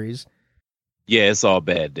this series. Yeah, it's all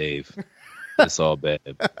bad, Dave. It's all bad.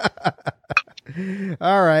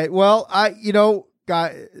 All right. Well,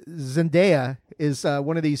 Zendaya is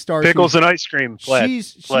one of these stars. Pickles and ice cream. Plaid.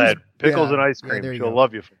 Pickles and ice cream. Yeah, She'll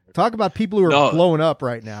love you for it. Talk about people who are blowing up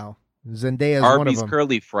right now. Zendaya is one of Arby's them.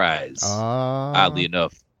 curly fries. Oddly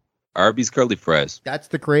enough, Arby's curly fries. That's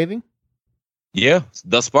the craving. Yeah,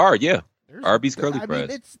 thus far, yeah. Arby's curly fries.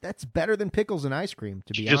 Mean, that's better than pickles and ice cream.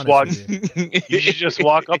 To be honest, with you. You should just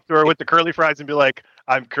walk up to her with the curly fries and be like,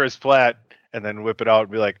 "I'm Chris Platt," and then whip it out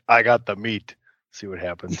and be like, "I got the meat." See what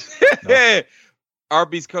happens. No.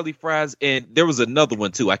 Arby's curly fries, and there was another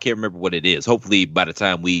one too. I can't remember what it is. Hopefully, by the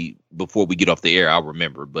time before we get off the air, I'll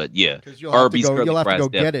remember. But yeah, Arby's curly fries. You'll have to go definitely.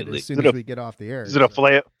 get it as soon as we get off the air. Is it a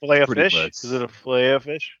fillet of fish? Much. Is it a fillet of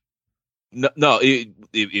fish? No,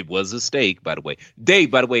 it was a steak, by the way. Dave,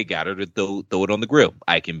 by the way, got her to throw it on the grill.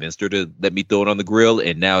 I convinced her to let me throw it on the grill,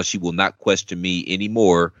 and now she will not question me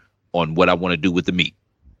anymore on what I want to do with the meat.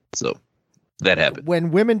 So that happened.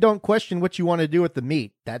 When women don't question what you want to do with the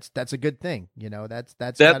meat, that's a good thing. You know, that's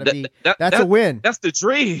gotta be that's a win. That's the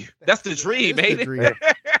dream. That's the dream, man.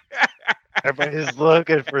 Everybody's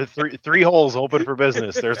looking for three holes open for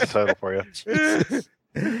business. There's the title for you.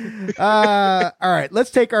 All right,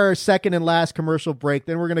 let's take our second and last commercial break.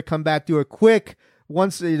 Then we're going to come back to a quick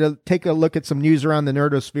take a look at some news around the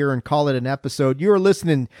nerdosphere and call it an episode. You're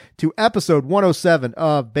listening to episode 107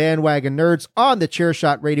 of Bandwagon Nerds on the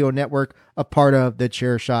Chairshot Radio Network, a part of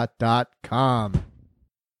thechairshot.com.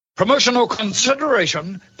 Promotional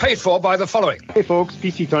consideration paid for by the following. Hey folks,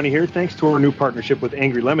 PC Tony here. Thanks to our new partnership with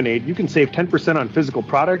Angry Lemonade, you can save 10% on physical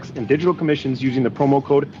products and digital commissions using the promo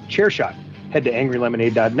code ChairShot. Head to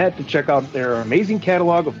angrylemonade.net to check out their amazing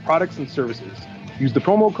catalog of products and services. Use the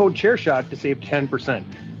promo code ChairShot to save 10%.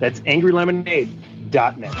 That's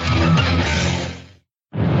angrylemonade.net.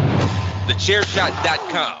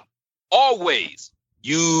 Thechairshot.com. Always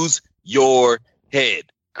use your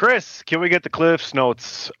head. Chris, can we get the Cliff's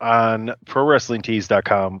Notes on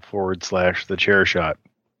ProWrestlingTees.com/thechairshot?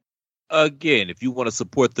 Again, if you want to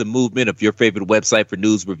support the movement of your favorite website for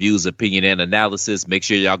news, reviews, opinion, and analysis, make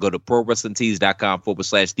sure y'all go to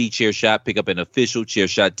ProWrestlingTees.com/thechairshot. Pick up an official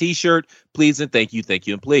Chairshot t-shirt. Please and thank you,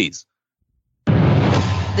 and please.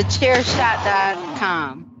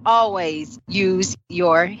 Thechairshot.com. Always use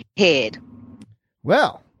your head.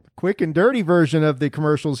 Well, quick and dirty version of the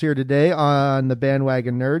commercials here today on the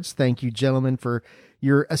Bandwagon Nerds. Thank you, gentlemen, for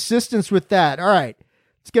your assistance with that. All right.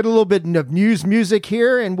 Let's get a little bit of news music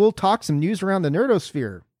here, and we'll talk some news around the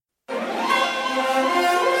nerdosphere.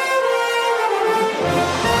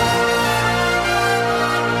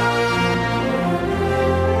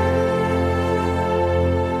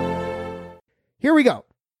 Here we go.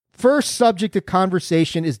 First subject of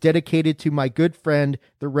conversation is dedicated to my good friend,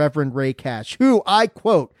 the Reverend Ray Cash, who, I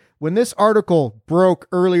quote, when this article broke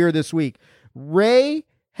earlier this week, Ray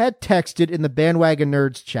had texted in the Bandwagon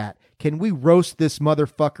Nerds chat, "Can we roast this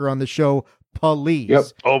motherfucker on the show, please?" Yep.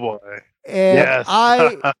 Oh, boy. And yes.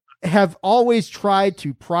 I have always tried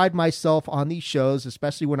to pride myself on these shows,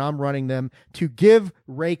 especially when I'm running them, to give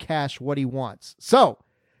Ray Cash what he wants. So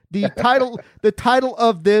the title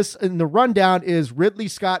of this in the rundown is Ridley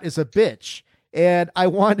Scott is a bitch. And I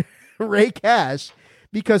want Ray Cash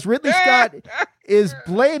because Ridley Scott is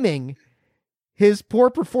blaming his poor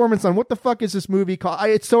performance on what the fuck is this movie called?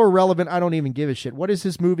 It's so irrelevant. I don't even give a shit. What is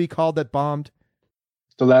his movie called that bombed?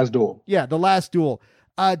 The Last Duel. Yeah, The Last Duel.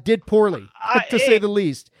 Did poorly, to say the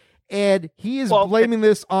least. And he is blaming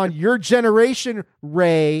this on your generation,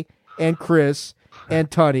 Ray and Chris and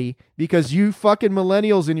Tunney, because you fucking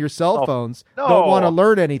millennials in your cell phones don't want to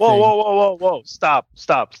learn anything. Whoa. Stop.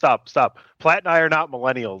 Platt and I are not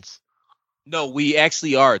millennials. No, we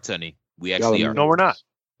actually are, Tunney. We actually are. No, we're not.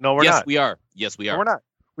 Yes, we are. Yes, we are. No, we're not.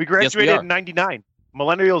 We graduated in 99.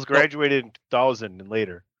 Millennials graduated in 2000 and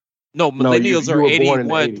later. No, millennials are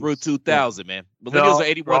 81 through 2000, man. Millennials are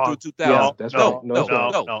 81 through 2000. That's no.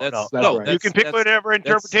 You can pick whatever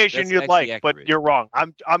interpretation you'd like, but you're wrong.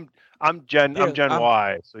 I'm Gen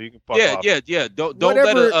Y, so you can fuck off. Yeah. Don't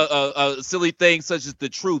let a silly thing such as the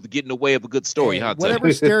truth get in the way of a good story.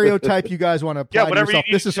 Whatever stereotype you guys want to apply to yourself,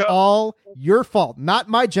 this is all your fault, not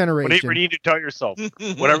my generation. Whatever you need to tell yourself.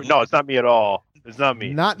 Whatever. No, it's not me at all. It's not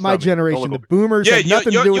me. Not my generation. The boomers have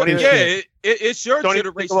nothing to do with this. Yeah, it's your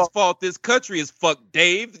generation's fault. This country is fucked,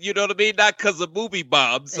 Dave. You know what I mean? Not because of movie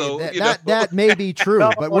Bob. So that may be true,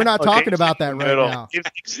 but we're not talking about that right now.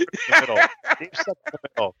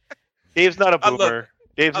 Dave's not a boomer.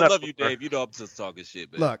 I love you, Dave. You know I'm just talking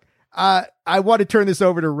shit, man. Look, I want to turn this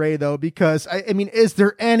over to Ray, though, because, I mean, is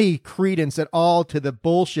there any credence at all to the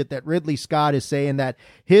bullshit that Ridley Scott is saying that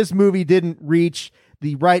his movie didn't reach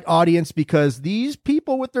the right audience because these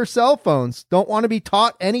people with their cell phones don't want to be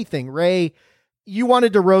taught anything? Ray, you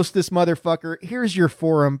wanted to roast this motherfucker. Here's your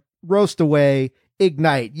forum. Roast away.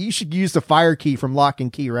 Ignite. You should use the fire key from Lock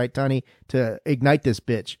and Key, right, Tony, to ignite this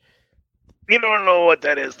bitch. You don't know what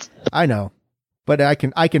that is. I know, but I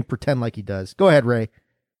can pretend like he does. Go ahead, Ray.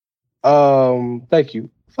 Thank you.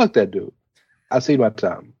 Fuck that dude. I've seen my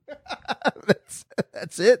time.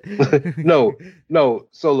 that's it. No.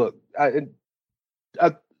 So look,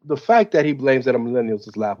 the fact that he blames that on millennials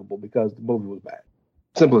is laughable because the movie was bad.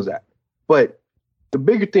 Simple as that. But the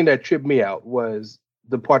bigger thing that tripped me out was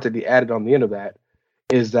the part that he added on the end of that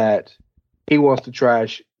is that he wants to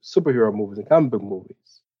trash superhero movies and comic book movies.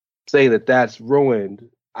 Say that's ruined.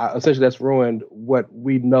 Essentially, that's ruined what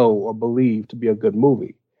we know or believe to be a good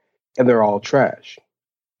movie, and they're all trash.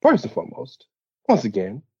 First and foremost, once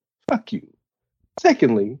again, fuck you.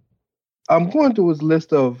 Secondly, I'm going through his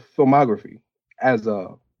list of filmography as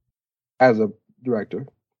a director.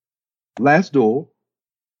 Last Duel,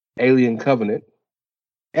 Alien Covenant,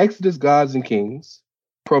 Exodus: Gods and Kings,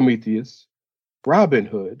 Prometheus, Robin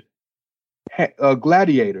Hood,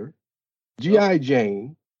 Gladiator, G.I.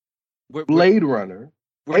 Jane, Blade Runner.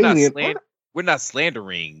 We're not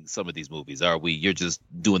slandering some of these movies, are we? You're just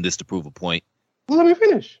doing this to prove a point. Well, let me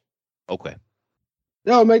finish. Okay.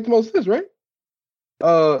 That'll make the most sense, right?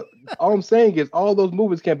 All I'm saying is all those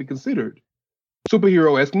movies can be considered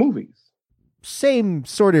superhero-esque movies. Same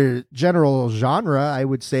sort of general genre, I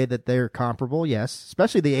would say that they're comparable, yes.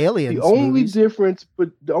 Especially the Aliens The only movies. difference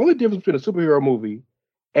between a superhero movie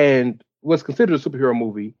and what's considered a superhero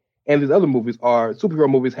movie and these other movies are superhero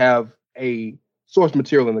movies have a source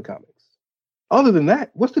material in the comics. Other than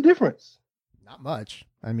that, what's the difference? Not much.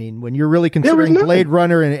 I mean, when you're really considering Blade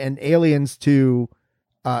Runner and Aliens to,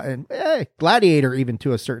 and Gladiator even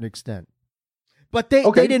to a certain extent. But they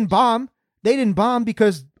didn't bomb. They didn't bomb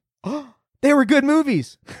because they were good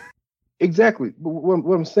movies. Exactly. But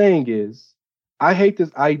what I'm saying is, I hate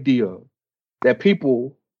this idea that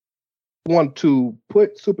people want to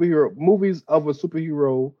put superhero movies of a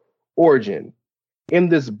superhero origin in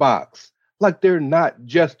this box like they're not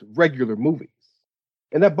just regular movies.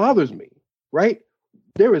 And that bothers me, right?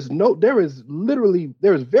 There is very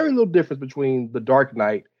little difference between The Dark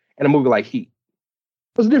Knight and a movie like Heat.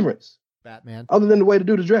 What's the difference? Batman. Other than the way the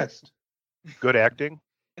dude is dressed. Good acting.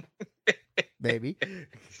 Maybe.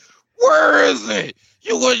 Where is it?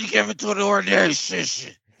 You wouldn't give it to an ordinary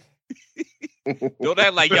shit. Don't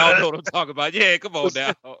act like y'all know what I'm talking about. Yeah, come on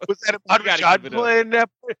now. Was that about John playing that?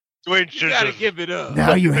 You gotta give it up.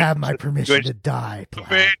 Now you have my permission to die.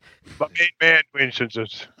 My main man, Dwayne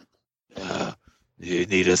Simpsons. You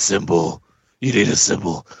need a symbol.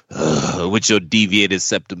 With your deviated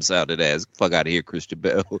septum sounded as. Fuck out of here, Christian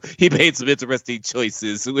Bale. He made some interesting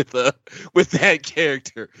choices with that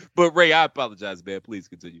character. But Ray, I apologize, man. Please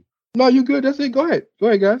continue. No, you good. That's it. Go ahead,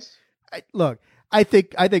 guys. I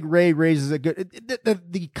think Ray raises a good.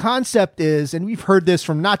 The concept is, and we've heard this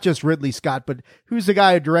from not just Ridley Scott, but who's the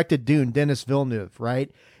guy who directed Dune, Denis Villeneuve,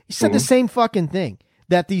 right? He said the same fucking thing.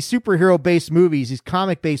 That these superhero-based movies, these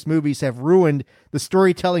comic-based movies have ruined the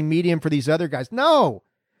storytelling medium for these other guys. No,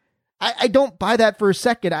 I don't buy that for a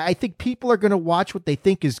second. I think people are going to watch what they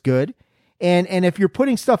think is good. And if you're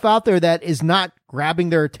putting stuff out there that is not grabbing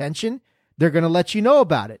their attention, they're going to let you know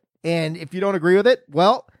about it. And if you don't agree with it,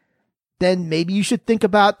 well, then maybe you should think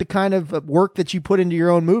about the kind of work that you put into your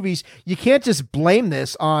own movies. You can't just blame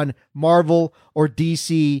this on Marvel or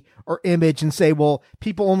DC or Image and say, well,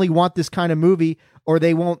 people only want this kind of movie or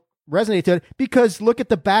they won't resonate to it, because look at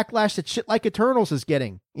the backlash that shit like Eternals is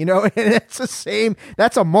getting, and it's the same.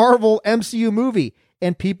 That's a Marvel MCU movie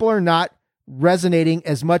and people are not resonating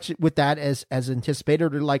as much with that as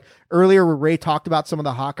anticipated. Or like earlier where Ray talked about some of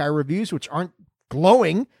the Hawkeye reviews, which aren't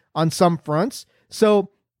glowing on some fronts. So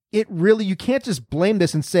you can't just blame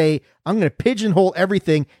this and say, I'm going to pigeonhole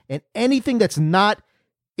everything and anything that's not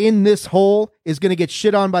in this hole is going to get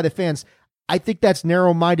shit on by the fans. I think that's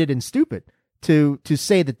narrow-minded and stupid. to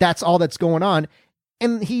say that that's all that's going on,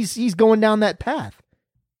 and he's going down that path.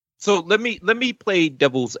 So let me play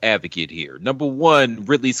devil's advocate here. Number one,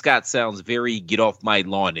 Ridley Scott sounds very get off my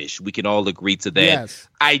lawn-ish. We can all agree to that. Yes.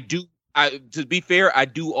 To be fair, I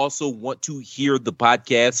do also want to hear the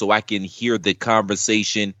podcast so I can hear the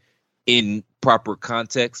conversation in proper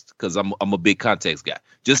context, because I'm a big context guy.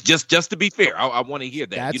 Just to be fair, I want to hear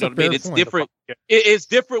that. That's you know what I mean? It's point. different. It's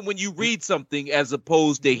different when you read something as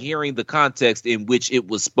opposed to hearing the context in which it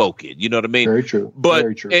was spoken. You know what I mean? Very true. But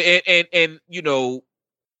Very true. And you know,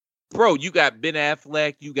 bro, you got Ben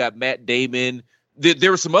Affleck, you got Matt Damon.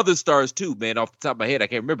 There were some other stars too, man. Off the top of my head, I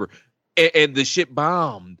can't remember. And the shit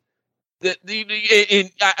bombed.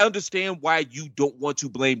 And I understand why you don't want to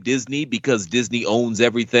blame Disney, because Disney owns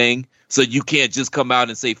everything. So you can't just come out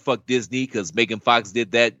and say fuck Disney, because Megan Fox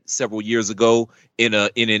did that several years ago in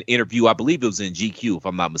an interview. I believe it was in GQ, if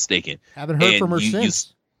I'm not mistaken. Haven't heard from her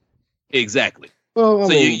since. Exactly. Well, I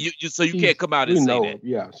mean, you can't come out and say that.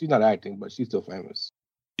 Yeah, she's not acting, but she's still famous.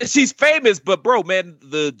 She's famous, but bro, man,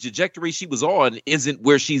 the trajectory she was on isn't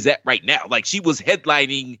where she's at right now. Like, she was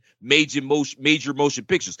headlining major motion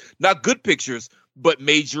pictures, not good pictures, but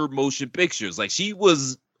major motion pictures. Like, she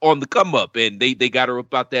was on the come up, and they got her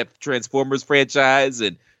about that Transformers franchise,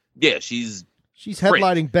 and yeah, she's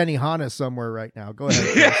headlining Benihana somewhere right now. Go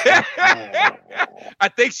ahead. I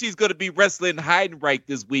think she's going to be wrestling Heidenreich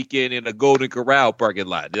this weekend in a Golden Corral parking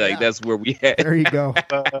lot. Like, that's where we at. There you go.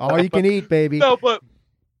 All you can eat, baby. No,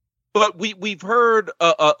 But we've heard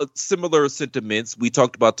similar sentiments. We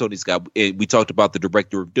talked about Tony Scott. We talked about the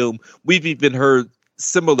director of Doom. We've even heard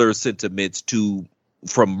similar sentiments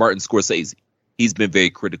from Martin Scorsese. He's been very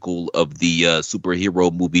critical of the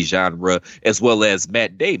superhero movie genre, as well as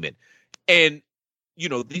Matt Damon. And, you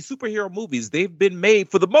know, these superhero movies, they've been made,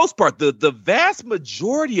 for the most part, the vast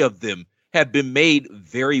majority of them have been made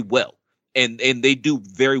very well. And they do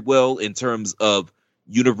very well in terms of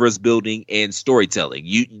universe building and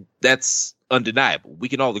storytelling. That's undeniable. We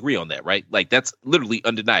can all agree on that, right? Like, that's literally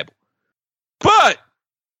undeniable. But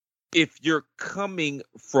if you're coming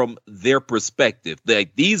from their perspective,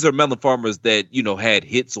 like, these are melon farmers that, you know, had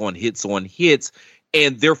hits on hits on hits,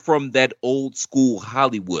 and they're from that old school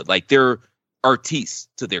Hollywood. Like, they're artistes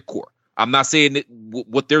to their core. I'm not saying that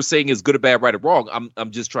what they're saying is good or bad, right or wrong.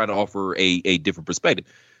 I'm just trying to offer a different perspective.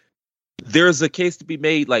 There's a case to be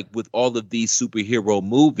made, like, with all of these superhero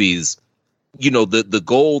movies, you know, the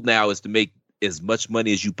goal now is to make as much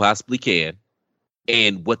money as you possibly can.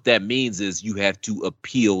 And what that means is you have to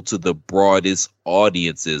appeal to the broadest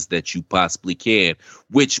audiences that you possibly can,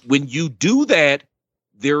 which, when you do that,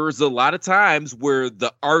 there's a lot of times where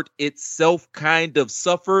the art itself kind of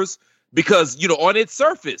suffers, because, you know, on its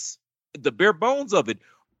surface, the bare bones of it,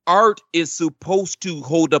 art is supposed to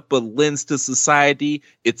hold up a lens to society.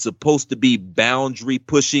 It's supposed to be boundary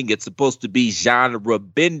pushing. It's supposed to be genre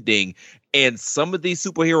bending. And some of these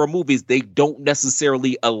superhero movies, they don't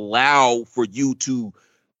necessarily allow for you to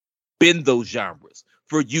bend those genres,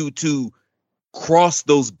 for you to cross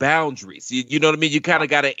those boundaries. You know what I mean? You kind of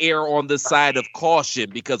got to err on the side of caution,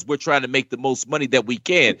 because we're trying to make the most money that we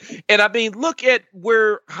can. And I mean, look at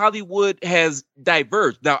where Hollywood has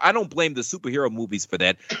diverged. Now, I don't blame the superhero movies for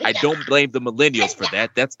that. I don't blame the millennials for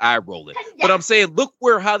that. That's eye rolling. But I'm saying, look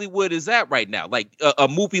where Hollywood is at right now. Like a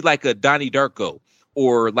movie like a Donnie Darko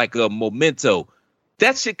or like a Memento,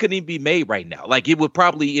 that shit couldn't even be made right now. Like, it would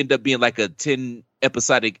probably end up being like a 10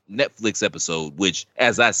 episodic Netflix episode, which,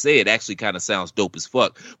 as I said, actually kind of sounds dope as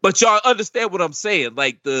fuck. But y'all understand what I'm saying?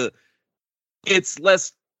 Like, it's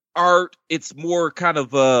less art. It's more kind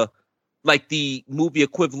of like the movie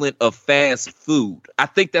equivalent of fast food. I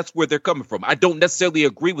think that's where they're coming from. I don't necessarily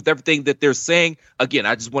agree with everything that they're saying. Again,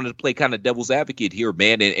 I just wanted to play kind of devil's advocate here,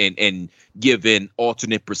 man, and give an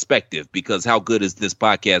alternate perspective, because how good is this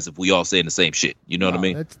podcast if we all saying the same shit? You know what I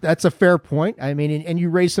mean? That's a fair point. I mean, and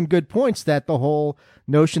you raised some good points, that the whole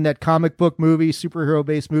notion that comic book movies,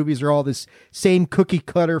 superhero-based movies, are all this same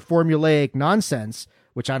cookie-cutter formulaic nonsense,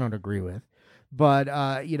 which I don't agree with.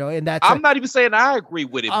 But, you know, and that's... I'm not even saying I agree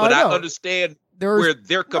with it, but I understand where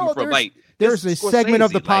they're coming from. Like, there's a segment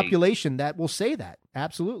of the population that will say that.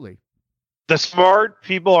 Absolutely. The smart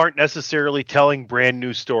people aren't necessarily telling brand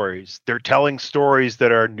new stories. They're telling stories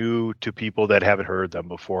that are new to people that haven't heard them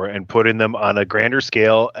before, and putting them on a grander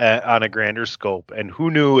scale, on a grander scope. And who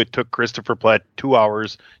knew it took Christopher Platt 2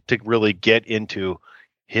 hours to really get into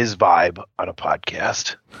his vibe on a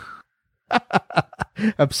podcast?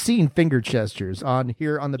 Obscene finger gestures on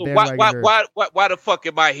the Bandwagon. Why the fuck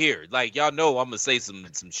am I here? Like, y'all know I'm gonna say some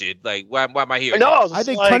shit. Like, why am I here? I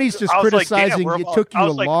think Tony's just criticizing. It took you a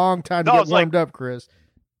long time to get warmed up, Chris.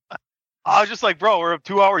 I was just like, bro, we're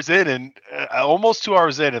 2 hours in and almost 2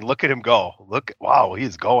 hours in, and look at him go. Wow,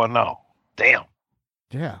 he's going now. Damn.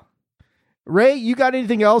 Yeah. Ray, you got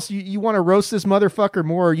anything else? You want to roast this motherfucker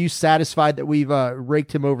more? Or are you satisfied that we've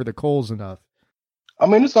raked him over the coals enough? I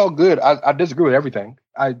mean, it's all good. I disagree with everything.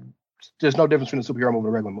 There's no difference between a superhero movie and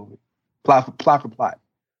a regular movie. Plot for plot.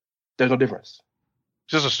 There's no difference.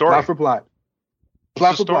 Just a story. Plot for plot.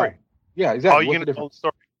 Plot for story. plot. Yeah, exactly. How are you going to tell the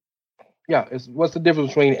story? Yeah, what's the difference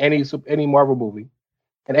between any Marvel movie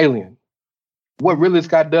and Alien? What Ridley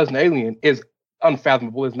Scott does in Alien is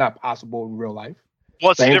unfathomable. It's not possible in real life.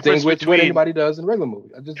 What's the difference with between what anybody does in regular movie?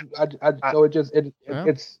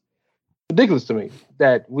 It's ridiculous to me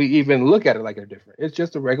that we even look at it like they're different. It's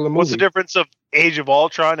just a regular movie. What's the difference of Age of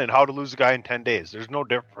Ultron and How to Lose a Guy in 10 Days? There's no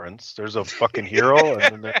difference. There's a fucking hero and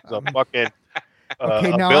then there's a fucking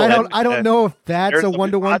okay, now I don't know if that's a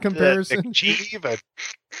 1-to-1 comparison.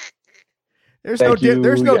 There's no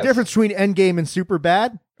difference between Endgame and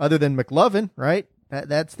Superbad other than McLovin, right?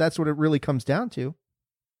 That's what it really comes down to.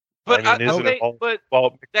 But that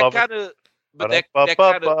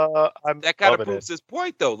kind of proves his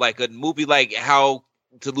point, though. Like a movie like How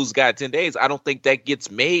to Lose a Guy in 10 Days, I don't think that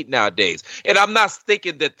gets made nowadays. And I'm not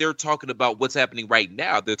thinking that they're talking about what's happening right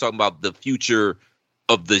now. They're talking about the future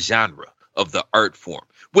of the genre, of the art form,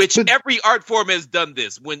 which every art form has done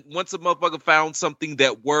this. Once a motherfucker found something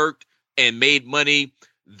that worked and made money,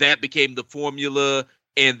 that became the formula.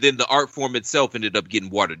 And then the art form itself ended up getting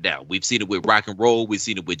watered down. We've seen it with rock and roll. We've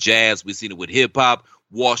seen it with jazz. We've seen it with hip hop.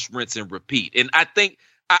 Wash, rinse, and repeat. And I think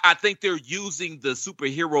they're using the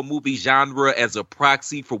superhero movie genre as a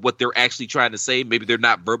proxy for what they're actually trying to say. Maybe they're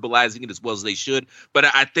not verbalizing it as well as they should. But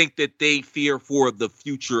I think that they fear for the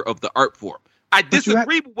future of the art form. I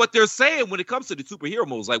disagree with what they're saying when it comes to the superhero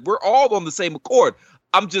movies. Like, we're all on the same accord.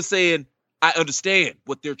 I'm just saying I understand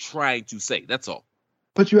what they're trying to say. That's all.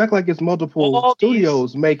 But you act like it's multiple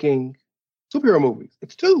studios making superhero movies.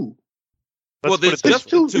 It's two. Well, there's just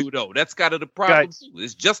two, though. That's kind of the problem. Guys,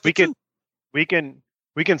 it's just two. We can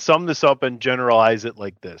sum this up and generalize it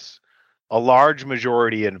like this. A large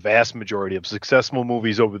majority and vast majority of successful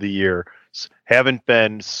movies over the years haven't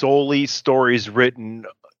been solely stories written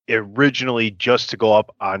originally just to go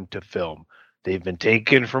up onto film. They've been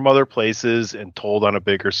taken from other places and told on a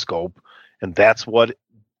bigger scope. And that's what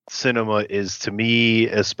cinema is to me,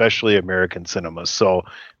 especially American cinema. So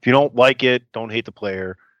if you don't like it, don't hate the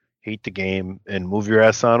player, hate the game, and move your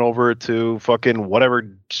ass on over to fucking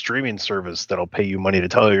whatever streaming service that'll pay you money to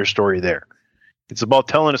tell your story there. It's about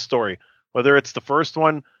telling a story. Whether it's the first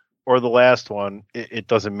one or the last one, it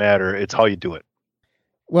doesn't matter. It's how you do it.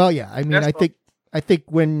 Well, yeah. I mean, I think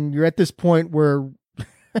when you're at this point where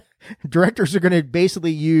directors are going to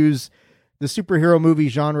basically use the superhero movie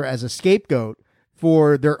genre as a scapegoat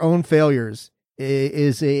for their own failures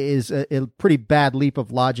is a pretty bad leap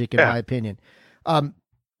of logic, in my opinion. 100%.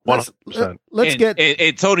 Let's get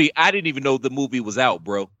and Tony, I didn't even know the movie was out,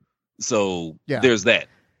 bro. So there's that.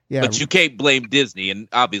 Yeah. But you can't blame Disney, and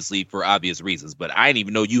obviously for obvious reasons. But I didn't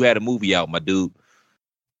even know you had a movie out, my dude.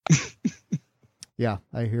 Yeah,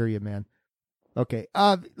 I hear you, man. Okay,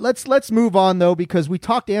 let's move on though, because we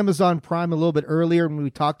talked Amazon Prime a little bit earlier when we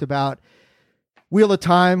talked about Wheel of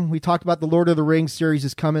Time. We talked about the Lord of the Rings series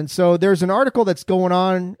is coming. So there's an article that's going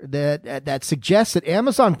on that suggests that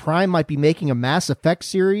Amazon Prime might be making a Mass Effect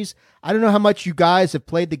series. I don't know how much you guys have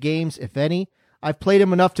played the games, if any. I've played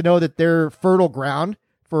them enough to know that they're fertile ground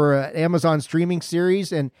for an Amazon streaming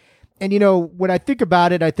series. And you know, when I think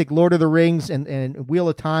about it, I think Lord of the Rings and Wheel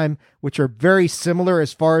of Time, which are very similar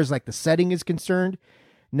as far as like the setting is concerned.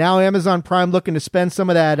 Now Amazon Prime looking to spend some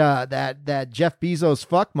of that Jeff Bezos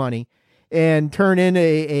fuck money and turn in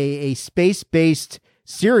a space-based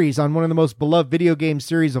series on one of the most beloved video game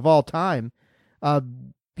series of all time.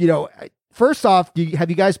 You know, first off, have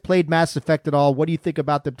you guys played Mass Effect at all? What do you think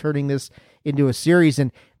about them turning this into a series?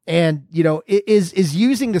 And you know, is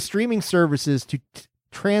using the streaming services to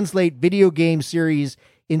translate video game series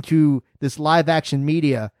into this live-action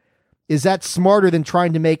media, is that smarter than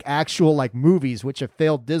trying to make actual like movies, which have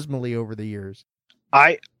failed dismally over the years?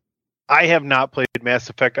 I have not played Mass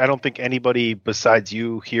Effect. I don't think anybody besides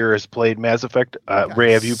you here has played Mass Effect.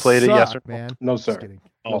 Ray, have you played it? Yes or no? Man. No, sir.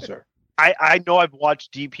 No, sir. I know I've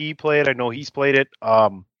watched DP play it. I know he's played it.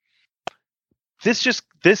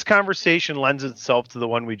 This conversation lends itself to the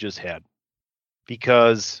one we just had,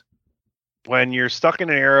 because when you're stuck in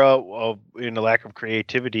an era in a lack of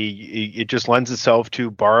creativity, it just lends itself to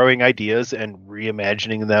borrowing ideas and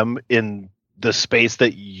reimagining them in the space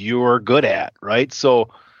that you're good at, right? So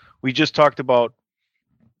we just talked about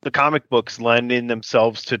the comic books lending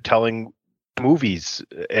themselves to telling movies,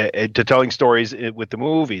 to telling stories with the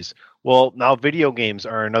movies. Well, now video games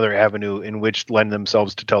are another avenue in which lend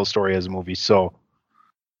themselves to tell a story as a movie. So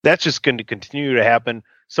that's just going to continue to happen.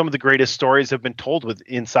 Some of the greatest stories have been told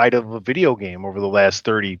inside of a video game over the last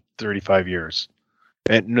 30, 35 years.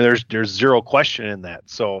 And there's zero question in that.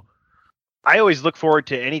 So I always look forward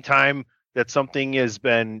to any time that something has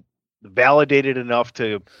been validated enough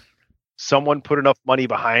to someone put enough money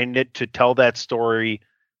behind it to tell that story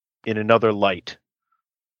in another light,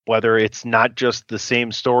 whether it's not just the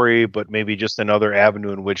same story, but maybe just another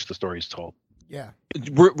avenue in which the story is told. Yeah.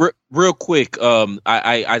 Real quick.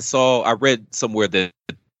 I read somewhere that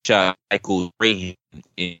Michael Ray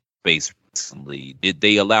in space recently. Did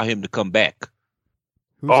they allow him to come back?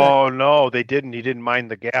 No, they didn't. He didn't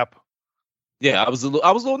mind the gap. Yeah, I was a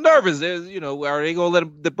little nervous. Are they gonna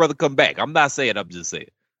let the brother come back? I'm not saying. I'm just saying.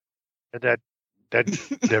 That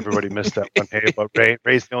everybody missed that one. Hey, but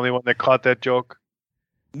Ray's the only one that caught that joke.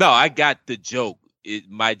 No, I got the joke.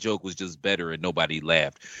 My joke was just better, and nobody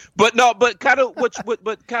laughed. But kind of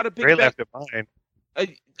Ray laughed at mine.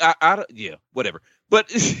 Yeah, whatever. But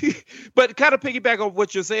kind of piggyback on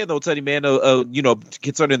what you're saying, though, Teddy, man.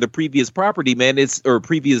 Concerning the previous property, man,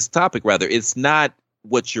 previous topic rather. It's not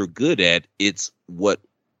what you're good at, it's what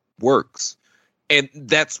works. And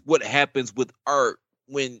that's what happens with art.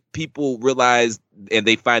 When people realize and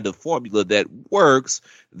they find a formula that works,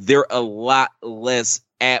 they're a lot less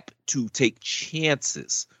apt to take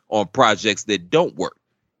chances on projects that don't work.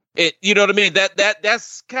 You know what I mean?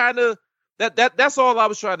 That's kind of that's all I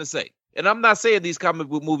was trying to say. And I'm not saying these comic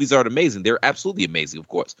book movies aren't amazing. They're absolutely amazing, of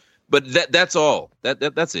course. But that's all.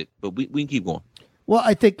 That's it. But we can keep going. Well,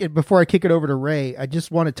 I think before I kick it over to Ray, I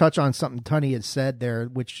just want to touch on something Tunney had said there,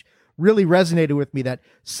 which really resonated with me, that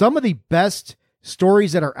some of the best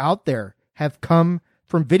stories that are out there have come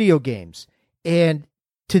from video games. And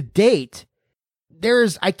to date,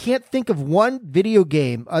 I can't think of one video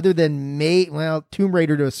game other than Tomb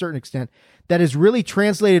Raider to a certain extent that is really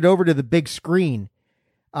translated over to the big screen,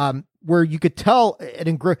 where you could tell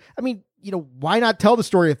why not tell the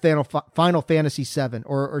story of Final Fantasy VII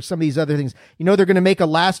or some of these other things? They're going to make a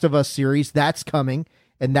Last of Us series that's coming,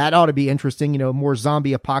 and that ought to be interesting, more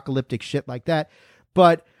zombie apocalyptic shit like that.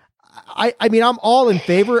 But I'm all in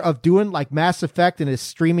favor of doing like Mass Effect in a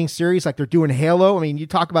streaming series like they're doing Halo. I mean, you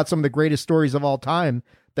talk about some of the greatest stories of all time.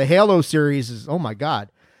 The Halo series is, oh my God.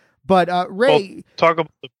 But Ray, talk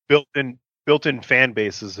about the built-in fan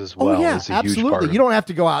bases as well. Oh yeah, is a absolutely. Huge part you don't have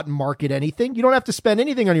to go out and market anything. You don't have to spend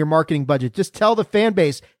anything on your marketing budget. Just tell the fan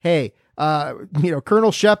base, hey,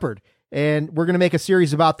 Colonel Shepard, and we're going to make a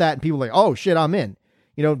series about that. And people are like, oh shit, I'm in.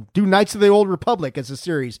 Do Knights of the Old Republic as a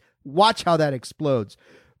series. Watch how that explodes.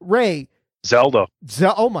 Ray, Zelda.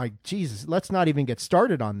 Oh my Jesus! Let's not even get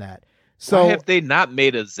started on that. So why have they not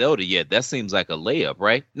made a Zelda yet? That seems like a layup,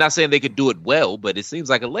 right? Not saying they could do it well, but it seems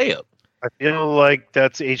like a layup. I feel like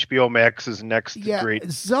that's HBO Max's next great.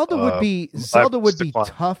 Zelda would be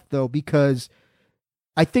tough though, because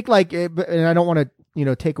I think and I don't want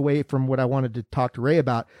to take away from what I wanted to talk to Ray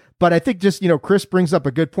about, but I think just Chris brings up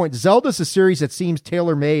a good point. Zelda's a series that seems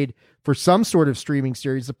tailor made for some sort of streaming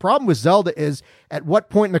series. The problem with Zelda is, at what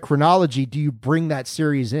point in the chronology do you bring that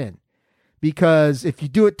series in? Because if you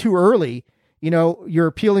do it too early, you're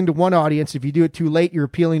appealing to one audience. If you do it too late, you're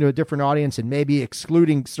appealing to a different audience and maybe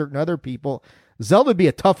excluding certain other people. Zelda would be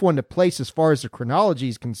a tough one to place as far as the chronology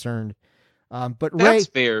is concerned. But Ray, that's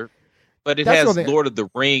fair, but it has Lord of the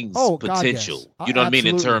Rings potential. God, yes. You know what I mean?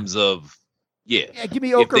 In terms of, yeah, give me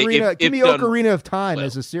Ocarina, give me Ocarina of Time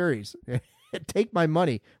as a series. Take my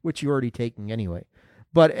money, which you're already taking anyway.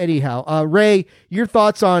 But anyhow, Ray, your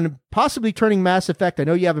thoughts on possibly turning Mass Effect? I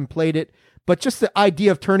know you haven't played it, but just the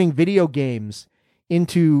idea of turning video games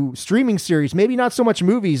into streaming series, maybe not so much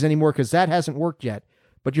movies anymore because that hasn't worked yet.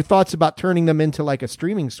 But your thoughts about turning them into like a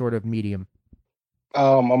streaming sort of medium?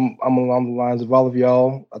 I'm along the lines of all of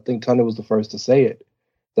y'all. I think Tony was the first to say it,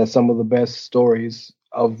 that some of the best stories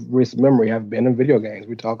of recent memory have been in video games.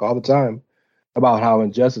 We talk all the time about how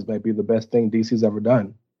Injustice may be the best thing DC's ever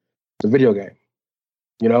done. It's a video game.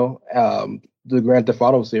 The Grand Theft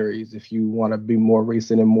Auto series, if you want to be more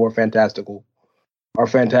recent and more fantastical, are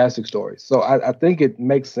fantastic stories. So I think it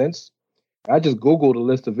makes sense. I just Googled a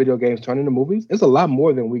list of video games turned into movies. It's a lot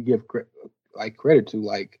more than we give credit to.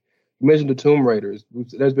 Like, you mentioned the Tomb Raiders.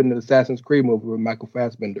 There's been an Assassin's Creed movie with Michael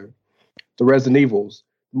Fassbender, the Resident Evils,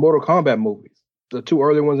 the Mortal Kombat movies, the two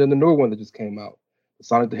early ones and the newer one that just came out, the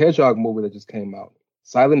Sonic the Hedgehog movie that just came out,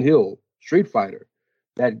 Silent Hill, Street Fighter,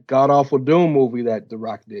 that god-awful Doom movie that The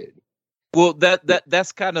Rock did. Well,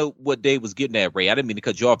 that's kind of what Dave was getting at, Ray. I didn't mean to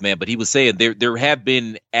cut you off, man, but he was saying there have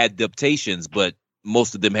been adaptations, but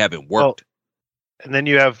most of them haven't worked. And then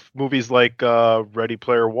you have movies like Ready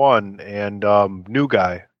Player One and New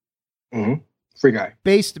Guy. Mm-hmm. Free Guy.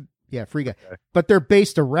 Free Guy. But they're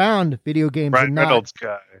based around video games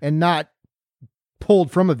and not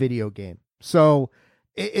pulled from a video game. So,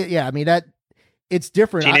 it's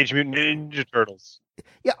different. Teenage Mutant Ninja Turtles.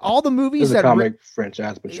 Yeah, all the movies that comic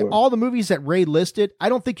franchise, but sure. All the movies that Ray listed, I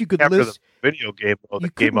don't think you could list the video game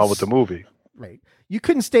that came out with the movie. Right. You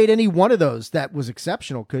couldn't state any one of those that was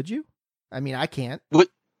exceptional, could you? I mean, I can't. Which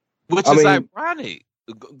is ironic.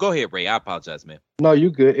 Go ahead, Ray. I apologize, man. No, you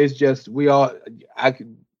good. It's just more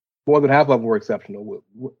than half of them were exceptional.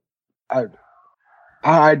 Our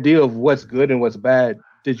idea of what's good and what's bad.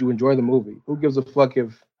 Did you enjoy the movie? Who gives a fuck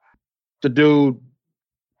if the dude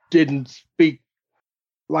didn't speak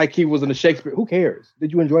like he was in a Shakespeare? Who cares?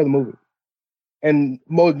 Did you enjoy the movie? And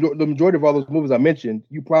the majority of all those movies I mentioned,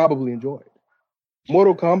 you probably enjoyed.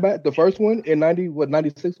 Mortal Kombat, the first one in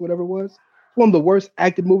 96, whatever it was, one of the worst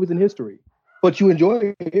acted movies in history. But you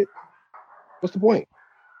enjoy it. What's the point?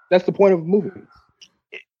 That's the point of movies.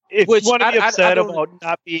 If you want to be upset about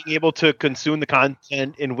not being able to consume the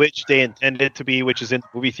content in which they intended it to be, which is in the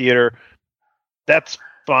movie theater, that's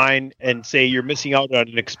fine, and say you're missing out on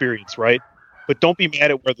an experience, right? But don't be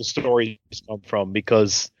mad at where the stories come from,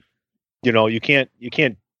 because you can't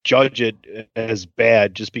judge it as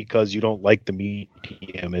bad just because you don't like the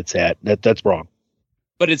medium it's at. That's wrong.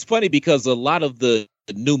 But it's funny because a lot of the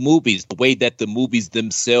new movies, the way that the movies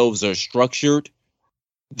themselves are structured,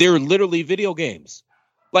 they're literally video games.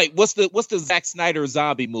 Like what's the Zack Snyder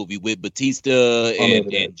zombie movie with Batista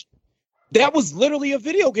and that was literally a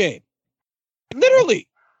video game. Literally.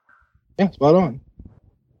 Yeah, spot on.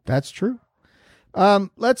 That's true.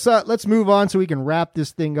 Let's move on so we can wrap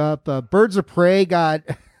this thing up. Birds of Prey got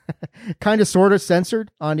kind of sort of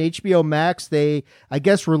censored on HBO Max. They, I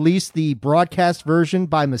guess, released the broadcast version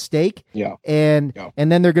by mistake. Yeah. And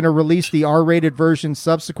then they're going to release the R-rated version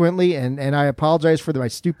subsequently. And I apologize for my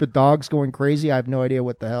stupid dogs going crazy. I have no idea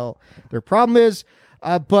what the hell their problem is.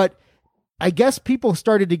 But I guess people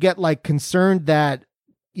started to get concerned that,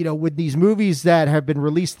 with these movies that have been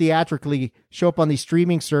released theatrically show up on these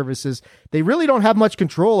streaming services, they really don't have much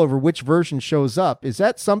control over which version shows up. Is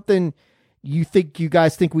that something you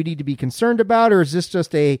guys think we need to be concerned about, or is this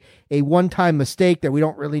just a one-time mistake that we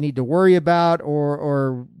don't really need to worry about,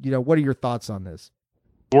 or what are your thoughts on this?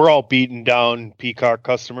 We're all beating down Peacock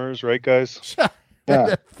customers, right, guys?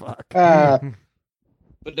 Yeah. Fuck.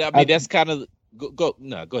 But I mean, that's kind of go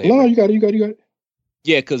ahead. No, you got it.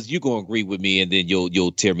 Yeah, because you're gonna agree with me, and then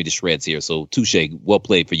you'll tear me to shreds here. So touche, well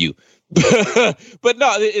played for you. But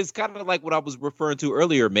no, it's kind of like what I was referring to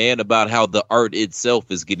earlier, man, about how the art itself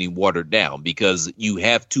is getting watered down because you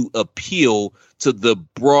have to appeal to the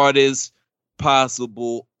broadest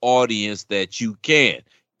possible audience that you can,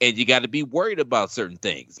 and you got to be worried about certain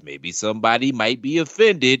things. Maybe somebody might be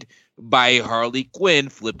offended by Harley Quinn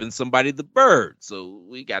flipping somebody the bird, so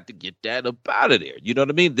we got to get that up out of there. You know what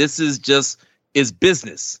I mean? This is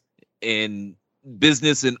business, and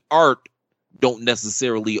business and art don't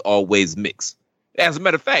necessarily always mix. As a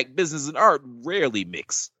matter of fact, business and art rarely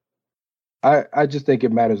mix. I just think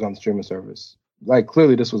it matters on the streaming service.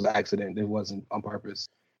 Clearly this was an accident. It wasn't on purpose.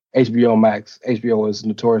 HBO Max, HBO is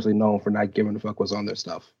notoriously known for not giving a fuck what's on their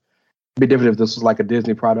stuff. It'd be different if this was a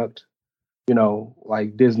Disney product.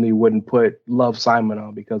 Disney wouldn't put Love, Simon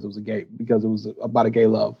on because it was about a gay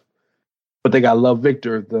love. But they got Love,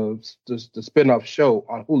 Victor, the spin-off show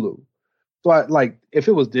on Hulu. So if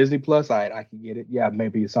it was Disney Plus, I could get it. Yeah,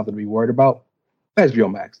 maybe it's something to be worried about.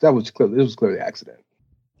 HBO Max, this was clearly an accident.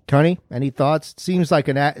 Tony, any thoughts? Seems like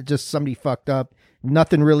just somebody fucked up.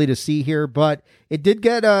 Nothing really to see here, but it did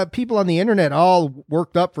get people on the internet all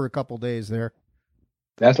worked up for a couple days there.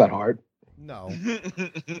 That's not hard. No.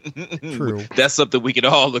 True. That's something we can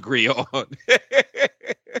all agree on.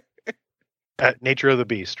 Nature of the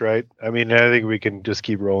beast, right? I mean, I think we can just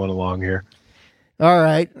keep rolling along here. All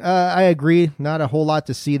right. I agree. Not a whole lot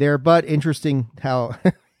to see there, but interesting how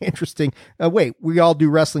interesting. Wait, we all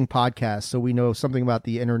do wrestling podcasts, so we know something about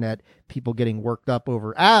the internet, people getting worked up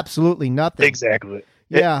over absolutely nothing. Exactly.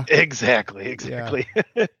 Yeah. Exactly.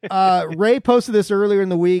 Yeah. Ray posted this earlier in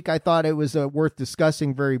the week. I thought it was worth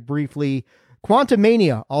discussing very briefly.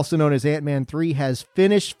 Quantumania, also known as Ant-Man 3, has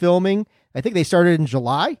finished filming. I think they started in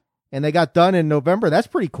July. And they got done in November. That's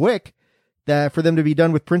pretty quick for them to be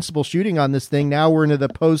done with principal shooting on this thing. Now we're into the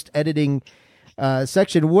post-editing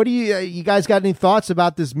section. What do you guys got any thoughts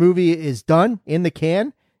about this movie is done in the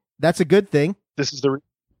can? That's a good thing. This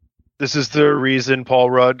is the reason Paul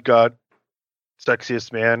Rudd got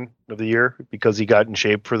Sexiest Man of the Year, because he got in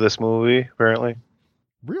shape for this movie, apparently.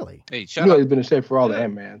 Really? Hey, You know he's been in shape for all the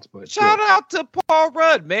Ant-Mans, but shout out to Paul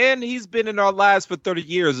Rudd, man. He's been in our lives for 30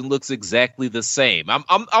 years and looks exactly the same.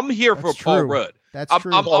 I'm here for Paul Rudd. That's I'm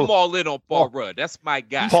true. I'm all in on Paul Rudd. That's my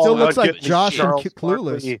guy. He still looks like getting Josh from Charles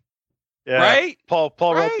Clueless. Barkley. Yeah. Right? Paul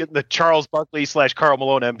Rudd getting the Charles Barkley / Karl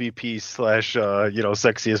Malone MVP /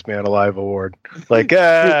 sexiest man alive award. Like,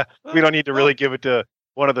 we don't need to really give it to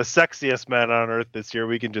one of the sexiest men on earth this year.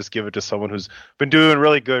 We can just give it to someone who's been doing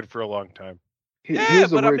really good for a long time. Yeah,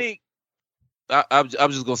 but I mean, I'm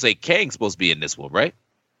just gonna say Kang's supposed to be in this one, right?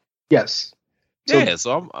 Yes. Yeah.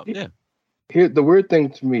 So I'm yeah. Here, the weird thing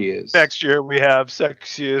to me is Next year we have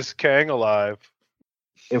sexiest Kang alive.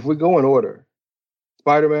 if we go in order,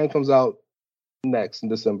 Spider-Man comes out next in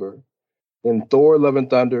December, then Thor: Love and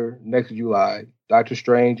Thunder next July, Doctor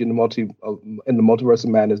Strange in the Multiverse of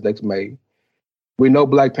Madness next May. We know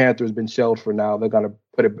Black Panther has been shelved for now. They're gonna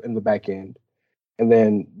put it in the back end, and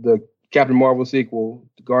then the Captain Marvel sequel,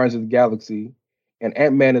 the Guardians of the Galaxy, and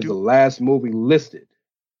Ant-Man is the last movie listed.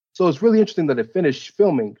 So it's really interesting that it finished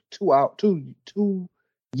filming 2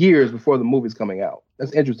 years before the movie's coming out.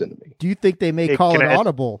 That's interesting to me. Do you think they may call it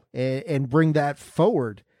audible and bring that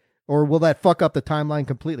forward, or will that fuck up the timeline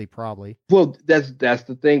completely? Probably. Well, that's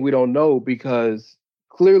the thing we don't know, because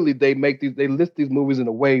clearly they list these movies in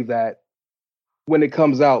a way that when it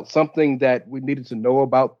comes out, something that we needed to know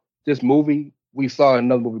about this movie, we saw in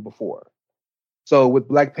another movie before. So with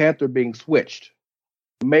Black Panther being switched,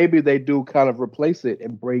 maybe they do kind of replace it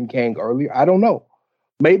and bring Kang earlier. I don't know.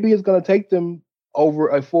 Maybe it's going to take them over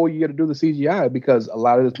a full year to do the CGI, because a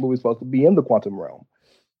lot of this movie is supposed to be in the quantum realm.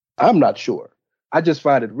 I'm not sure. I just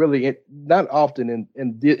find it really not often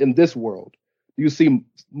in this world do you see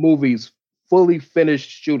movies fully finished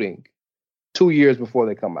shooting 2 years before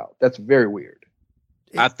they come out. That's very weird.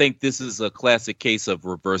 I think this is a classic case of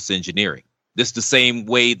reverse engineering. This is the same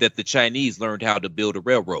way that the Chinese learned how to build a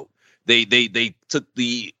railroad. They took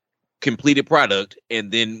the completed product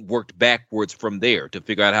and then worked backwards from there to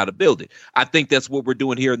figure out how to build it. I think that's what we're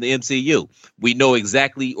doing here in the MCU. We know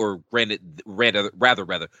exactly, or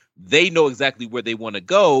rather, they know exactly where they want to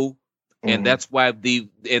go, and that's why the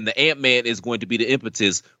Ant-Man is going to be the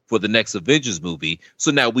impetus for the next Avengers movie.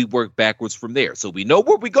 So now we work backwards from there. So we know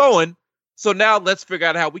where we're going. So now let's figure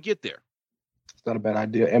out how we get there. It's not a bad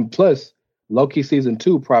idea. And plus, Loki season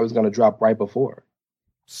 2 probably is going to drop right before.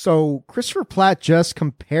 So Christopher Platt just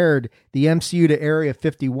compared the MCU to Area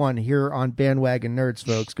 51 here on Bandwagon Nerds,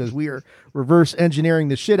 folks, because we are reverse engineering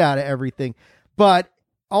the shit out of everything. But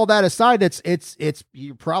all that aside, it's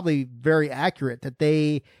you're probably very accurate that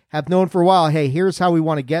they have known for a while, hey, here's how we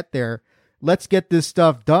want to get there. Let's get this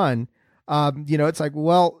stuff done. It's like,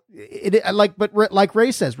 well, but like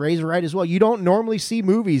Ray says, Ray's right as well. You don't normally see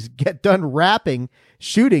movies get done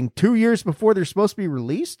shooting 2 years before they're supposed to be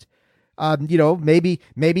released.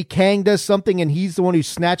 Maybe Kang does something and he's the one who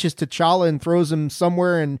snatches T'Challa and throws him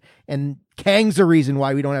somewhere, and Kang's the reason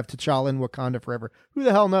why we don't have T'Challa in Wakanda forever. Who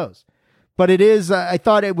the hell knows? But it is, I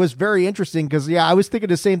thought it was very interesting because, I was thinking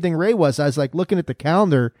the same thing Ray was. I was like looking at the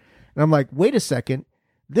calendar and I'm like, wait a second,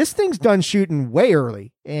 this thing's done shooting way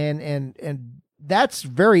early. And that's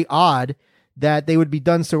very odd that they would be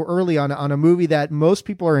done so early on a movie that most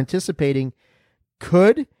people are anticipating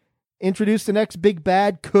could introduce the next big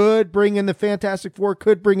bad, could bring in the Fantastic Four,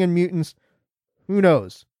 could bring in mutants. Who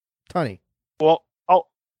knows? Tunny. Well,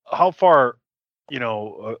 how far,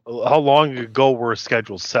 how long ago were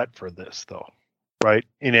schedules set for this, though? Right?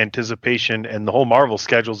 In anticipation, and the whole Marvel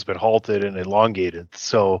schedule's been halted and elongated.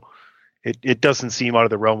 So it doesn't seem out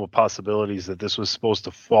of the realm of possibilities that this was supposed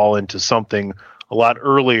to fall into something a lot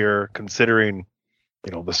earlier, considering,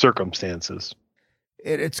 the circumstances.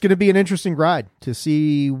 It's going to be an interesting ride to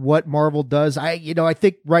see what Marvel does. I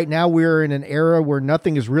think right now we're in an era where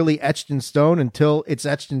nothing is really etched in stone until it's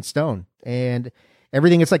etched in stone, and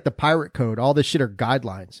everything is like the pirate code. All this shit are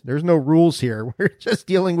guidelines. There's no rules here. We're just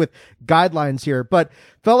dealing with guidelines here. But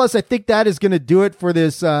fellas, I think that is going to do it for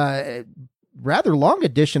this rather long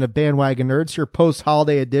edition of Bandwagon Nerds here,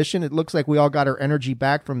 post-holiday edition. It looks like we all got our energy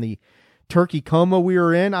back from the turkey coma we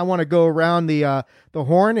were in. I want to go around the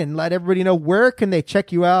horn and let everybody know, where can they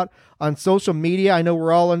check you out on social media. I know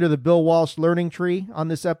we're all under the Bill Walsh learning tree on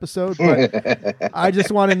this episode, but I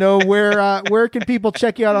just want to know where can people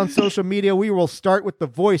check you out on social media. We will start with the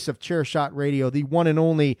voice of Chairshot Radio, the one and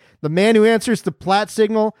only, the man who answers the Platt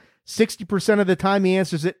signal 60% of the time. He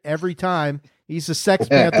answers it every time. He's the Sex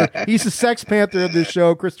Panther. He's the Sex Panther of this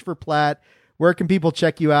show, Christopher Platt. Where can people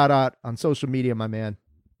check you out on social media, my man?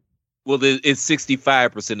 Well, it's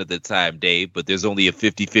 65% of the time, Dave, but there's only a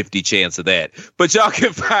 50-50 chance of that. But y'all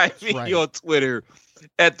can find me on Twitter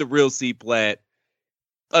at The Real C Platt.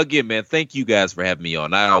 Again, man, thank you guys for having me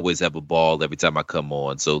on. I always have a ball every time I come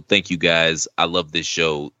on. So thank you guys. I love this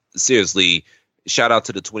show. Seriously, shout out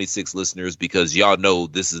to the 26 listeners because y'all know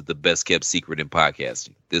this is the best kept secret in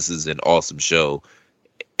podcasting. This is an awesome show.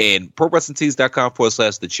 And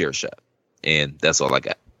ProWrestlingTees.com/The Chair Shot. And that's all I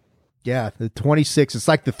got. Yeah, the 26. It's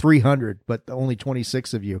like the 300, but only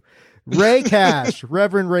 26 of you. Ray Cash,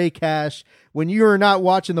 Reverend Ray Cash. When you are not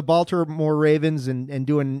watching the Baltimore Ravens and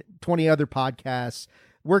doing 20 other podcasts,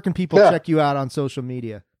 where can people check you out on social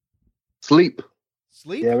media? Sleep.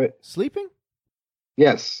 Damn it. Sleeping?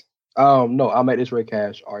 Yes. No, I'm at It's Ray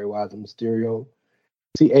Cash, RAY as in Mysterio,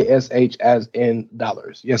 CASH as in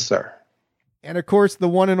dollars. Yes, sir. And of course, the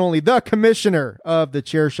one and only, the commissioner of the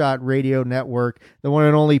Chairshot Radio Network, the one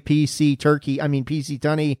and only PC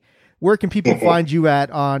Tunney. Where can people find you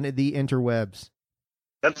at on the interwebs?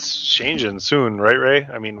 That's changing soon, right, Ray?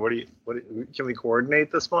 I mean, can we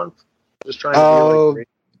coordinate this month? Just trying to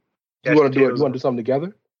you want to do it? You want to do something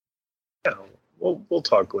together? Yeah, we'll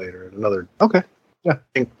talk later. Another. Okay. Yeah.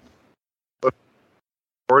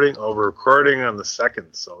 We're recording on the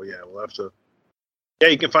 2nd, so yeah, we'll have to. Yeah,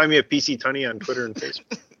 you can find me at PC Tunney on Twitter and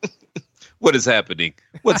Facebook. What is happening?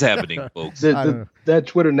 What's happening, folks? That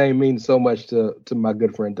Twitter name means so much to my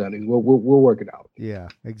good friend Tunney. We'll work it out. Yeah,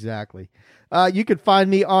 exactly. You can find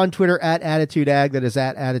me on Twitter at AttitudeAg, that is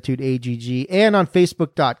at AttitudeAGG, and on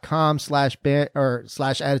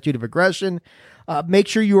Facebook.com/Attitude of Aggression. Make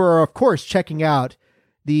sure you are, of course, checking out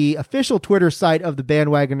the official Twitter site of the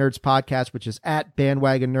Bandwagon Nerds podcast, which is at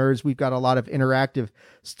Bandwagon Nerds. We've got a lot of interactive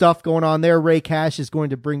stuff going on there. Ray Cash is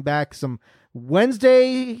going to bring back some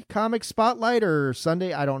Wednesday comic spotlight or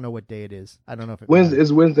Sunday. I don't know what day it is. I don't know if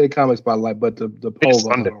it's Wednesday comic spotlight, but the poll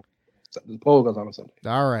goes on Sunday.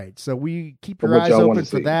 All right. So we keep your eyes open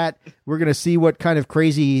for that. We're going to see what kind of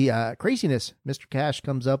craziness Mr. Cash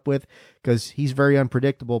comes up with because he's very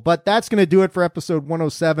unpredictable. But that's going to do it for episode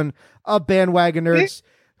 107 of Bandwagon Nerds.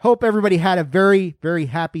 Hope everybody had a very, very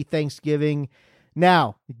happy Thanksgiving.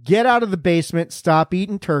 Now, get out of the basement. Stop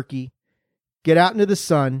eating turkey. Get out into the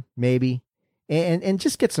sun, maybe. And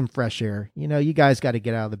just get some fresh air. You know, you guys got to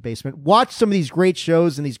get out of the basement. Watch some of these great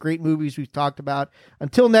shows and these great movies we've talked about.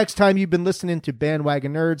 Until next time, you've been listening to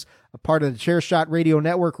Bandwagon Nerds, a part of the Chairshot Radio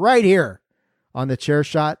Network, right here on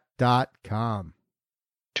thechairshot.com.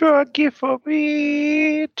 Turkey for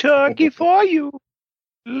me, turkey for you.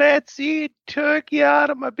 Let's eat turkey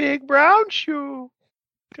out of my big brown shoe.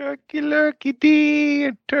 Turkey lurkey dee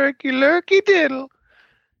and turkey lurkey diddle.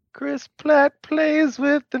 Chris Platt plays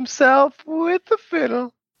with himself with the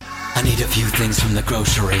fiddle. I need a few things from the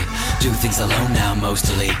grocery. Do things alone now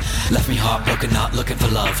mostly. Left me heartbroken, not looking for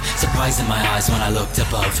love. Surprise in my eyes when I looked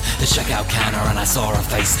above the checkout counter and I saw her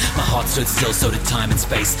face. My heart stood still, so did time and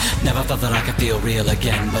space. Never thought that I could feel real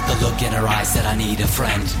again, but the look in her eyes said I need a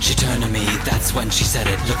friend. She turned to me, that's when she said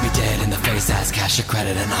it. Looked me dead in the face, asked cash or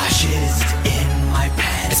credit, and I shizzed in my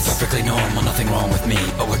pants. It's perfectly normal, nothing wrong with me,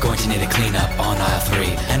 but we're going to need a cleanup on aisle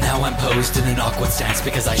 3. And now I'm posed in an awkward stance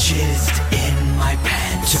because I shizzed in my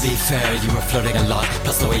pants. To be fair, you were flirting a lot,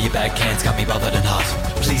 plus the way you bag cans got me bothered and hot.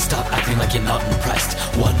 Please stop acting like you're not impressed.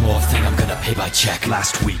 One more thing, I'm gonna pay by check.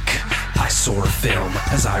 Last week, I saw a film.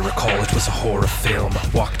 As I recall, it was a horror film.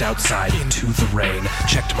 Walked outside into the rain,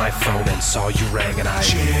 checked my phone and saw you rang, and I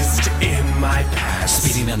jizzed in my pants.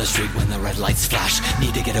 Speeding down the street when the red lights flash.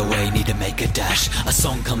 Need to get away, need to make a dash. A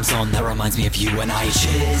song comes on that reminds me of you, and I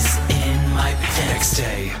jizz in my pants. The next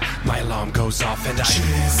day, my alarm goes off and I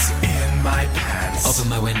jizz in my pants. Open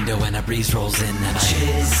my window and a breeze rolls in, and I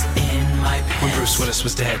jizz in my pants. When Bruce Willis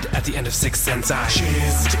was dead at the end of Sixth Sense, I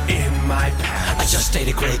jizzed in my pants. I just ate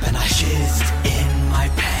a grape and I jizzed in my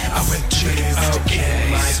pants. I went jizzed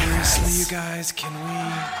in my pants. Seriously, you guys, can we?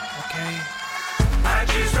 Okay. I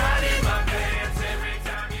jizz right in my pants every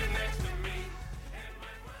time you're next to me.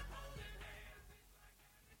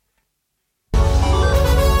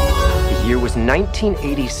 The year was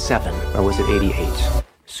 1987, or was it 88?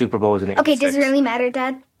 Super Bowl was in 86. Okay, does it really matter,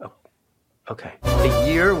 Dad? Oh, okay. The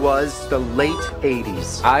year was the late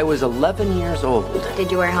 80s. I was 11 years old. Did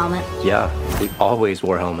you wear a helmet? Yeah, we always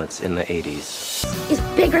wore helmets in the 80s. It's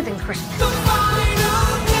bigger than Christmas.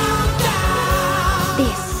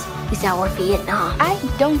 This is our Vietnam. I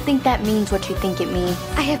don't think that means what you think it means.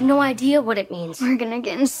 I have no idea what it means. We're gonna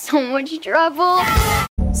get in so much trouble.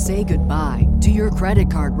 Say goodbye to your credit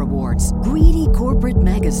card rewards. Greedy corporate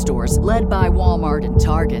mega stores, led by Walmart and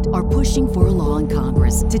Target, are pushing for a law in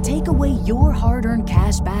Congress to take away your hard-earned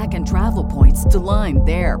cash back and travel points to line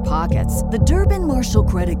their pockets. The Durbin-Marshall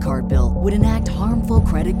credit card bill would enact harmful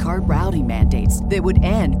credit card routing mandates that would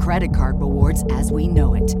end credit card rewards as we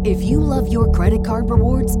know it. If you love your credit card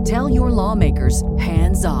rewards, tell your lawmakers,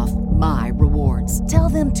 hands off my rewards. Tell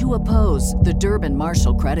them to oppose the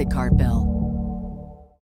Durbin-Marshall credit card bill.